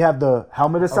 we have the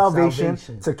helmet of salvation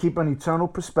to keep an eternal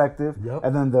perspective,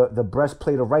 and then the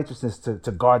breastplate of righteousness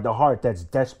to guard the heart that's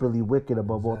desperately wicked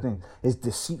above all things. It's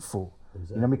deceitful.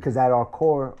 You know, because at our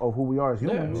core of who we are as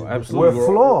humans, we're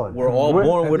flawed. We're all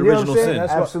born with original sin.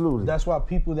 Absolutely. That's why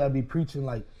people that be preaching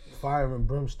like fire and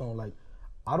brimstone, like,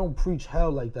 I don't preach hell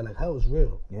like that. Like, hell is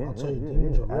real. I'll tell you,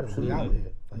 demons are real. Absolutely. We out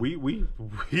here.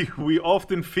 Like, We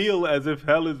often feel as if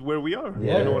hell is where we are.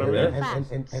 You know what I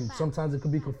mean? And sometimes it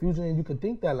could be confusing, and you could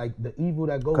think that, like, the evil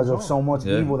that goes on. Because of so much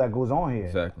evil that goes on here.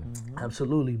 Exactly.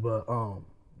 Absolutely, but wow,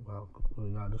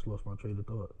 I just lost my train of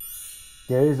thought.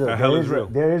 There is a That hell is real.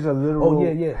 There is a literal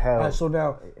Oh yeah. hell, All right, so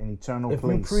now, an eternal if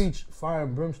place. you preach fire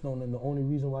and brimstone, and the only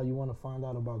reason why you want to find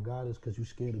out about God is because you're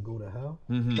scared to go to hell,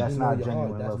 That's you know not your genuine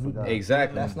heart, that's love for you- God.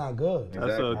 Exactly. That's not good. That's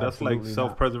Exactly. that's like Absolutely not.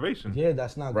 self-preservation. Yeah,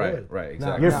 that's not Right, good. right, Now-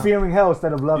 exactly. You're now- fearing hell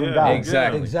instead of loving Yeah, God.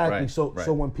 Exactly. Exactly. Right, So right.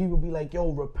 so when people be like,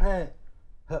 "Yo, repent,"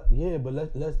 yeah, but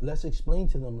let's explain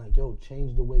to them like, "Yo,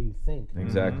 change the way you think."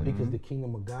 Exactly. Because the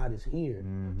kingdom of God is here.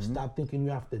 Stop thinking you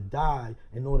have to die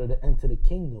in order to enter the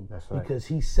kingdom. That's right. Because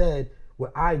He said,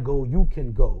 "Where I go, you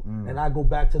can go, and I go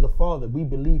back to the Father." We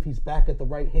believe He's back at the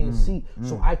right hand seat,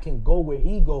 so I can go where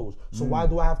He goes. So why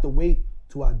do I have to wait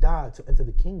till I die to enter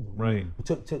the kingdom? Right.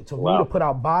 To me to put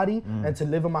our body and to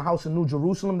live in my house in New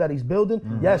Jerusalem that He's building,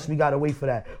 yes, we gotta wait for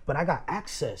that. But I got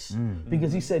access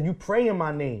because He said, "You pray in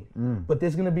my name," but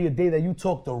there's gonna be a day that you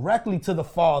talk directly to the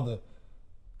Father.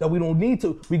 That we don't need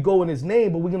to. We go in His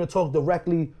name, but we're gonna talk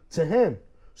directly to Him.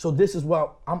 So this is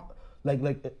what I'm like.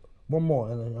 One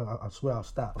more, and then I swear I'll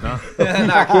stop. Keep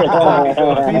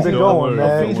it going,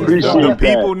 man. Appreciate The that.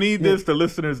 people need this. The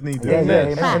listeners need Yeah,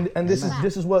 this. yeah, And this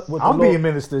is what the I'm Lord, being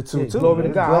ministered to yeah, too. glory to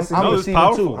man. God. Blessing. I'm No, it's receiving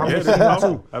powerful. too. I'm Yeah, it's receiving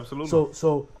powerful. too. Absolutely.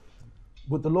 So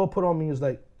what the Lord put on me is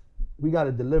like, we got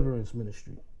a deliverance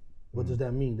ministry. What does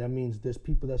that mean? That means there's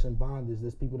people that's in bondage.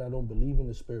 There's people that don't believe in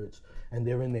the spirits, and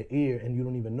they're in their ear, and you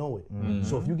don't even know it.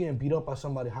 So if you're getting beat up by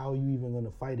somebody, how are you even going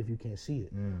to fight if you can't see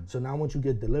it? So now once you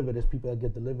get delivered, there's people that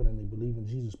get delivered and they believe in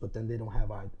Jesus, but then they don't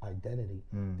have identity.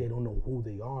 They don't know who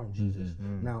they are in Jesus.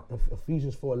 Now,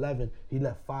 Ephesians 4:11, He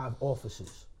left 5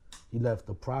 offices. He left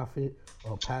the prophet,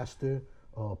 a pastor,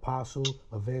 a apostle,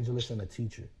 evangelist, and a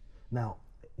teacher. Now,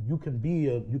 you can be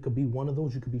one of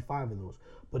those, you could be 5 of those,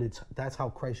 but that's how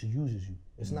Christ uses you.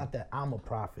 It's not that I'm a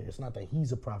prophet, it's not that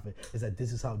He's a prophet, it's that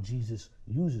this is how Jesus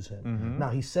uses him. Now,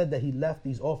 He said that He left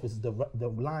these offices, the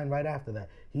line right after that,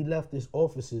 He left these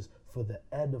offices for the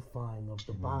edifying of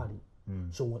the body.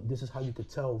 So this is how you could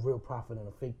tell a real prophet and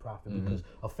a fake prophet, because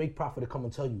a fake prophet will come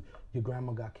and tell you, your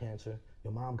grandma got cancer,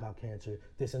 your mom got cancer,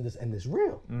 this and this, and it's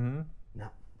real.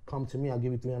 Now, come to me, I'll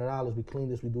give you $300, we clean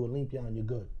this, we do Olympia, and you're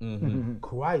good.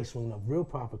 Christ, when a real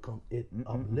prophet comes, it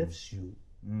uplifts you.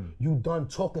 You done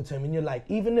talking to Him, and you're like,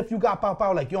 even if you got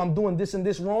pow, like, yo, I'm doing this and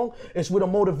this wrong, it's with a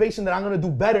motivation that I'm gonna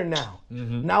do better now.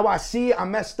 Now I see it, I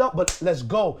messed up, but let's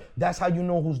go. That's how you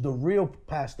know who's the real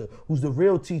pastor, who's the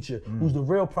real teacher, who's the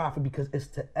real prophet, because it's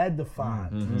to edify.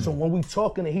 So when we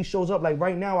talking and He shows up, like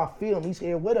right now, I feel Him, He's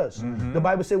here with us. The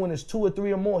Bible says when there's 2 or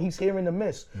 3 or more, He's here in the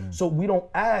midst. So we don't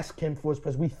ask Him for His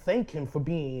presence, we thank Him for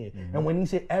being here. And when He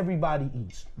said everybody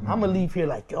eats, I'm gonna leave here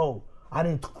like, yo, I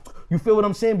didn't. You feel what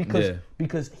I'm saying?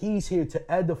 Because He's here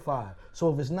to edify.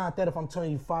 So if it's not that, if I'm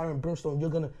telling you fire and brimstone, you're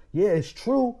gonna, it's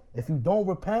true. If you don't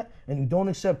repent and you don't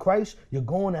accept Christ, you're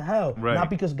going to hell. Right. Not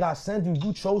because God sent you,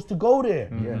 you chose to go there.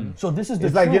 So this is the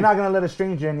It's like truth. you're not gonna let a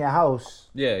stranger in your house.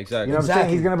 Yeah, exactly. You know what I'm saying?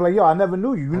 He's gonna be like, yo, I never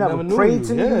knew you. You never never knew prayed you,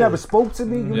 to me. yeah. You never spoke to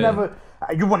me. You Yeah. never.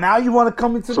 Now you want to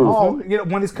come into the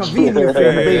when it's convenient for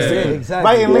you, basically. Yeah, exactly.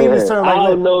 Right in layman's terms, I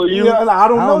don't know you. Like, I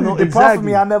don't know you. Depart exactly. from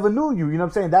me. I never knew you. You know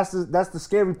what I'm saying? That's the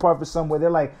scary part for some where they're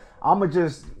like, I'ma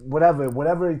just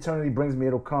whatever eternity brings me,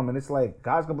 it'll come. And it's like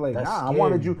God's gonna be like, That's nah, scary, I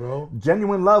wanted you. bro.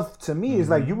 Genuine love to me is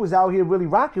like you was out here really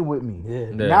rocking with me. Yeah.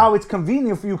 Now it's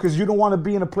convenient for you because you don't want to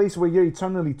be in a place where you're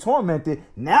eternally tormented.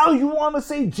 Now you want to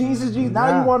say Jesus.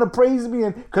 Now you want to praise me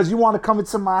and because you want to come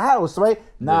into my house, right?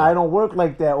 Nah, I don't work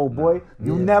like that, old boy.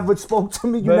 You never spoke to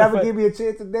me. You Matter of never fact- gave me a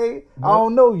chance today. I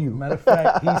don't know you. Matter of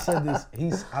fact, He said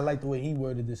this. I like the way He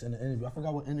worded this in the interview. I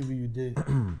forgot what interview you did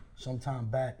some time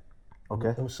back. Okay.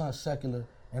 It was something secular,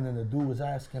 and then the dude was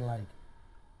asking like,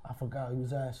 I forgot. He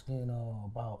was asking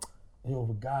about,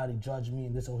 if God, He judged me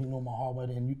and this, or He know my heart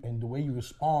better. And the way you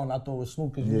respond, I thought it was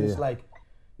smooth because you just like,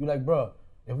 bro.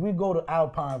 If we go to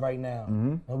Alpine right now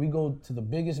and we go to the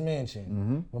biggest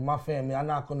mansion with my family, I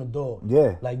knock on the door.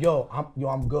 Yeah. Like,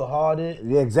 I'm good-hearted.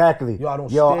 Yeah, exactly. Yo, I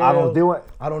don't Yo, steal. I don't do it.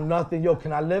 I don't nothing. Yo,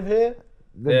 can I live here?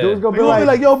 The Yeah. dude's gonna They be gonna be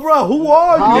like, yo, bro, who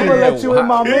are you? I'm gonna Yeah, let you in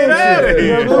my get outta mansion.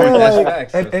 here. You know what I'm That's saying? Like,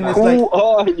 facts. And it's Who like,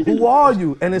 are you? who are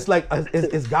you? And it's like,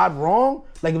 is God wrong?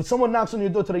 Like if someone knocks on your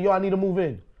door today, yo, I need to move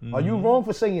in. Are you wrong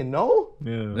for saying no?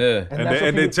 Yeah. Yeah. And, that's what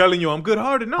they're people- telling you I'm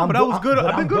good-hearted. No, but I was good. but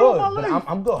I've been I'm good all my but life.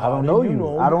 I'm good. I don't know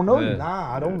you. I don't know you.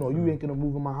 Nah, I don't know. You ain't gonna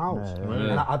move in my house.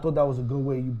 And I thought that was a good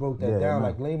way you broke that Yeah, down,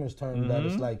 man. like layman's terms. That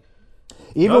it's like,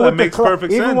 Even No, that with the makes club,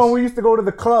 perfect even sense. when we used to go to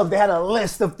the club, they had a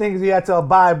list of things you had to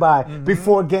abide by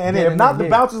before getting in. If not, the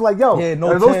bouncer's like, yo, no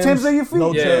are those Timbs, Timbs on your feet?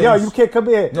 no Timbs. Yo, you can't come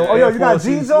in. No Oh, yo, Air you got Forces.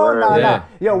 jeans on? Nah, Yeah. nah.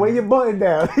 Yo, wear your button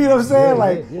down. You know what I'm saying?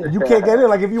 Like, yeah. you can't get in.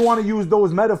 Like, if you want to use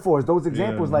those metaphors, those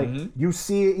examples, Yeah. like, you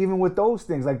see it even with those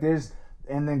things. Like,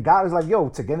 And then God is like, yo,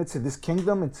 to get into this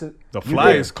kingdom, into The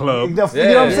Flyers Club. you know what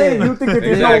I'm saying? You think that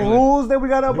there's Exactly. no rules that we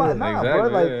got to abide? Nah, exactly,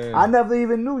 bro. Like, yeah. I never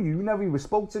even knew you. You never even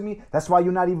spoke to me. That's why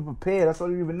you're not even prepared. That's why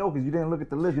you even know, because you didn't look at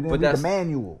the list. You didn't read the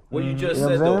manual. What you just You know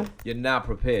said, what I'm though, saying? you're not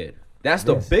prepared. That's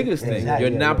the Yes, biggest thing. exactly,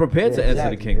 You're not prepared to enter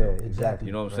the kingdom. Yeah, exactly.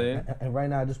 You know what I'm saying? And right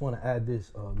now, I just want to add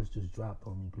this. This just dropped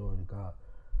on me. Glory to God.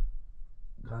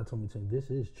 God told me to. This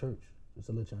is church. Just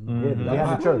to let y'all know. Yeah, we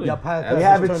have a church. Y'all past- We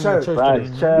have a turning church. to Right.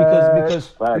 today.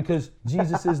 Right. Because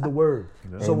Jesus is the word.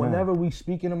 So Amen. whenever we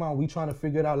speak in Him out, we trying to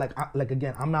figure it out. Like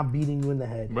again, I'm not beating you in the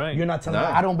head. Right. You're not telling me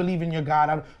Nah. I don't believe in your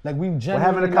God. Like we genuinely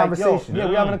having a like, conversation. Yo, yeah,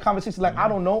 we're having a conversation. Like I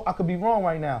don't know. I could be wrong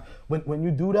right now. When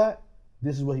you do that,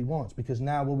 this is what He wants. Because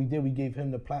now what we did, we gave Him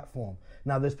the platform.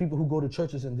 Now there's people who go to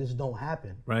churches and this don't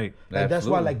happen. Right. Like that's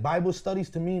why, Absolutely. like Bible studies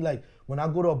to me, like when I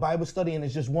go to a Bible study and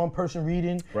it's just one person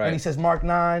reading, Right. and he says Mark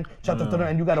 9, chapter 30,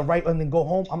 and you got to write and then go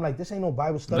home. I'm like, this ain't no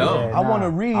Bible study. No. I want to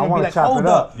read I and be wanna like, chop hold it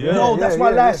up. up, Yeah. yo, that's why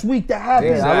last week that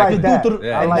happened. Yeah, I like that.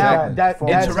 Yeah, I And like now that. that's how-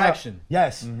 Interaction.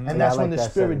 yes, and that's I when like the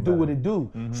that Spirit setting do what better. it do.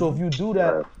 So if you do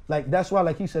that, like that's why,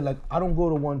 like he said, like I don't go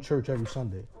to one church every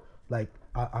Sunday. Like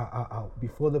I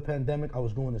before the pandemic, I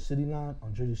was going to City Line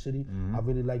on Jersey City. I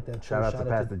really like that church. Shout out to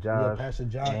Pastor Josh. Yeah, Pastor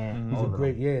Josh. And He's all a of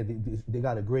great. Yeah, they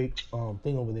got a great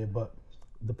thing over there. But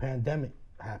the pandemic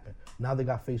happened. Now they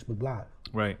got Facebook Live.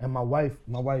 Right. And my wife,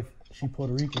 she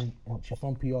Puerto Rican. She's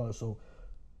from PR, so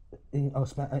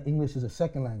English is a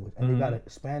second language, and they got a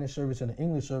Spanish service and an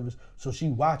English service. So she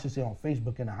watches it on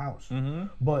Facebook in the house.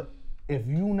 But if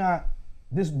you not,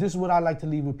 this is what I like to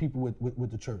leave with people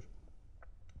with the church.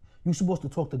 You're supposed to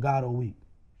talk to God all week.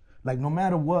 Like no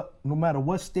matter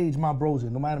what stage my bro's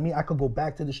in, no matter me, I could go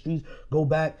back to the streets, go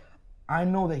back. I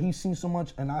know that he's seen so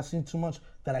much and I've seen too much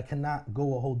that I cannot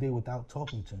go a whole day without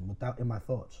talking to him, without in my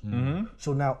thoughts.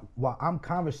 So now, while I'm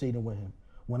conversating with him,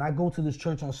 when I go to this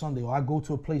church on Sunday or I go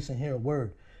to a place and hear a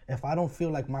word, if I don't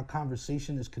feel like my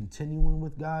conversation is continuing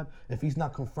with God, if he's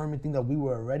not confirming things that we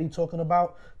were already talking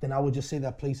about, then I would just say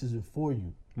that place isn't for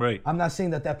you. Right. I'm not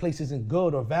saying that place isn't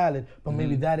good or valid, but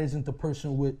maybe that isn't the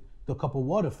person with the cup of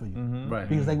water for you. Right.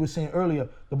 Because like we were saying earlier,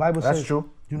 the Bible That's says, true.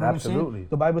 You know what I'm Absolutely. saying?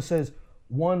 The Bible says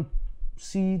one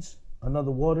seeds,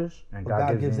 another waters, And but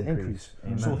God gives the increase.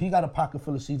 increase. So he got a pocket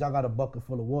full of seeds, I got a bucket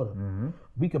full of water.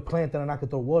 We could plant that and I could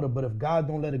throw water, but if God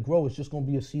don't let it grow, it's just gonna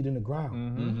be a seed in the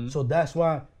ground. So that's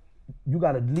why you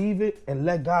gotta leave it and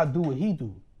let God do what he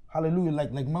do. Hallelujah.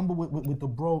 Like remember with the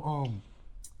bro,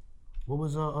 what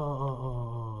was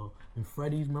in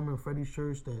Freddie's, remember in Freddie's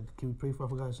church that can we pray for? I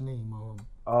forgot his name.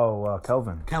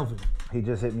 Kelvin. Calvin. He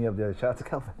just hit me up there. Shout out to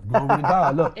Kelvin. Glory to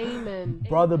God. Look, Amen.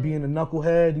 brother being a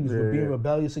knucklehead, he was being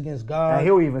rebellious against God. And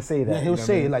he'll even say that. Yeah, you he'll know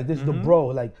say what I it mean? like this is the bro,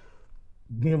 like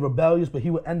being rebellious, but he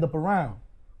would end up around.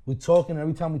 We talking,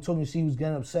 every time we talking, you see he was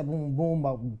getting upset, boom, boom,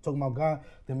 about talking about God.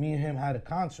 Then me and him had a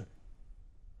concert.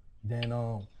 Then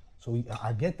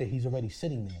I get there, he's already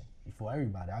sitting there before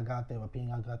everybody. I got there,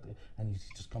 and he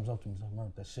just comes up to me and says,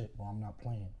 "Merk, that's it, bro. I'm not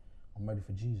playing. I'm ready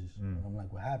for Jesus." And I'm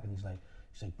like, "What happened?" He's like,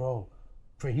 "Bro,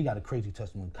 he got a crazy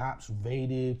testimony. Cops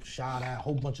invaded, shot at, a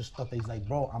whole bunch of stuff." He's like,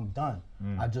 "Bro, I'm done.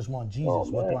 I just want Jesus.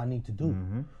 What do I need to do?"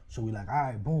 So we like, all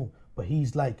right, boom. But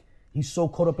he's like, he's so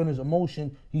caught up in his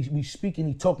emotion. We speaking,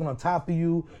 he's talking on top of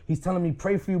you. He's telling me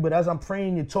pray for you, but as I'm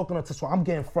praying, you're talking on top. So I'm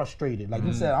getting frustrated. Like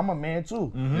you said, I'm a man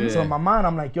too. So in my mind,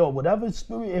 I'm like, yo, whatever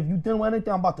spirit, if you dealing with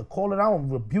anything, I'm about to call it out and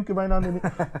rebuke it right now.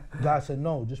 God said,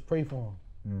 no, just pray for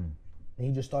him. And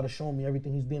he just started showing me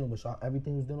everything he's dealing with. So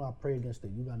everything he's dealing with, I pray against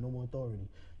it. You got no more authority.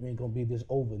 You ain't gonna be this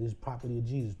over. This property of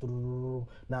Jesus.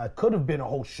 Now it could have been a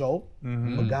whole show,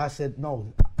 but God said,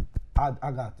 no,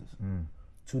 I got this.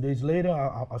 2 days later,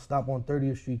 I stopped on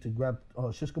 30th Street to grab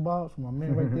shish kebabs from my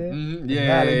man right there.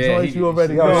 Yeah. Joyce, you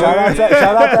already Yo, know. shout out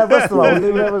that restaurant. What's the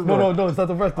name of that restaurant? No, it's not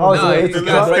the restaurant. Oh, so it's It's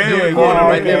right there in the corner,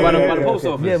 right there by the post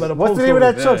office. Yeah, but the What's the post name of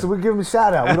that office. truck? So we give him a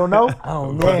shout out. We don't know? I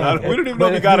don't know. We don't even know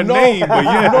if he if got a you know, name, but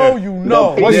yeah. You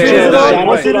know. What street is it on? Shout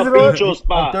What out street to is the it on? Pizza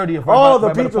spot. 30th. Oh, the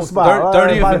by pizza post spot. office.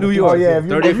 30th in New York. Oh, yeah. If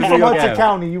 30th you in from New York, Hudson yeah.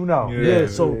 County, you know. Yeah,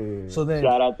 so then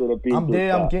Shout out to the pizza I'm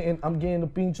there, spot. I'm getting the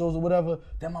pinchos or whatever.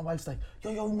 Then my wife's like,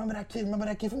 yo, remember that kid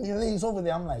from the ladies over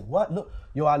there? I'm like, what? Look,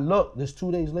 I look, this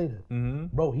 2 days later.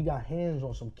 Bro, he got hands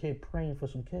on some kid praying for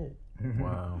some kid.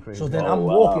 Wow. So then I'm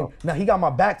walking. Now he got my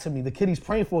back to me. The kid he's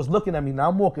praying for is looking at me. Now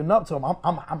I'm walking up to him.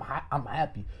 I'm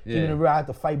happy. Even though I had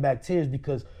to fight back tears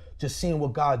because just seeing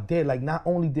what God did. Like not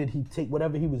only did he take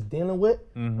whatever he was dealing with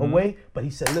away, but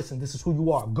he said, listen, this is who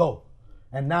you are. Go.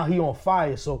 And now he on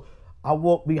fire. So I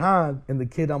walk behind, and the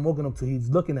kid I'm walking up to, he's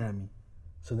looking at me.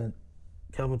 So then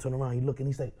Kelvin turned around, he looked and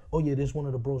he's like, oh yeah, there's one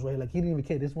of the bros right here. Like he didn't even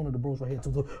care, there's one of the bros right here.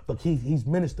 But he's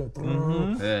ministered.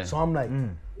 Yeah. So I'm like,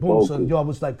 boom. So yo, I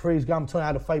was like, praise God. I'm telling you, I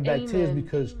had to fight back tears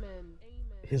because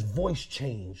his voice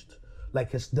changed.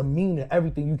 Like his demeanor,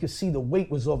 everything. You could see the weight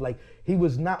was off. Like he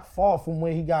was not far from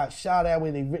where he got shot at,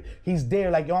 he's there.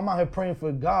 Like, yo, I'm out here praying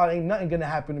for God. Ain't nothing gonna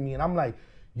happen to me. And I'm like,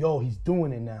 yo, he's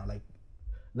doing it now. Like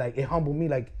it humbled me.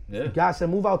 Like God said,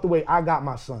 move out the way. I got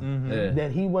my son.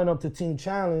 Then he went up to Team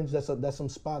Challenge. That's some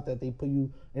spot that they put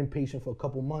you inpatient for a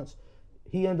couple months.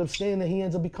 He ended up staying there. He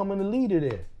ends up becoming the leader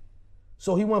there.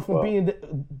 So he went from being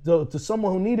to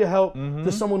someone who needed help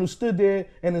to someone who stood there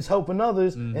and is helping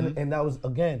others. And that was,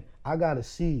 again, I got a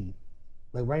seed.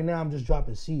 Like right now I'm just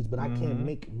dropping seeds, but I can't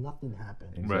make nothing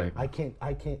happen. Right. I can't,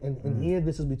 and here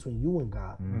this is between you and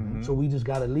God. So we just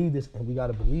gotta lead this and we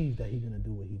gotta believe that he's gonna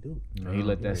do what he do. And he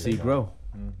let that seed grow.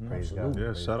 Praise God.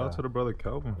 Yeah, shout out to the brother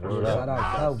Kelvin. Shout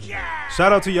out Kelvin.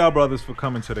 Shout out to y'all brothers for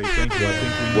coming today. Thank you. I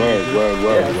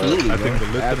think we needed this. I think the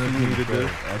listeners needed this.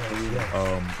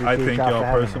 I thank y'all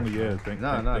personally. Yeah, thank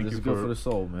this you is good for the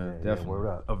soul, man. Definitely.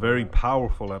 a very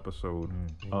powerful episode.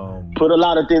 Put a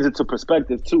lot of things into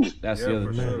perspective too. That's the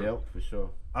other thing. Yep, for sure.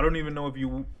 I don't even know if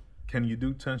you can you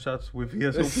do 10 shots with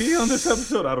VSOP on this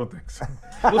episode. I don't think so.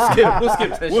 We'll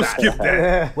skip 10 We'll shots. skip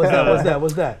that.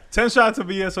 What's that? 10 shots of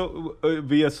excuse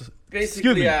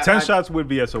me, 10 shots with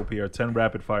VSOP are 10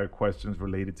 rapid fire questions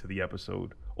related to the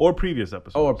episode or previous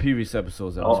episodes. Or previous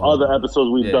episodes. Or other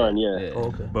episodes we've done, yeah.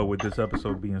 Okay. But with this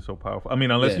episode being so powerful, I mean,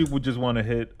 unless you would just want to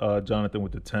hit Jonathan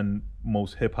with the 10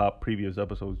 most hip hop previous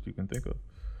episodes you can think of.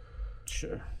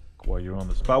 Sure. While you're on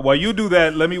the spot, while you do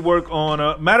that, let me work on.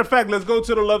 Matter of fact, let's go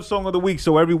to the love song of the week.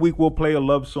 So every week we'll play a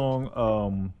love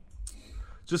song,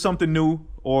 just something new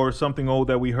or something old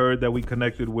that we heard that we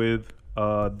connected with.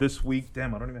 This week,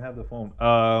 damn, I don't even have the phone.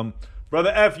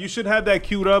 Brother F, you should have that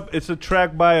queued up. It's a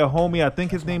track by a homie. I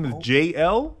think his name is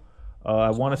JL.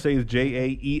 I want to say it's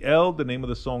JAEL. The name of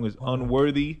the song is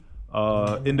Unworthy.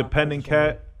 Independent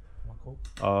cat.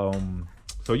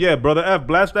 So yeah, Brother F,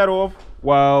 blast that off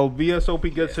while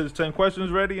VSOP gets his 10 questions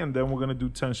ready, and then we're gonna do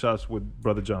 10 shots with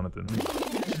Brother Jonathan.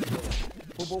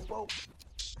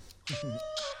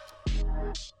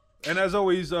 And as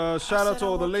always, shout out to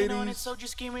all the ladies. Shout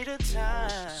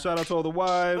out to all the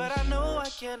wives. But I know I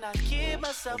cannot keep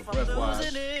myself from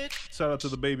losing it. Shout out to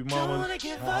the baby mamas.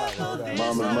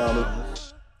 Mama.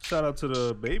 Shout out to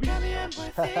the baby.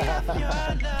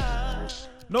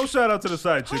 No shout out to the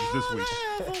side chicks this week.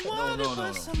 No. Not at all.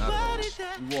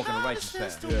 We walk in the righteous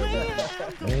path.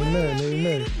 Amen.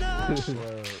 Baby,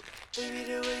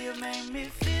 the way you make me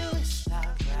feel is not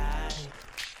right.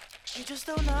 You just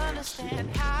don't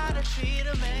understand how to treat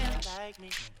a man like me.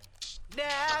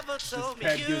 Never told me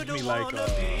you gives me don't like, wanna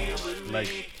be with me. like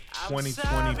 2020 I'm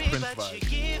sorry, Prince but vibes. you're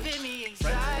giving me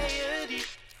anxiety.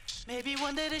 Maybe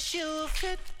one day the shoe will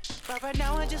fit, but right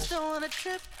now I just don't wanna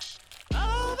trip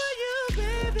over you,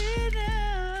 baby,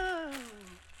 now.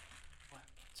 1,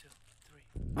 2,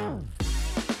 3.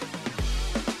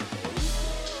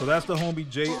 So that's the homie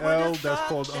JL. That's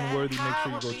called Unworthy. Make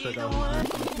sure you go check out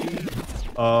his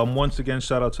EP. Once again,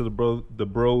 shout out to the bros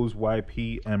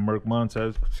YP and Merc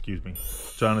Montez. Excuse me,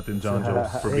 Jonathan John Joe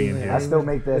for being here. I still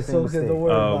make that It's same okay, mistake. don't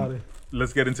worry about it.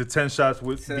 Let's get into 10 shots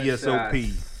with 10 VSOP.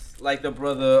 shots. Like the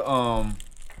brother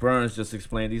Burns just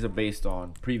explained, these are based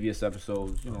on previous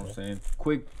episodes. You know what I'm saying?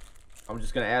 Quick, I'm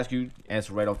just gonna ask you,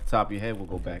 answer right off the top of your head. We'll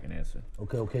go back and answer.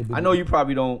 Okay. I know you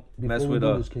probably don't mess with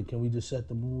this, can we just set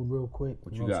the mood real quick?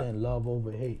 What you you know got? what I'm saying? Love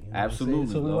over hate. You know Absolutely. What I'm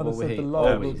saying? So we Love want to over set the hate.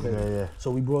 love real Always. quick. Yeah. So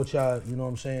we brought y'all, you know what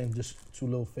I'm saying, just 2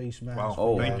 little face masks. Wow.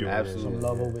 Oh, Thank you. absolutely. Some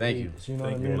love over Thank hate. you. You know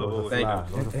Thank what I you. mean? Love over Thank hate. you.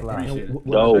 Appreciate it.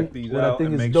 What Check these I out think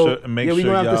and is make dope. sure, make yeah, we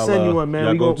sure gonna have to send you one, man.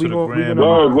 y'all We go gonna, to we the gonna, we gram.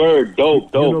 gonna, Word,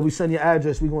 dope. you know, we send your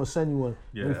address. We gonna send you one.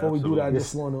 Yeah, Before we do that, I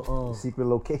absolutely. just wanna, Secret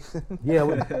location. yeah.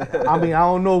 I mean, I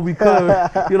don't know if we could, you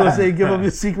know what I'm saying, give them your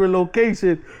secret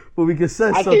location, but we can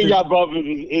send I something. think y'all brothers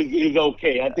is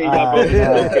okay. I think y'all brothers is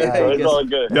okay, so it's all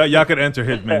good. Y'all could enter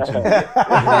his mention.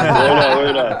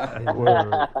 Word up.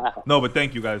 No, but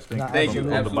thank you guys. Thank you. you.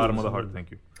 From the bottom of the Absolutely. heart,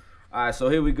 thank you. All right, so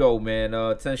here we go, man.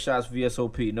 10 shots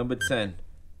VSOP. Number 10,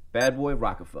 Bad Boy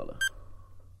Rockefeller.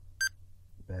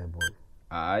 Bad boy.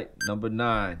 All right, number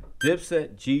 9,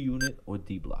 Dipset, G Unit, or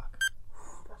D Block.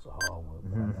 That's a hard one.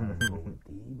 But I gotta go with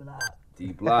D-Block.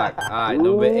 D Block. All right,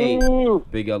 number 8,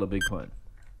 Big L or Big Pun.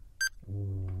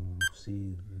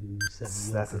 See, you set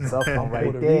me That's up. a tough one right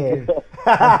Puerto there. Rican.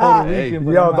 I'm Puerto Hey. Rican,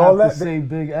 but Yo, I'm don't gonna have let to say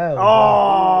Big L.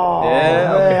 Oh, Yeah,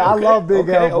 man, okay, I love Big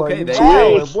okay, L, boy. okay, You there try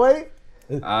you it, boy.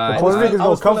 All right, Puerto Ricans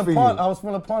gonna come for you. I was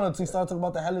feeling pun until he started talking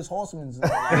about the Hellish Horsemen.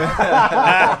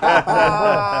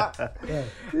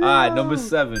 all right, number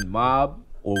 7, Mob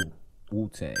or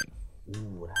Wu-Tang.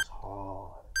 Ooh, that's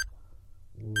hard.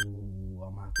 Ooh,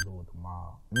 I'm gonna have to go with the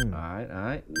Mob. All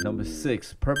right. Number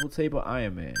 6, Purple Tape or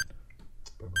Iron Man.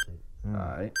 Purple Tape. All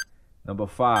right. Number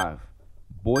 5,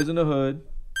 Boys in the Hood,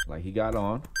 like he got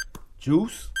on.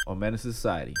 Juice or Menace to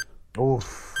Society.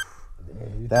 Oof.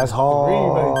 That's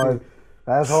hard.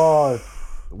 That's hard.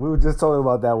 We were just talking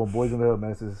about that one, Boys in the Hood,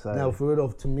 Menace to Society. Now, for real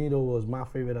though, to me though, was my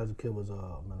favorite as a kid was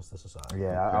Menace to Society.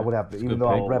 Yeah, I would have to, even good though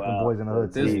I'm pick. repping Boys in the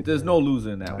Hood. There's no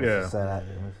loser in that one. Yeah. Society,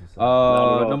 Menace to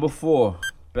Society. Number 4,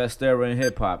 best era in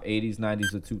hip hop, 80s,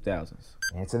 90s, or 2000s.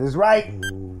 Answer this right.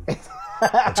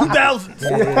 2000s.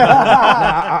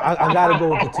 I gotta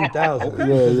go with the 2000s.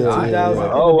 Yeah. 2000.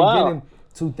 Oh, In the wow. beginning,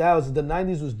 2000. The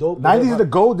 90s was dope. 90s is the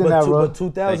golden era. But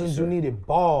 2000s you needed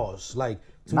bars. Like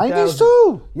 90s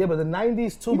too. Yeah, but the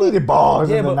 90s too. You but, needed bars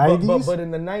in the but, 90s. But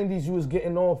in the 90s you was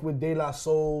getting off with De La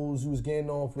Souls. You was getting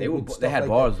off with, with They stuff had like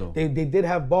bars that. though. They did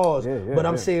have bars. Yeah, but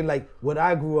I'm yeah. saying like what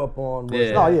I grew up on was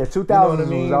Yeah. Oh yeah, 2000s you know what I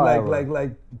mean? was our era.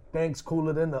 Like Banks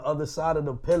cooler than the other side of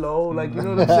the pillow. Like you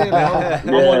know what I'm saying? Like,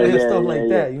 I want to hear stuff like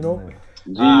that. You know?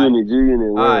 G-Unit.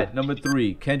 All right, number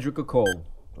 3, Kendrick or Cole.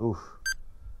 Oof.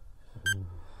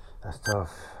 That's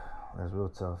tough. That's real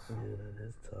tough. Yeah,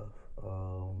 that's tough.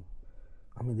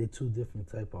 I mean, they're two different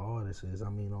type of artists. I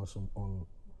mean,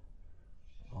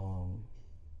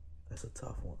 that's a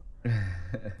tough one.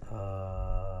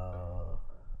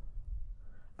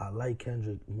 I like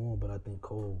Kendrick more, but I think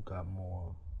Cole got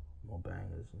more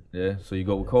bangers. Yeah, so you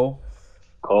go with Cole?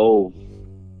 Cole.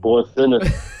 Born Sinner.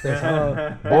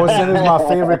 Born Sinner is my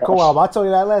favorite Cole album. I told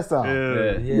you that last time.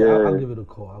 Yeah. I'll give it a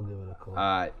Cole. All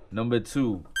right, number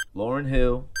 2, Lauryn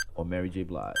Hill or Mary J.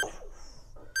 Blige.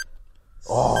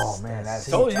 Oh man, that's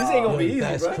Told you, this ain't gonna be easy,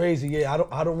 That's bro. crazy. Yeah,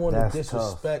 I don't want to That's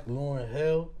disrespect Lauryn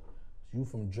Hill. You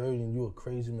from Jersey and you a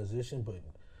crazy musician, but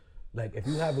like if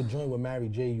you have a joint with Mary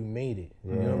J, you made it.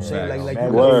 You know what I'm saying? Like you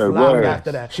Word, fly word.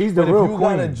 after that. She's the but real if you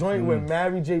got a queen. joint with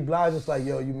Mary J. Blige, it's like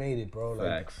yo, you made it, bro.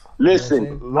 Like, Facts. Listen,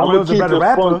 I'm Lauryn gonna Hill's a keep better it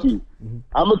rapper. funky.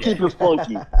 I'm gonna keep it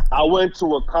funky. I went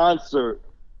to a concert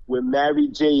with Mary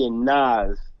J and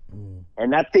Nas,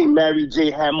 and I think Mary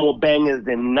J had more bangers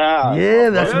than Nas. yeah,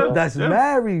 that's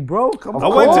Mary, bro. Come on. I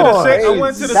went to the same. I Hey,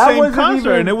 went to the that same wasn't concert,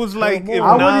 even- and it was like if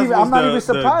I wouldn't Nas even- was I'm not the- even the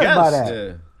surprised by guest. that.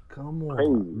 Yeah. Come on.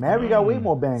 Crazy. Mary got way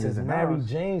more bangers Since than Mary Nas.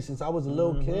 Jane, since I was a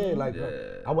little kid, like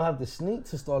I would have to sneak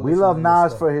to start. We listening love to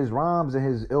Nas this for his rhymes and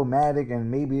his Illmatic, and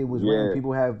maybe it was when Yeah.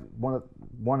 people have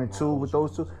one and two with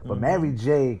those two. But Mary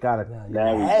J got a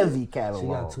Mary J. heavy She got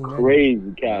catalog. too many.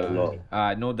 Crazy catalog. All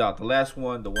right, no doubt. The last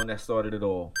one, the one that started it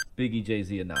all, Biggie,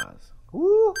 Jay-Z, and Nas.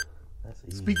 Woo. That's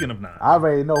easy. Speaking of Nas, I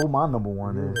already know who my number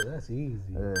one is. Yeah, that's easy.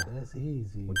 That's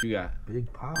easy. What you got?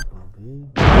 Big Papa, big.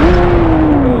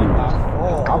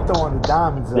 I'm throwing the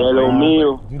diamonds up. Hello, man.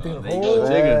 Meal. You think There you go, Hov?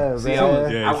 Jigga. See, I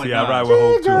was, yeah, went see, I Nas. ride with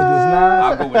Hope too.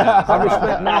 I'll go with Nas. I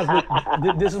respect Nas,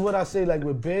 but this is what I say. Like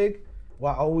with Big,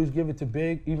 well, I always give it to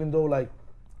Big, even though like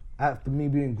after me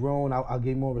being grown, I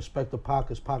gave more respect to Pac,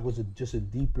 because Pac was just a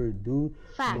deeper dude.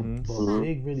 But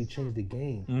Big really changed the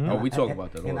game. Oh, we talk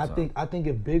about that all And the time. I think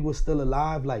if Big was still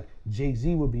alive, like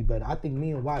Jay-Z would be better. I think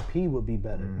me and YP would be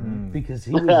better because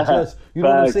he was just, you know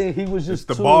what I'm Facts. saying? He was just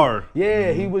the too, bar.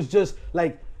 Yeah, he was just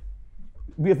like,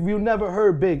 if you never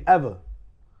heard Big ever,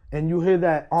 and you hear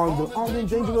that on the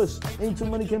Dangerous, Ain't Too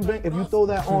Many Can Bang. If you throw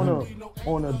that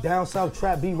on a down south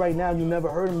trap beat right now, you never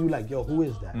heard him. You like, yo, who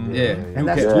is that? Yeah. And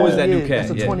that's Who is that new 20 cat?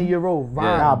 That's a Yeah. 20-year-old rhyme,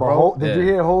 Nah, but bro. did you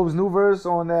hear Hove's new verse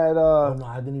on that? Oh, no,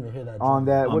 I didn't even hear that. On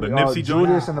that, On what, the Nipsey joint?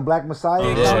 Judas and the Black Messiah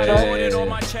Yeah, soundtrack?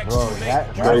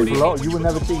 yeah. Bro, that flow, you would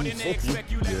never think he's 50.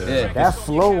 Yeah. That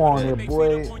flow on it,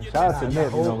 boy. Shout out to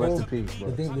Nip, you know, rest in peace, The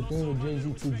bro. thing with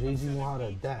Jay-Z too, Jay-Z know how to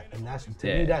adapt, and that's to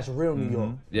Yeah. me that's real New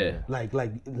York. Yeah. Like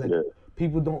Yeah.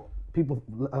 people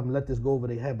let this go over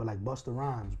their head, but like Busta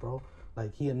Rhymes, bro.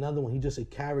 Like he another one. He just a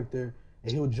character,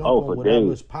 and he'll jump Oh, on for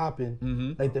whatever's days.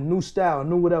 popping. Like the new style,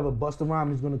 new whatever. Busta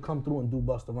Rhymes is gonna come through and do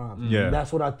Busta Rhymes. Yeah.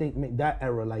 That's what I think make that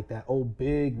era like that. Old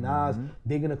Big Nas,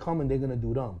 they're gonna come and they're gonna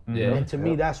do them. Yeah. And to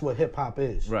me, that's what hip hop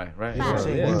is. Right. You know what I'm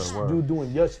saying? Yeah. You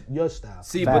doing your style.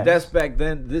 See, but that's back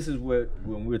then. This is where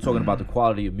when we were talking about the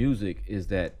quality of music, is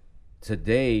that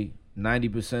today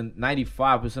 90%,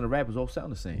 95% of rappers all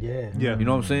sound the same. Yeah. Yeah. You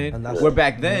know what I'm saying? And that's- Where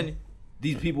back then,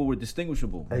 these people were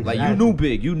distinguishable. Like you Exactly. knew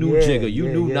Big, you knew Yeah, Jigga, you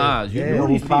yeah, knew yeah, Nas, you yeah. knew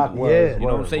these Pac people. was, Yeah. You know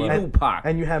what I'm saying? You knew Pac.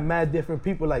 And you have mad different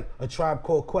people like A Tribe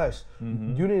Called Quest.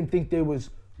 You didn't think they was,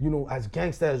 as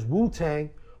gangsta as Wu-Tang,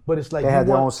 but it's like They you had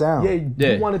their want- own sound. Yeah,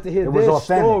 Yeah. you wanted to hear It was their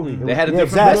authentic. story. They had a Yeah, different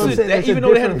exactly. message. You know what I'm saying? Even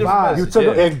though they had a It's a different different message. vibe. You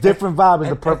took yeah. a different vibe is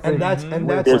the perfect. And that's Different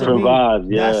to me, vibes,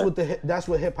 yeah. that's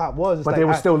what hip hop was. It's But like, they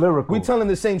were still lyrical. We telling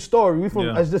the same story. We from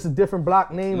Yeah. it's just a different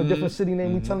block name, a different city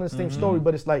name. We telling the same story,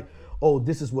 but it's like oh,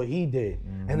 this is what he did.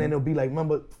 And then it'll be like,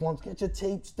 remember, Flunks, get your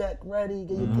tape stack ready,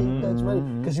 get your tape decks ready.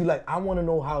 Because you like, I want to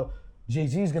know how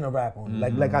Jay-Z's gonna rap on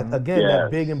it. Again,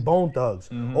 that Big and Bone Thugs.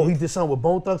 Oh, he did something with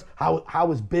Bone Thugs.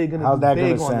 How is Big gonna be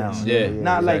big on this? Yeah.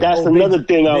 Not like, That's another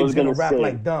thing I was gonna gonna rap say.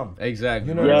 like dumb. Exactly.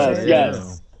 You know what I'm saying?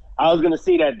 Yes. I was gonna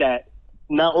say that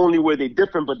not only were they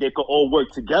different, but they could all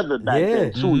work together back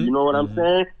then too. You know what I'm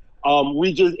saying?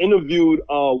 We just interviewed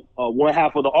one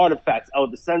half of the Artifacts,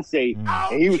 the Sensei,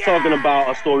 and he was talking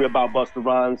about a story about Busta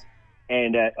Rhymes,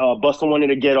 and that Busta wanted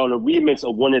to get on a remix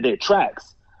of one of their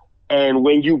tracks. And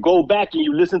when you go back and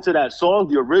you listen to that song,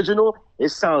 the original, it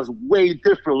sounds way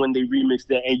different when they remixed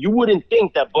it. And you wouldn't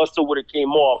think that Busta would have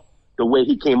came off the way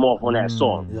he came off on that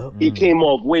song. He came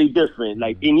off way different.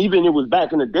 Like, and even it was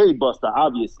back in the day, Busta,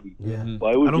 obviously.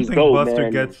 But it was I don't just think dope, Busta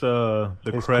man. gets the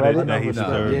His credit credit? that he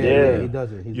deserves. Yeah, he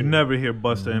does it. You never hear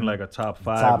Busta in like a top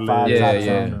 5 Top five, list. top Yeah,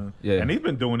 ten. yeah. And he's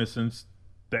been doing it since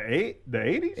the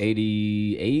 80s?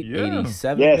 88, Yeah.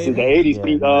 87. Yes, in the maybe?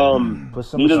 80s, Put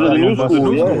some Leaders of the respect New on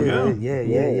School, Busta.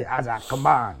 yeah. I was like, come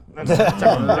on. And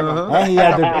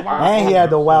he had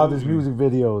the wildest music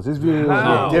videos. His videos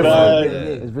were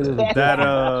different. His videos were That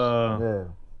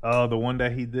the one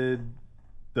that he did,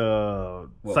 the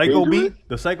Psycho Dangerous? beat,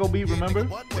 the Psycho beat. Remember?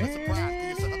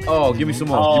 Oh, give me some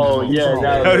more. Oh, Give me some more.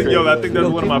 yeah. That was Yo, I crazy. think that's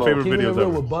one of my favorite Keep it videos real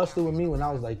ever. with Busta with me when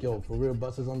I was like, yo, for real,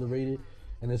 Busta's underrated.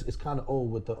 And it's kind of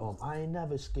old with the I ain't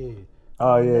never scared.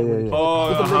 Oh yeah.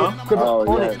 Oh, I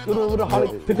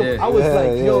was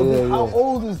like, yo, yeah. how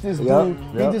old is this dude? Yep.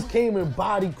 He just came and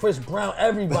bodied Chris Brown,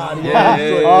 everybody. Yeah.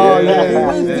 Oh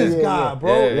yeah. Who is this guy,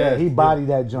 bro? Yeah, he bodied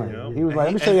that joint. Yeah. He was like,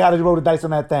 let me show you how to roll the dice on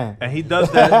that thing. And he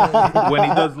does that when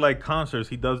he does like concerts.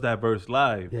 He does that verse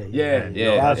live. Yeah.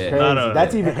 That's crazy. Not a-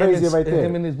 That's even crazier right Him there.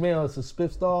 and his man, it's a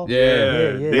Spiff Star.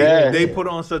 Yeah. They put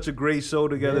on such a great show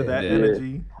together. That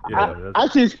energy. Yeah. I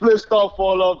seen Split Star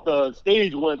fall off the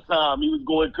stage one time. He was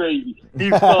going crazy. He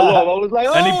fell off. I was like,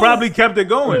 oh. And he probably kept it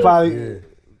going. Probably.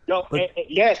 Yo,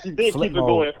 yes, he did Flip keep it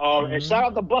mode. going. And shout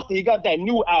out to Busta. He got that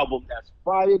new album that's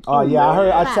fire too. Oh yeah, I man.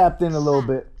 heard. I tapped in a little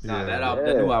bit. Nah,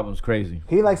 that new album's crazy.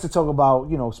 He likes to talk about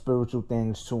spiritual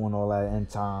things too and all that end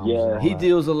times. Yeah. and all He that.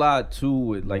 deals a lot too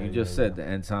with, like you just said, the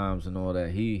end times and all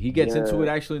that. He gets into it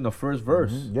actually in the first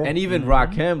verse. Yeah. And even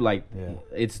Rakim, like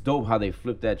it's dope how they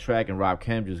flip that track and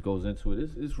Rakim just goes into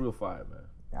it. It's real fire, man.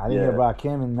 I didn't hear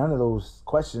Rakim in none of those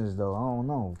questions though. I don't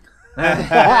know.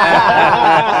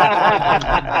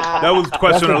 That was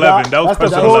question That's the 11. That was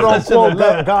that's the question 11. quote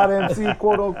unquote God MC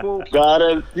quote unquote. God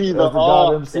MC, the That's the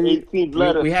God R, MC. the 18th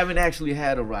letter. We haven't actually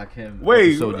had a Rakim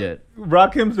Wait, episode yet.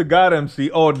 Rakim's the God MC.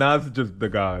 Oh, Nas is just the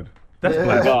God. That's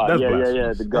blasphemous. God, That's yeah,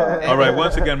 blasphemous. the God. All right,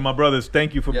 once again, my brothers,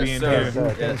 thank you for Yes, being sir.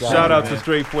 here. Yes, sir. Shout out to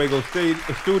Straight Fuego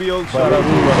Studios. Shout out to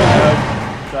Brother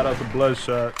F. Shout out to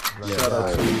Bloodshot. Shout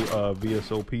out to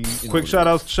VSOP. Quick shout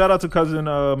out to cousin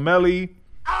Melly.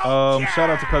 Shout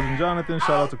out to cousin Jonathan.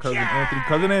 Shout out to cousin Anthony.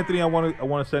 Cousin Anthony, I want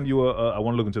to send you I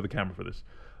want to look into the camera for this.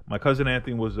 My cousin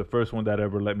Anthony was the first one that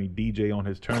ever let me DJ on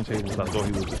his turntables. I thought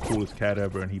he was the coolest cat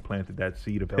ever, and he planted that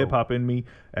seed of hip hop in me.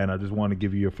 And I just want to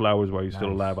give you your flowers while you're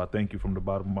still alive. I thank you from the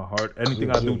bottom of my heart. Anything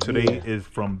I do today is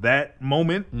from that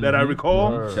moment that I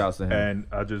recall. Shouts to him. And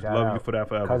I just Shout love out. you for that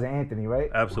forever. Cousin Anthony, right?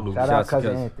 Absolutely. Shout out Shouts to cousin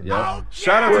cousin. Anthony. Yeah.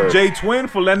 Shout out to Jay Twin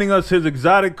for lending us his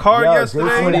exotic car Yo, yesterday.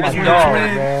 Jay Swin is my dog,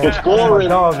 man. It's That's my boring.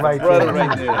 dog right Brother there.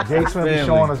 right there. Jay Swin be Family.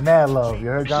 showing us mad love. You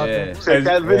heard Jonathan? Yeah. Check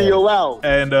that video out.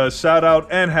 And shout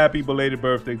out and happy belated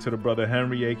birthday to the brother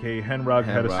Henry, aka Henrock,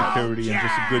 head of Henrock. security, and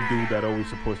just a good dude that always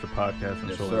supports the podcast and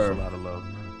Yes, shows sir. us a lot of love.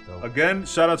 Again,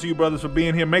 shout out to you brothers for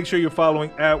being here. Make sure you're following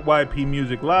at YP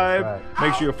Music Live. Right.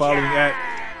 Make sure you're following at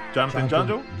Jonathan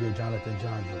Jonjo. Yeah, Jonathan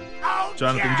Jonjo.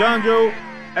 Jonathan Jonjo.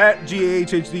 At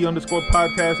GAHHD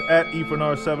 _podcast. At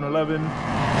Efrenar711.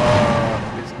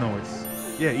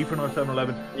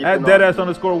 Efrenar711. At Deadass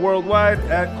 _worldwide.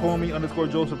 At Comey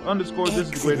 _Joseph_. This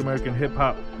is the Great American Hip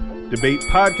Hop Debate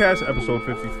Podcast, episode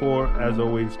 54. As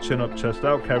always, chin up, chest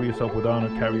out. Carry yourself with honor.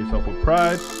 Carry yourself with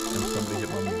pride. And somebody hit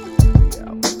my music.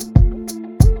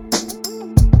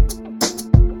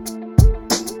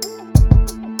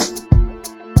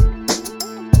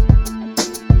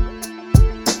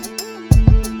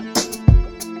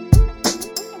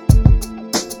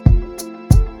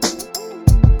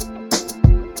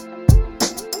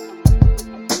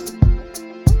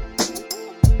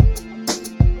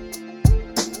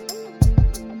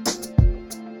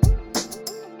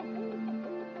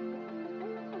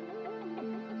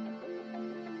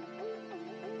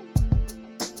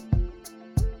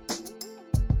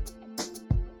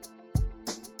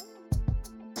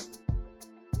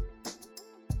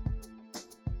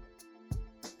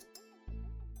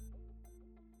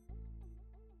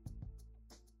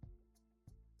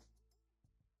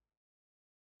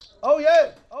 Oh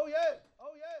yeah. Oh yeah.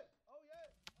 Oh yeah.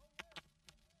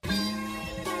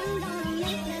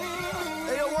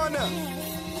 Hey, yo, Wanda.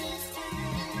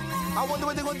 I wonder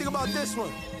what they're gonna think about this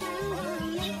one.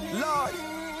 Lord.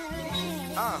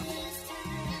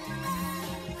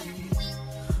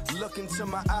 Look into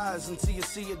my eyes until you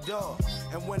see a door.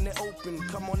 And when they open,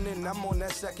 come on in, I'm on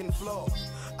that second floor.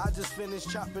 I just finished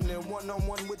chopping in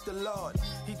one-on-one with the Lord.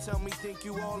 He tell me, think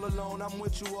you all alone, I'm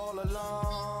with you all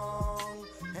along.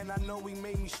 And I know he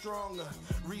made me stronger.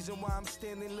 Reason why I'm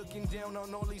standing looking down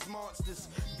on all these monsters.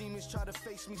 Demons try to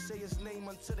face me, say his name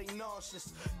until they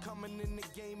nauseous. Coming in the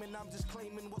game and I'm just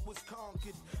claiming what was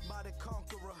conquered by the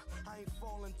conqueror. I ain't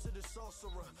falling to the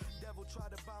sorcerer. Devil try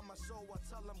to buy my soul, I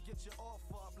tell him get your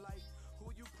offer up. Like,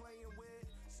 who you playing with?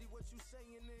 See what you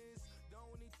saying is the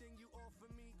only thing you offer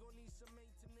me gon' need some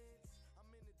maintenance. I'm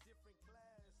in a different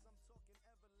class, I'm talking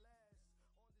everlast.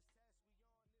 On this task we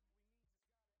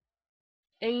on,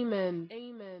 if we need Amen.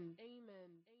 Amen. Amen.